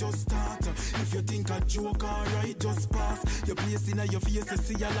fight just start. If you think a joke, alright, just pass. Your place in your face to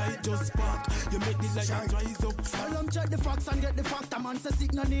see your light just spark. You make the lions rise up fast. Tell them check the facts and get the factor. Man say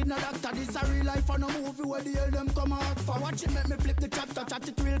sick no need no doctor. This a real life and a movie where the hell them come out for. Watch it make me flip the chapter. Chat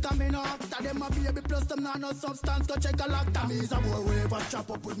it real come in after. Them a baby plus them nah no substance. Go check a lockdown. Me's a boy wave a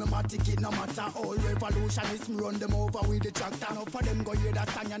strap up with me my ticket. No matter all revolutionists me run them over with the tractor. Now for them go hear that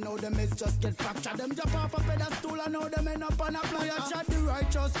song, you know them is just get fractured. Them jump off a pedestal and now them end up on a player. Chat the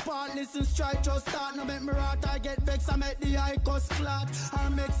righteous part, listen strike just start. No make me rot, I get vexed, I make the eye cuss clot. I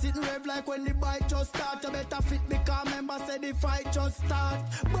make it rev like when the bike just start. You better fit because member say the fight just start.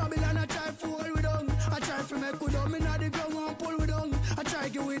 Babylon I try to hold we down. I try to make we down, me not the ground and pull we down. I try to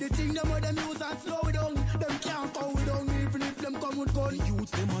get with the thing, them with them use and slow we down. Them can't fall we down, even if them come with gun.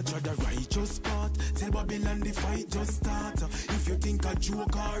 Youths them a try the righteous part. Tell Babylon the fight just start. If you think a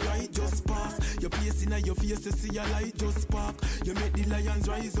joke, alright, just pass. Your place in your face to see your light just spark. You make the lions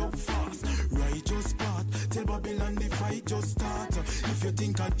rise up fast. Righteous path. Tell Babylon the fight just start. If you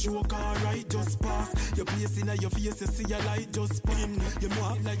think a joke, alright, just pass. Your place in your face to see your light just spark. You make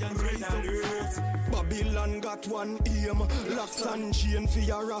the lions rise up fast. Babylon got one aim. Locks and chain for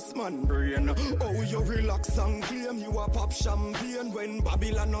your Rasman brain. Oh, you relax and claim you a pop champagne when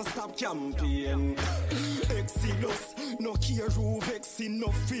Babylon no stop campaign. Exodus, no care who vex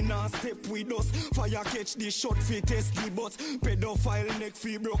enough in a step with us. Fire catch the shot fi test the butt. Pedophile neck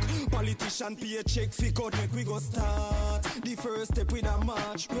fi broke. Politician pay check fi cut make we go start. The first step with a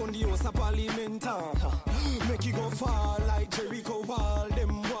march round the house of parliament. Make you go fall like Jericho wall.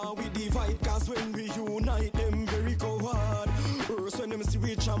 Them war we divide cause when we unite them very hard. First when them see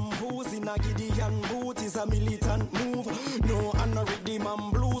we shambles in a Gideon boot is a militant move. No honor redeem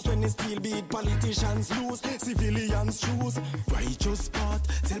and blues when they still beat politicians lose. Civilians choose righteous path.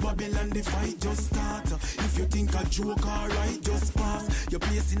 Tell Babylon the fight just start. If you think a joke, alright, just pass. Your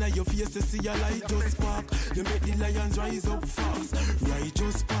place in your face to see your light just spark. You make the lions rise up fast.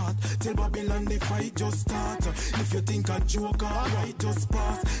 Righteous path. Tell Babylon the fight just start. If you think a joke, alright, just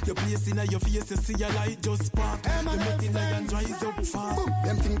pass. Your place in your face to see your light just spark. You make the lions rise up fast.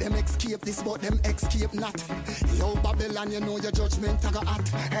 Them think them escape this, but them escape not. Yo Babylon, you know your judgment I got hot.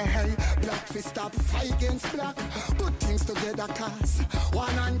 Hey hey, black fist stop fight against black. Put things together cause one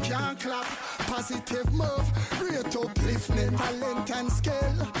hand can't clap. Positive move, great upliftment, talent and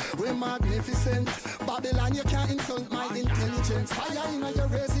skill. We're magnificent. Babylon, you can't insult my intelligence. Fire in your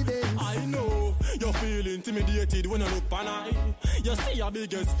residence. I know you feel intimidated when you look on I. You see your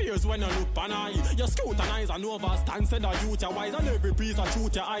biggest fears when you look on I. You scrutinize and overstand, said that youth are wise. And every piece of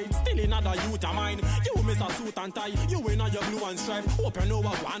truth you hide, still another youth of mine. You miss a suit and tie, you win on your blue and stripe. Hope you know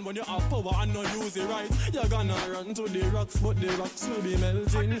what one when you have power and not use it right. You're gonna run to the rocks, but the rocks will be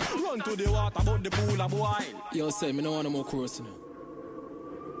melting. Run to the water, but the pool of boil. Yo, say, me no want no more course now.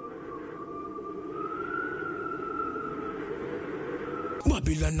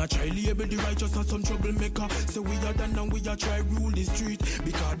 Babylon a try label the righteous as some troublemaker. So we are done and we are try rule the street.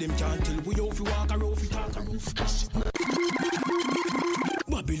 Because them can't tell we off we walk or off we talk or off.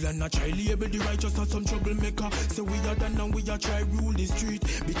 Babylon a try label the righteous as some troublemaker. So we are done and we are try rule the street.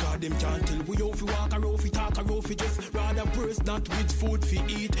 Because them can't tell we off we walk or off we talk or off we just rather worse not with food fi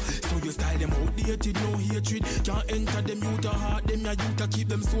eat. So you style them outdated, no hatred. Can't enter them youth a heart, them ya youth a keep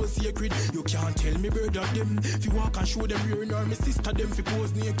them so sacred. You can't tell me brother them if you walk and show them rear nor me sister them fi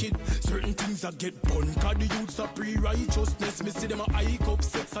pose naked. Certain things that get bun cause the youths are pre-righteousness. Me see them a hike up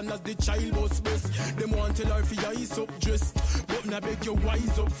sex and as the child was breast. Them want tell her fi ice up dressed. But me beg you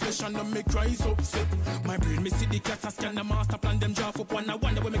wise up flesh and them make rise upset. My brain me see the cats a scan the master plan them draft up one. I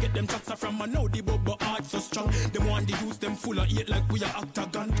wonder where me get them chats from. I know the bubble heart so strong. Them want the youth them full of hate like we are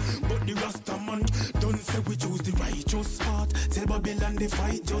octagon. But the Rasta man don't say we choose the righteous path. Tell Babylon the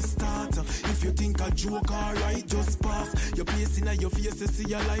fight just start. If you think a joke alright just pass. Your place in your face to see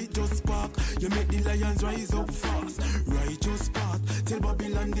your light just spark. You make the lions rise up fast. Righteous path. Tell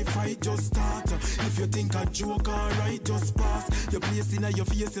Babylon the fight just start. If you think a joke alright just pass. Your place in your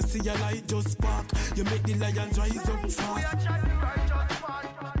face to see your light just spark. You make the lions rise up fast.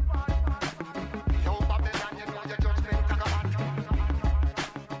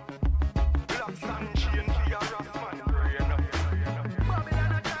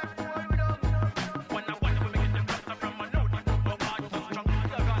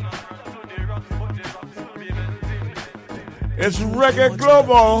 It's Reggae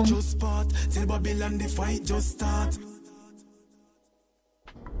Global. Tell Babylon the fight just start.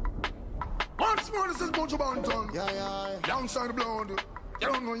 Once more, this is Buju Banton. Yeah. Downside the blood. You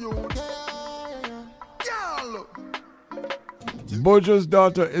don't know you. Yeah. Buju's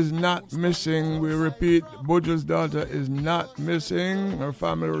daughter is not missing. We repeat, Buju's daughter is not missing. Her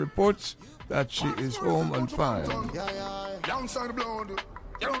family reports that she is home and fine. Downside the blood.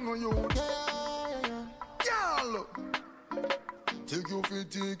 You don't know you. Yeah. Take your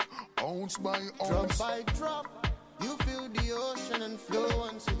fatigue, ounce by ounce. Drop by drop, you feel the ocean and flow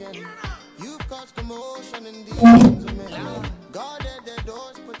once again. You've caused commotion in the arms of men. Guarded their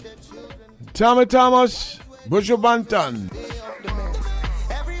doors, put their children. Tommy Thomas, Buju Banton.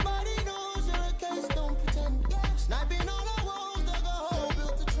 Everybody knows you're a case, don't pretend. Sniping all the walls, dug a hole,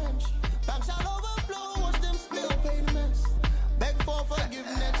 built a trench. Banks shall overflow, watch them spill, pay the mess. Beg for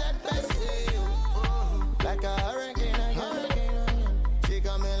forgiveness at best. Like a hurricane again. She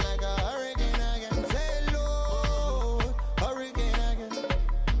coming like a hurricane again. Say Lord, hurricane again.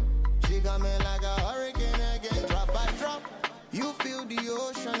 She coming like a hurricane again. Drop by drop, you feel the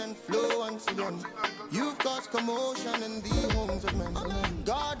ocean and flow once again. You've caused commotion in the homes of men.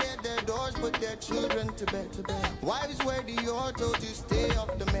 Guarded their doors, put their children to bed. Wives wear the oar, told you stay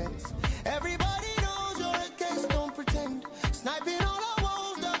off the meds. Everybody knows you're a case, don't pretend. Sniping all our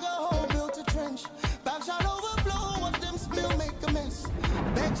walls, dug a hole, built a trench. Bags shall overflow, watch them spill, make a mess.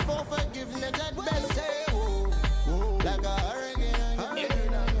 Begs for forgiveness at best. Say, whoa, like a hurricane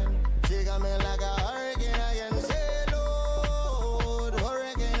again. She got me like a hurricane again. Say, Lord,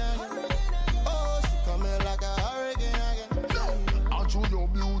 hurricane again. Oh, she coming like a hurricane again. I show your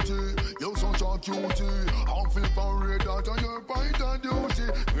beauty, you're such a cutie. I'll flip and read that on your point of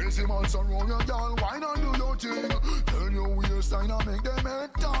duty. Crazy man, surround your girl, why not do your thing? Turn your waistline and make them head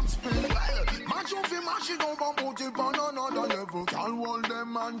top spin. Well, match off him, mash it up and put it on another level. Can't hold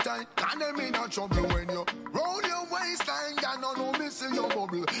them man tight, can them in a trouble when you roll your waistline. Can no missing your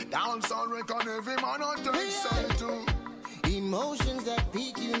bubble. Dance and reckon every man on the side too. Emotions that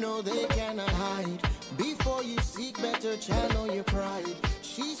peak, you know they cannot hide. Before you seek better, channel your pride.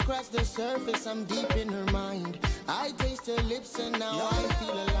 She scratched the surface, I'm deep in her mind. I taste her lips and now I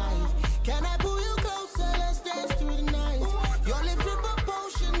feel alive. Can I pull you closer? Let's dance through the night. Your lips drip a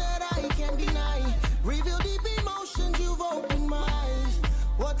potion that I can't deny. Reveal deep emotions, you've opened my eyes.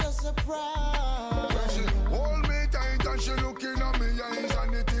 What a surprise. She hold me tight and she looking at me eyes.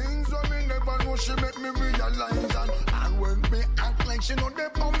 And the things that me never know, she make me realize. And when me act like she know they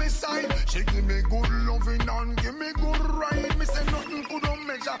on me side, she give me good loving and give me good ride. Me say nothing could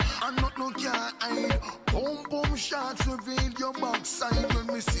measure and nothing can hide. Boom boom shots reveal your backside. When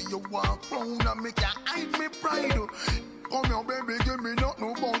me see you walk round and me can hide me pride. Come here, baby, give me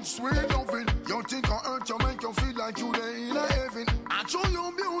nothing but sweet loving. You think I hurt you, make you feel like you there in heaven. I show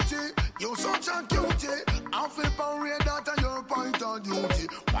you beauty, you're such a cutie. I flip and read that at your point of duty.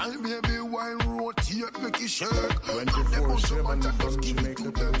 Why baby, why rotate, make it shake? 24/7 from Jamaica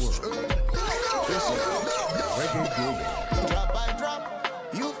to the world. This is Reggae Global. Drop by drop,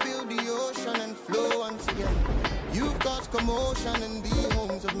 you feel the ocean and flow once again. You've caused commotion in the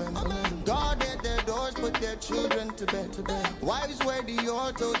homes of men. Guarded their doors, put their children to bed. Wives wear the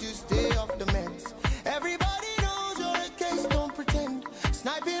oar, told you stay off the meds. Everybody knows you're a case, don't pretend.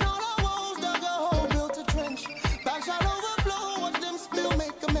 Sniping all our walls, dug a hole, built a trench. Bags shall overflow, watch them spill,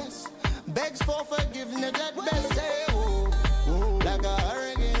 make a mess. Begs for forgiveness at best. Say, whoa, like a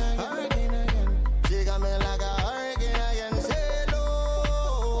hurricane again. She got me like a hurricane again. Say,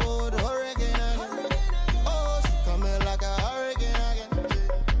 Lord, hurricane again. Oh, she coming like a hurricane again.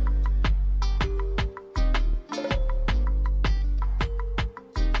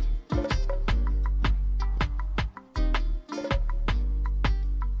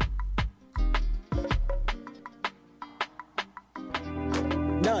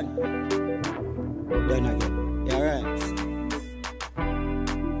 Done again. You're right.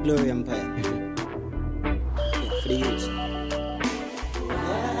 Glory Empire. For the youth.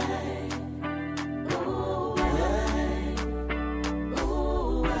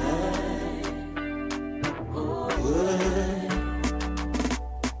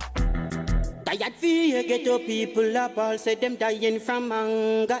 Tired fear ghetto people up all say them dying from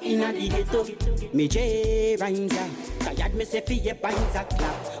hunger in a ghetto. Me J rhymes ya. Tired me say fear binds a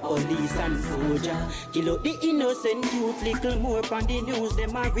clap. Police and soldier kill out the innocent youth. Little more on the news.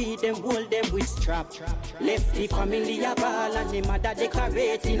 Them a read them, hold them with strap. Left the family a ball and the mother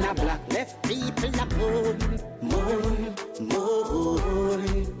decorate in a black. Left people a mourn. You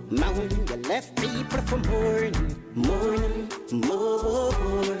left people for mourn.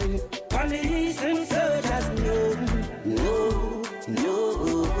 Police and soldiers no.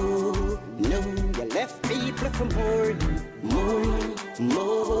 people for more.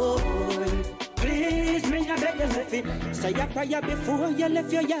 Please, me I beg you left it. Say a prayer before you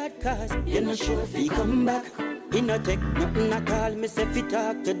left your yard, cause you're not sure if you come back. You no take nothing at all. Me say fi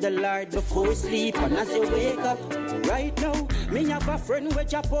talk to the Lord before sleep and as you wake up. Right now, me have a friend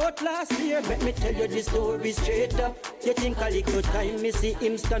which I bought last year. Let me tell you the story straight up. You think a little time, me see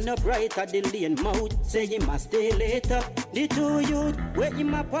him stand up right at the lane mouth. Say he must stay later. The two youth, where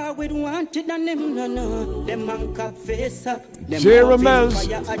him a par with wanted and them no. Them man cap face up. Jeremiah.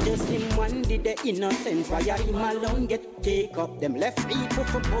 Fire adjust him one did the innocent fire. Him alone get take up. Them left people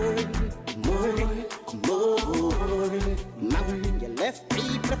for more. Man, you left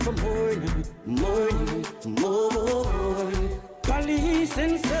people for more. Police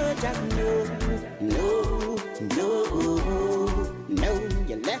and soldiers, no.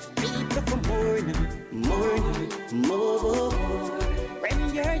 You left people for more. When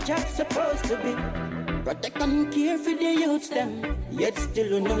your job's supposed to be protect and care for the youths them, yet still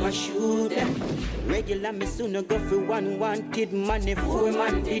you know I shoot them. Regular me sooner go for one wanted money, 4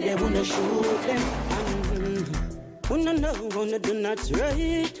 man did they wanna shoot them. No, wanna do not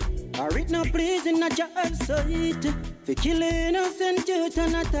right. Or it no please in a jail sight. For killing innocent youth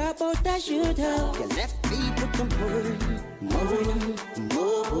and not about a shooter. You left people to mourn.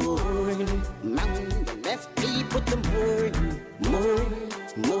 Man, you left people to mourn.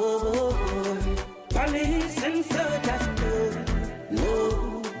 Police and soldiers,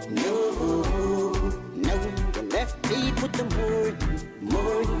 no. You left people to mourn.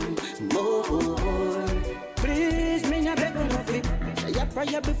 Please, me I beg on of it. Say a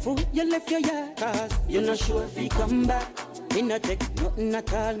prayer before you left your yard, cause you're not sure if you come back. Me no take nothing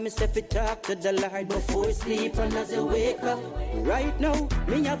at all. Me say fi talk to the Lord before sleep and as you wake up. Right now,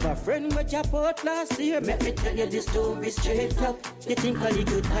 me have a friend which I bought last year. Let me tell you the story straight up. You think a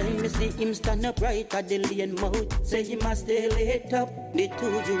little time, me see him stand up right at the lane mouth. Say he must stay late up. The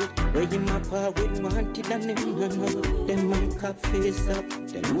two youth, where him a par with wanted and them no. Them man cap face up.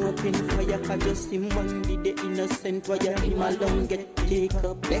 Them open fire, cause just him one did the innocent wire. Him alone get take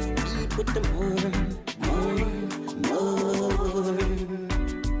up. Left people to mourn.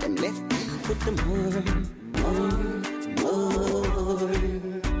 Them left people to mourn.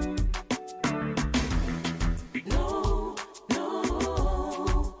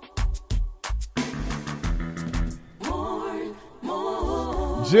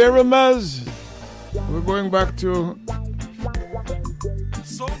 Jeremiah, we're going back to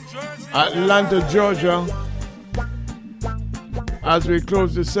Atlanta, Georgia, as we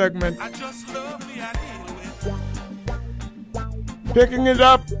close the segment. Picking it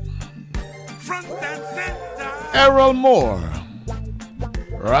up, Errol Moore,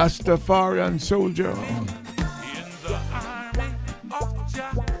 Rastafarian Soldier.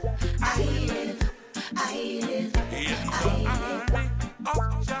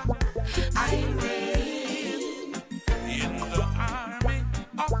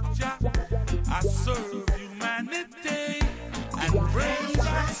 I serve humanity and praise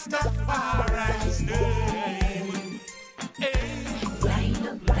Rastafari's name. Hey.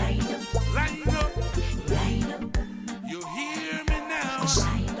 Line up. You hear me now?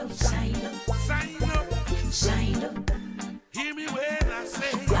 Sign up. Hear me when I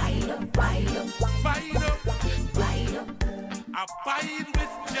say fight up. Abide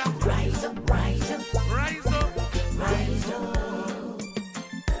with Jah. Rise up.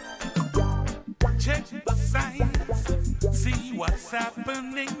 Check the signs, see what's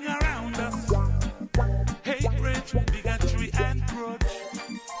happening around us. Hatred, bigotry, and grudge.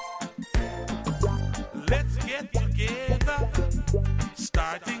 Let's get together,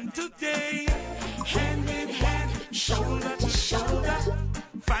 starting today. Hand in hand, shoulder to shoulder,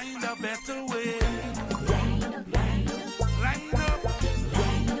 find a better way. Line up.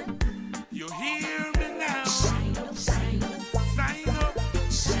 You hear me now? Sign up.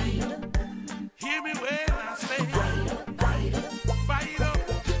 Hear me when I say fight up.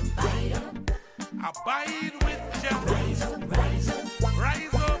 Abide with Jah. Rise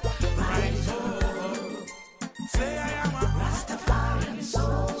up. Say I am a Rastafarian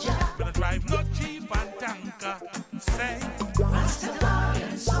soldier. Gonna drive no Jeep and tanker. Say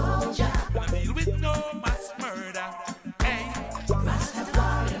Rastafarian soldier. Gonna deal with no mass murder. Hey,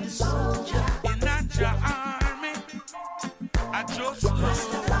 Rastafarian soldier. In a Jah army, I just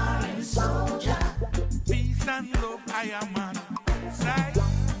Rastafarian soldier. Peace and love, I am man. Say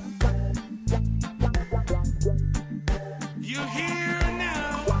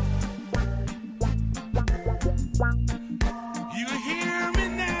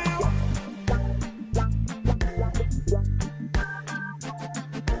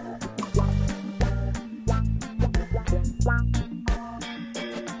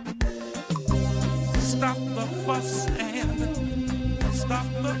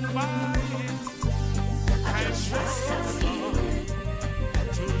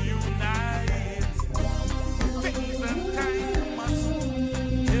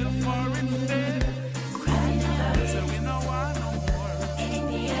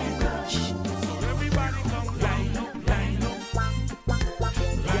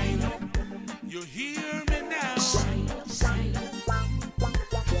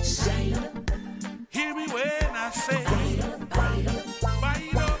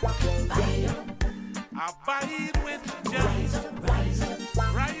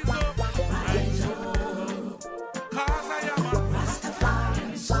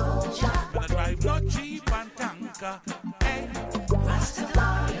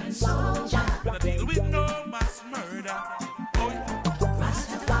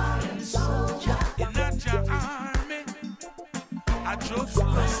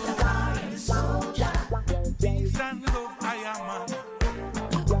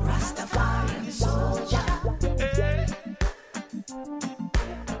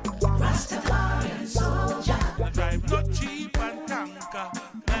Rastafarian soldier. I drive not cheap and conquer.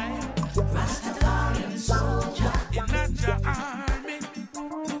 Rastafarian soldier. In not your army.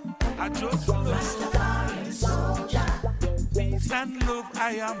 I just love Rastafarian soldier. Peace and love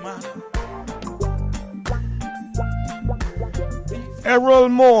I am a. Errol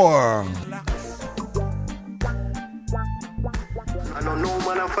Moore. I don't know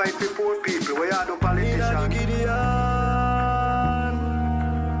man I fight for poor people. Where are the politicians?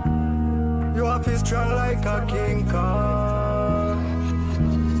 You are feel strong like a King Kong.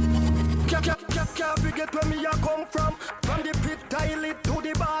 Can't forget where me a come from. From the pit toilet to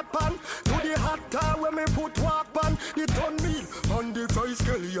the bad pan, to the hot tub where me put walk pan. The turn meal on the fry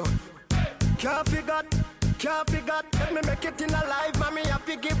scallion. Can't forget. Let me make it in a life, mommy, have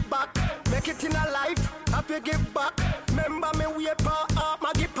to give back. Make it in a life, have to give back. Remember me wait for up,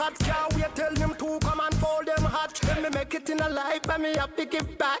 Maggie Pat, can't wait, tell them to come and fold them hot. Let me make it in a life, mommy, have to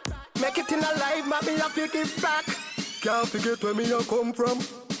give back. Make it in a life, mommy, have to give back. Can't forget where me a come from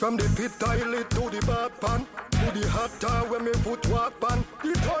the pit toilet to the bad pan, to the hot tub where me put walk pan.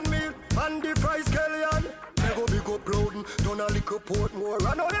 The turn meal and the fry scallion. Go big up loading, done a little port more.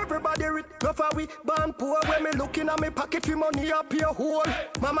 I know everybody rich, no for we born poor. When me looking at me pocket for money up your hole.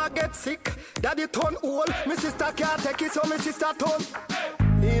 Mama get sick, daddy turn old. Me sister can't take it, so me sister turn.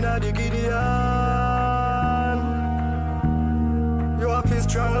 Inna the Gideon, you are feel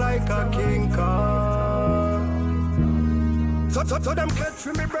strong like a King Kong. So them catch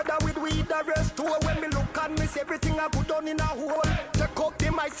me brother with weed the rest too. When me look at me, see everything I put on in a hole. Take up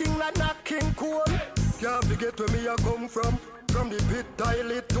the mic, sing like a King Cole. Can't forget where me a come from the pit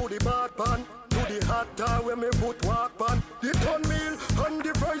toilet to the bad pan, to the hot tub where me put walk pan. The turn meal and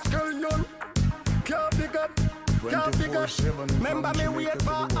the fry scallion. Can't forget. Remember me wait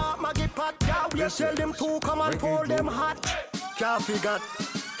for Maggie Pat. Can't wait tell them to come and pour them hot. Can't forget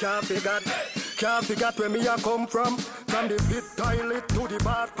where me a come from the pit toilet to the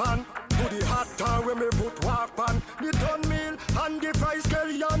bad pan, to the hot tub where me put walk pan. The turn meal and the fry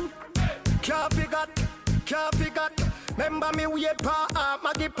scallion. Can't forget. Remember me wait for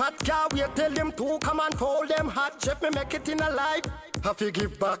Maggie Pat. Can't wait tell them to come and fold them hot. Chef me make it in a life, have to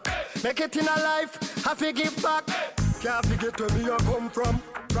give back. Make it in a life, have to give back. Can't forget where me a come from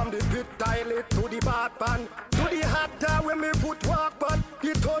the pit toilet to the bad pan, to the hot tub where me put walk pan.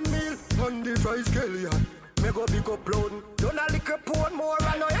 The turn meal and the fry scallion. Me go big up loading, done a little pound more.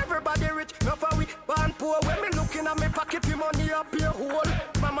 I know everybody rich, no for we born poor. When me looking at me pocket, the money up your hole.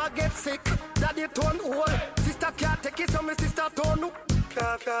 Mama get sick, daddy turn old. Sister can't take it, so me sister turn up.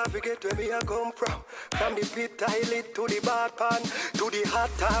 Can't forget where me a come from the pit toilet to the bad pan, to the hot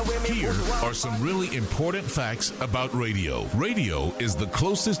tub where me Here are some really important facts about radio. Radio is the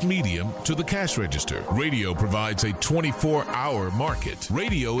closest medium to the cash register. Radio provides a 24-hour market.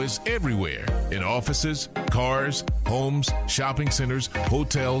 Radio is everywhere, in offices, cars, homes, shopping centers,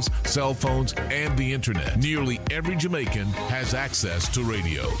 hotels, cell phones, and the internet. Nearly every Jamaican has access to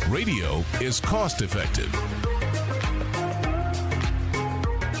radio. Radio is cost effective.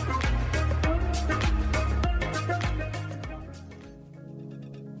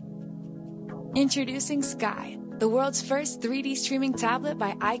 Introducing Sky, the world's first 3D streaming tablet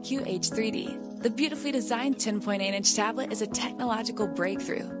by IQH3D. The beautifully designed 10.8-inch tablet is a technological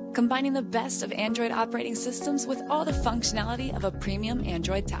breakthrough, combining the best of Android operating systems with all the functionality of a premium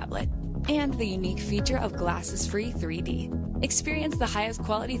Android tablet and the unique feature of glasses-free 3D. Experience the highest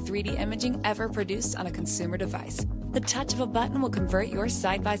quality 3D imaging ever produced on a consumer device. The touch of a button will convert your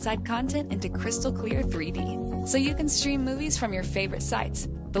side-by-side content into crystal clear 3D, so you can stream movies from your favorite sites.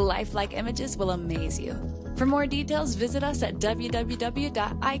 The lifelike images will amaze you. For more details, visit us at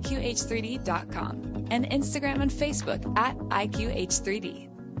www.iqh3d.com and Instagram and Facebook at IQH3D.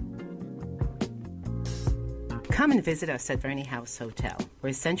 Come and visit us at Verney House Hotel.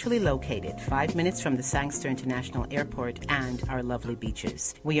 We're centrally located 5 minutes from the Sangster International Airport and our lovely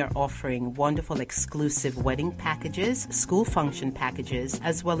beaches. We are offering wonderful exclusive wedding packages, school function packages,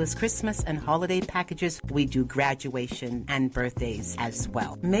 as well as Christmas and holiday packages. We do graduation and birthdays as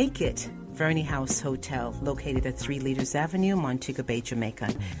well. Make it Verney House Hotel, located at 3 Leaders Avenue, Montego Bay,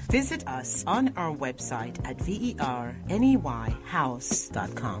 Jamaica. Visit us on our website at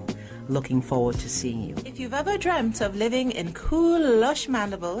verneyhouse.com. Looking forward to seeing you. If you've ever dreamt of living in cool, lush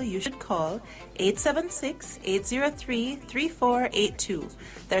Mandeville, you should call 876-803-3482.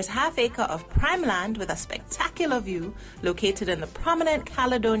 There's half acre of prime land with a spectacular view located in the prominent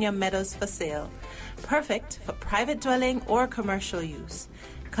Caledonia Meadows for sale. Perfect for private dwelling or commercial use.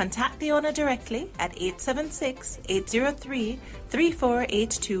 Contact the owner directly at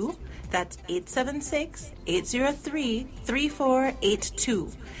 876-803-3482. That's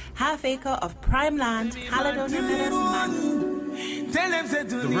 876-803-3482. Half acre of prime land, Caledonia Meadows, Manly.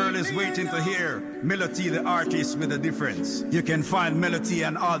 The world is waiting to hear Melody, the artist with a difference. You can find Melody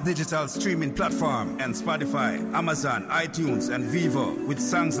on all digital streaming platforms and Spotify, Amazon, iTunes, and Vivo with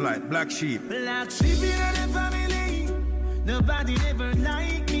songs like Black Sheep. Black sheep in the family. Nobody ever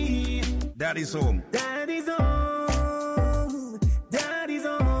like me. Daddy's Home. Daddy's home. Daddy's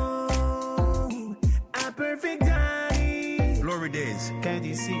home. A perfect daddy. Glory Days. Can't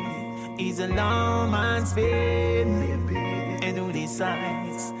you see? He's a long man's fate. And who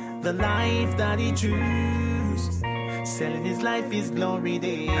decides the life that he chooses? Selling his life is glory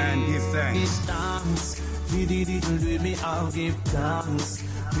days. And give thanks. Give thanks. I'll give thanks.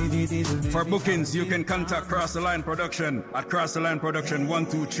 For bookings, you can contact Cross the Line Production at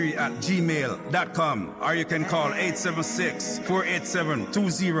crosstheline.production123@gmail.com, or you can call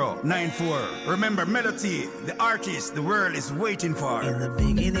 876-487-2094. Remember, Melody, the artist the world is waiting for. In the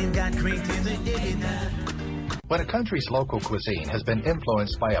beginning, God created the day. When a country's local cuisine has been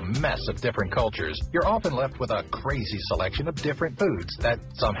influenced by a mess of different cultures, you're often left with a crazy selection of different foods that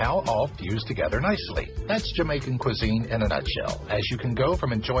somehow all fuse together nicely. That's Jamaican cuisine in a nutshell, as you can go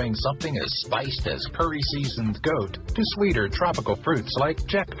from enjoying something as spiced as curry-seasoned goat to sweeter tropical fruits like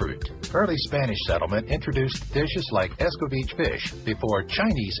jackfruit. Early Spanish settlement introduced dishes like escovitch fish before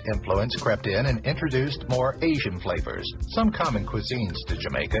Chinese influence crept in and introduced more Asian flavors. Some common cuisines to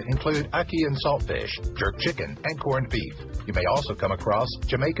Jamaica include ackee and saltfish, jerk chicken, and corned beef. You may also come across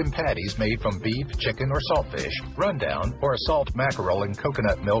Jamaican patties made from beef, chicken, or saltfish, rundown, or a salt mackerel in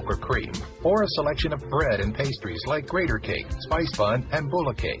coconut milk or cream, or a selection of bread and pastries like grater cake, spice bun, and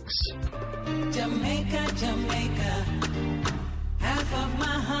bulla cakes. Jamaica, Jamaica. Half of my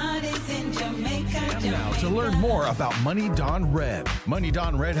heart is in Jamaica, Jamaica. Now, to learn more about Money Don Red. Money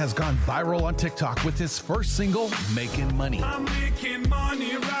Don Red has gone viral on TikTok with his first single, Making Money. I'm making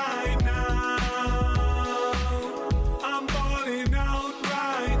money right now.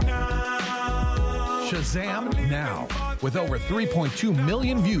 Shazam Now. With over 3.2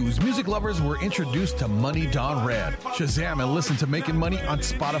 million views, music lovers were introduced to Money Don Red. Shazam and listen to Making Money on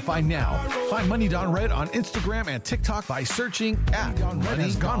Spotify now. Find Money Don Red on Instagram and TikTok by searching at Red.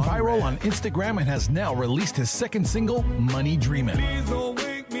 Has gone viral on Instagram and has now released his second single, Money Dreamin'. Please don't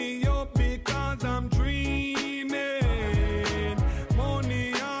wake me up because I'm dreaming.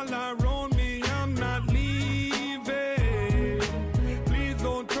 Money all around me, I'm not leaving. Please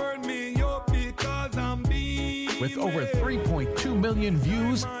don't turn me up because I'm being. With over 3.2 million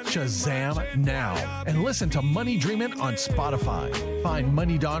views, Shazam Now. And listen to Money Dreamin' on Spotify. Find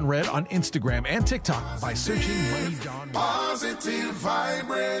Money Don Red on Instagram and TikTok by searching Money Don Red. Positive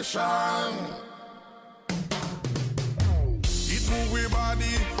vibration. It move we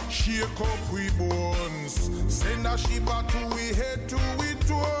body, shake up we bones. Send a shiver to we head to we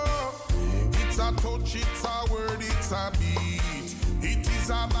toe. It's a touch, it's a word, it's a beat. It is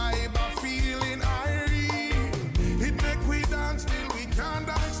a vibe, a feeling irene. It make we dance till we can't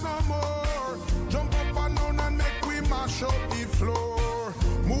dance no more. Jump up and down and make we mash up the floor.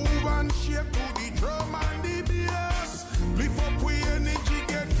 Move and shake to the drum and the bass. Lift up we energy,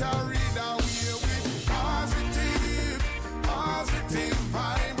 get carried away with positive, positive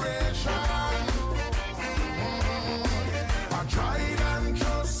vibration. I tried and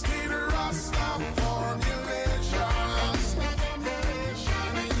trusted Rasta formulations.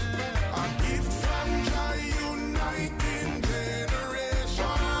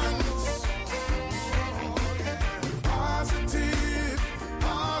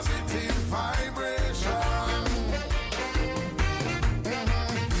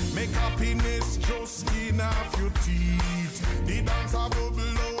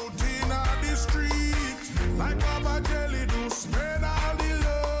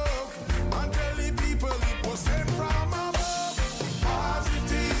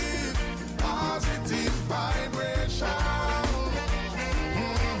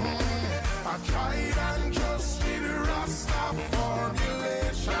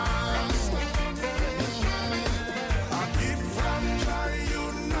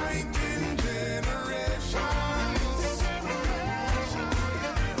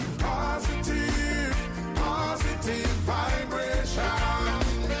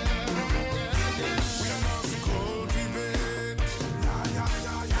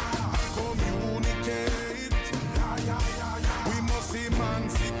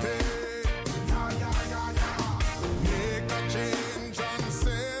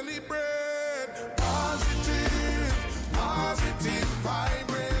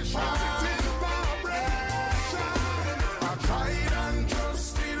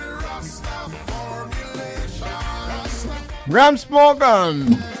 Rams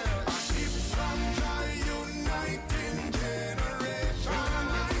Morgan.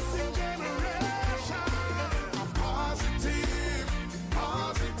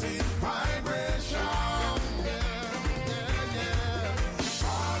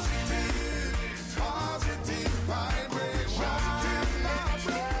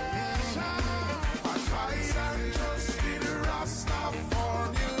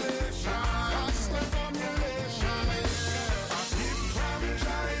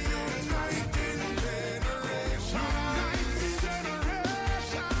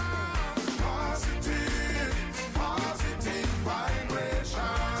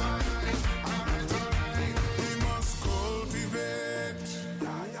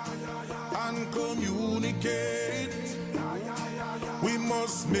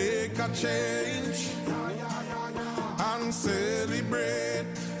 Make a change and celebrate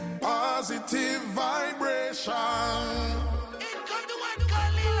positive vibration.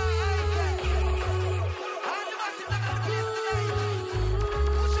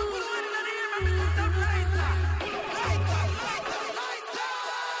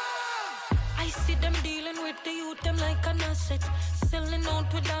 I see them dealing with the youth, them like an asset. Selling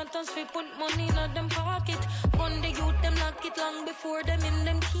out with daughters, we put money in them pocket. One the youth, them lock it long before them in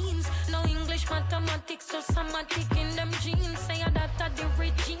them teens. No English, mathematics, just somatic in them genes. Say that the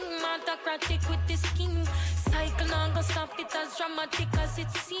regime, autocratic with the scheme. Cycle now gonna stop it as dramatic as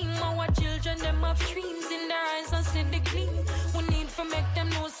it seems. Our children, them have dreams in their eyes and see the gleam. We need to make them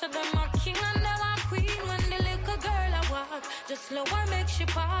know so them are king and them are queen. When the little girl I walk, just slow her make she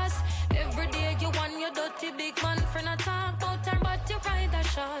pass. Every day you want your dirty big man friend a talk about her, but you ride a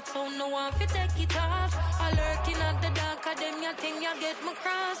shot. So no one fi take it off. I lurking at the dark of them, you think you get my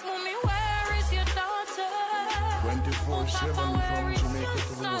cross. Mommy, where is your daughter? 24/7 from Jamaica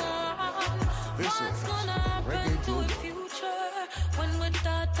to the world. This is Reggae Global. Future when we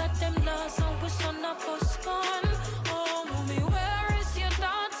thought that them lost and we son of us gone. Oh, mommy, where is your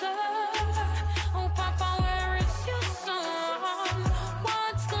daughter? Oh, papa, where is your son?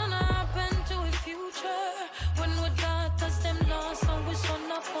 What's gonna happen to the future when we thought as them lost and we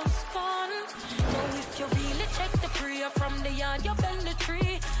son of us gone? Now, if you really check the prayer from the yard, you bend the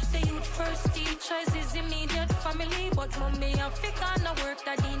tree. The youth first teachers is immediate family, but mommy Africa no work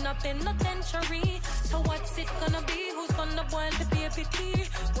that in a penitentiary. So what's it gonna be? Who's gonna boil the baby tea?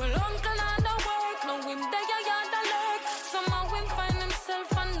 Well, uncle and the work, no him there yard alert. Somehow him find himself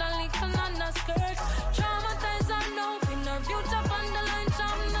under little and a skirt. Traumatized I know, in our future on the line,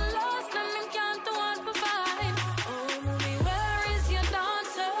 jam the lost, them him can't do what provide. Oh, mommy, where is your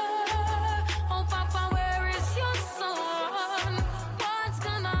daughter? Oh, papa, where is your son? What's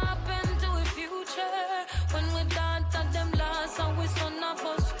gonna happen to the future when we thought that them lost and we son of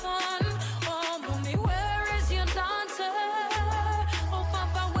us gone? Oh, mommy, where is your daughter? Oh,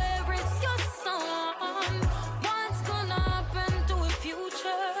 papa, where is your son? What's gonna happen to the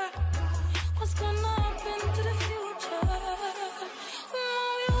future? What's gonna happen to the future?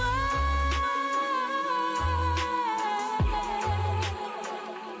 Mommy,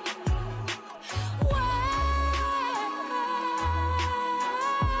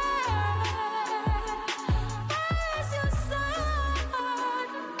 where's your son?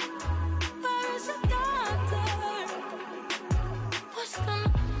 Where's your daughter? What's gonna,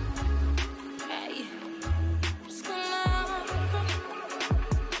 hey, what's gonna happen?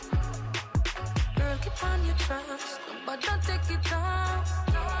 Girl, keep on your trust, but don't take it off.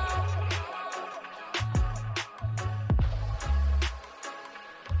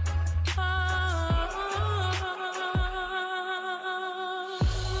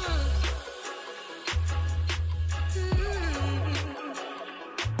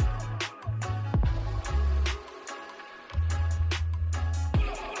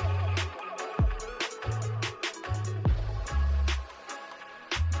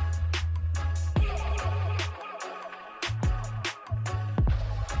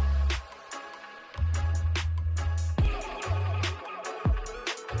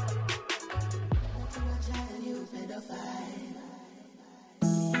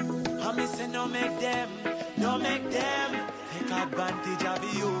 I me say no make them take advantage of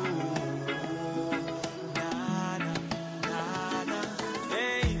you. Nah, nah, nah, nah.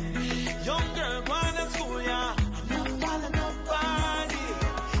 Hey, young girl going to school, yeah. I'm not following nobody.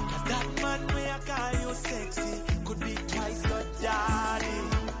 'Cause that man where I call you sexy could be twice your daddy.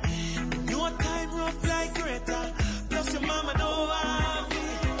 Your time rough like Greta, plus your mama don't want me.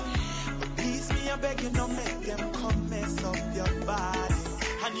 But please me, I beg you, no make them come mess up your body.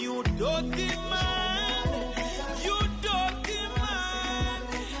 And you dirty man, you dirty man.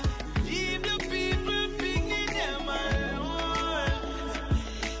 Leave the people thinking them alone.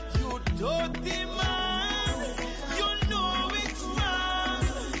 dirty man, you know it's wrong.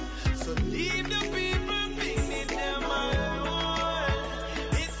 So leave the people beating them alone.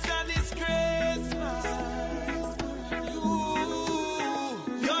 It's a disgrace, man.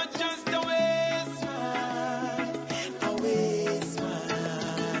 You're just a waste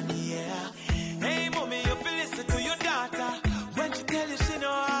man, yeah. Hey, mommy, you feel listen to your daughter when she tell you she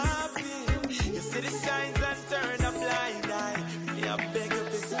no happy. You see the signs and turn a blind eye. Yeah, beg you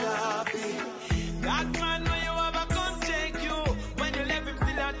to stop it. That man when you have a gun take you when you left him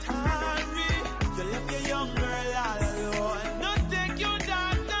still at hungry. You left your young girl all alone. Not take your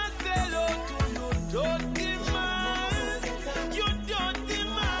daughter, say hello to you, dirty man. You dirty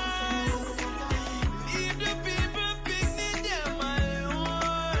man. Leave the people picnic them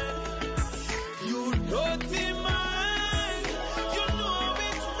alone. You dirty man. You know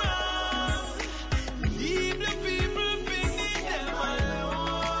it's wrong. Leave the people picnic them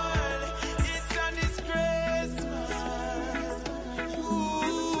alone. It's a disgrace, man.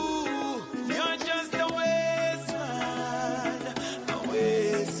 You're just a waste man. A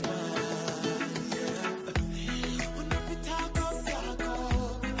waste man. Yeah. When if you talk up, if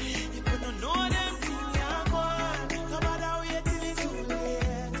you don't know them things you're going, no matter wait till it's too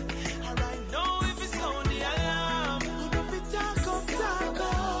late. And right now if you sound the alarm, when if you talk up, if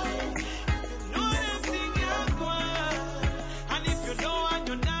you know them things you're going, and if you know and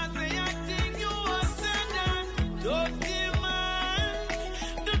you not say a thing, you are said that dirty man,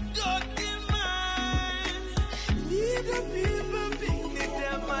 the dirty man. Leave the people picnic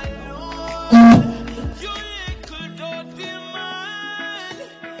them alone. You little dirty man,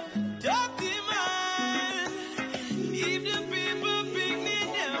 dirty man. Leave the people picnic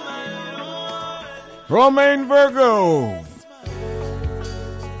them alone. Romaine Virgo.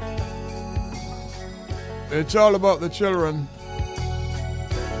 It's all about the children.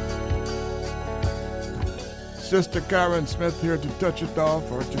 Sister Karen Smith here to touch it off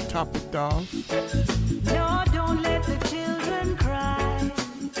or to top it off. No, don't let the children cry.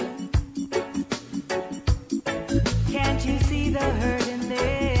 Can't you see the hurt in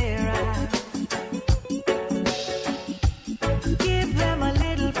their eyes? Give them a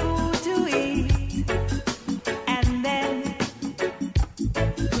little food to eat, and then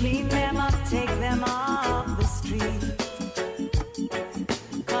clean them up, take them off the street.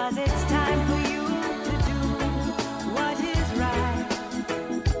 'Cause it's time for you to do what is right.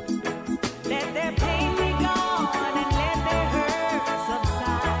 Let their pain be gone and let their hurt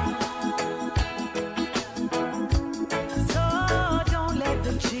subside. So don't let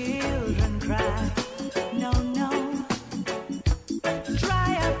the children cry. No, no.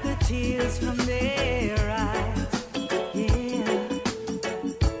 Dry up the tears from their eyes. Yeah.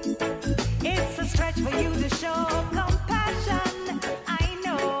 It's a stretch for you to show compassion. I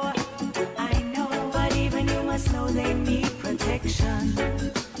know, but even you must know they need protection.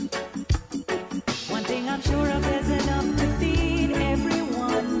 One thing I'm sure of, there's enough to feed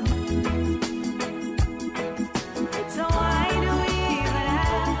everyone. So why do we even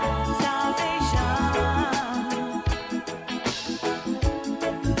have starvation?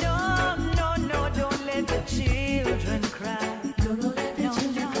 No, don't let the children cry. No,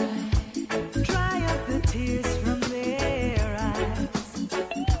 dry up the tears from their eyes.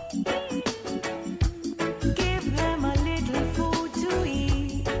 Give them a little food to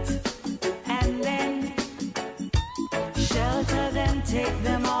eat, and then shelter them, take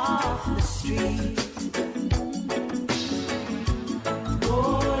them off the street.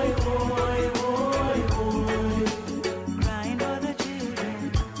 Boy, boy, boy, boy, crying for the children.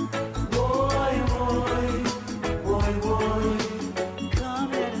 Boy, boy, boy, boy, come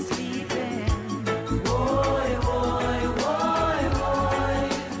let us feed them. Boy, boy, boy, boy,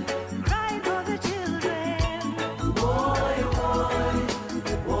 crying for the children. Boy, boy,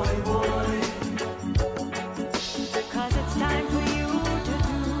 boy, boy. 'Cause it's time for you to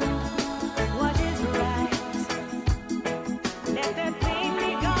do what is right. Let their pain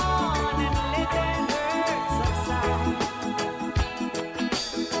be gone and let their hurt subside.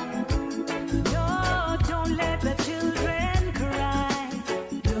 No, don't let the children cry.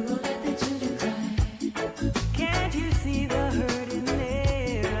 Don't let the children cry. Can't you see the hurt in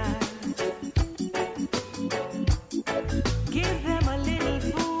their eyes? Give them a little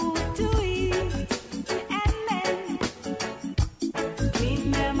food to eat, and then clean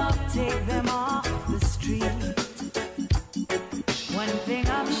them up, take them off the street. One thing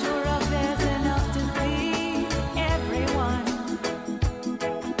I'm sure of, there's enough to feed everyone.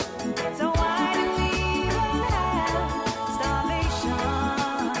 So why do we even have starvation?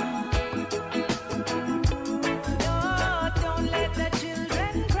 No, don't let the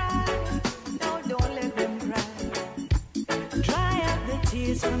children cry.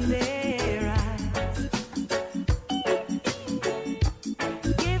 in their eyes.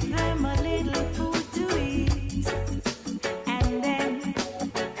 Give them a little food to eat, and then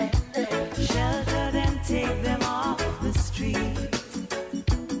shelter them, take them off the street.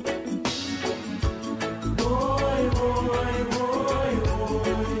 Boy, boy, boy,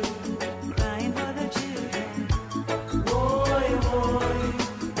 boy, crying for the children. Boy, boy,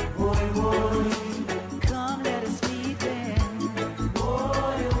 boy, boy, come let us feed them.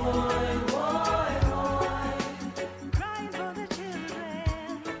 Boy, boy, boy, boy, crying for the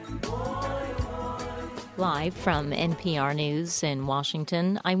children. Boy, boy. Live from NPR News in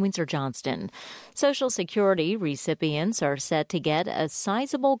Washington, I'm Windsor Johnston. Social Security recipients are set to get a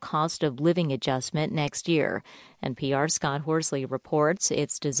sizable cost of living adjustment next year. NPR's Scott Horsley reports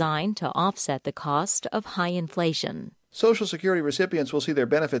it's designed to offset the cost of high inflation. Social Security recipients will see their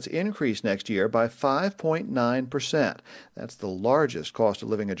benefits increase next year by 5.9%. That's the largest cost of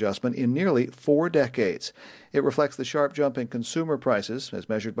living adjustment in nearly 4 decades. It reflects the sharp jump in consumer prices as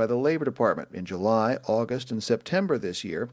measured by the Labor Department in July, August, and September this year.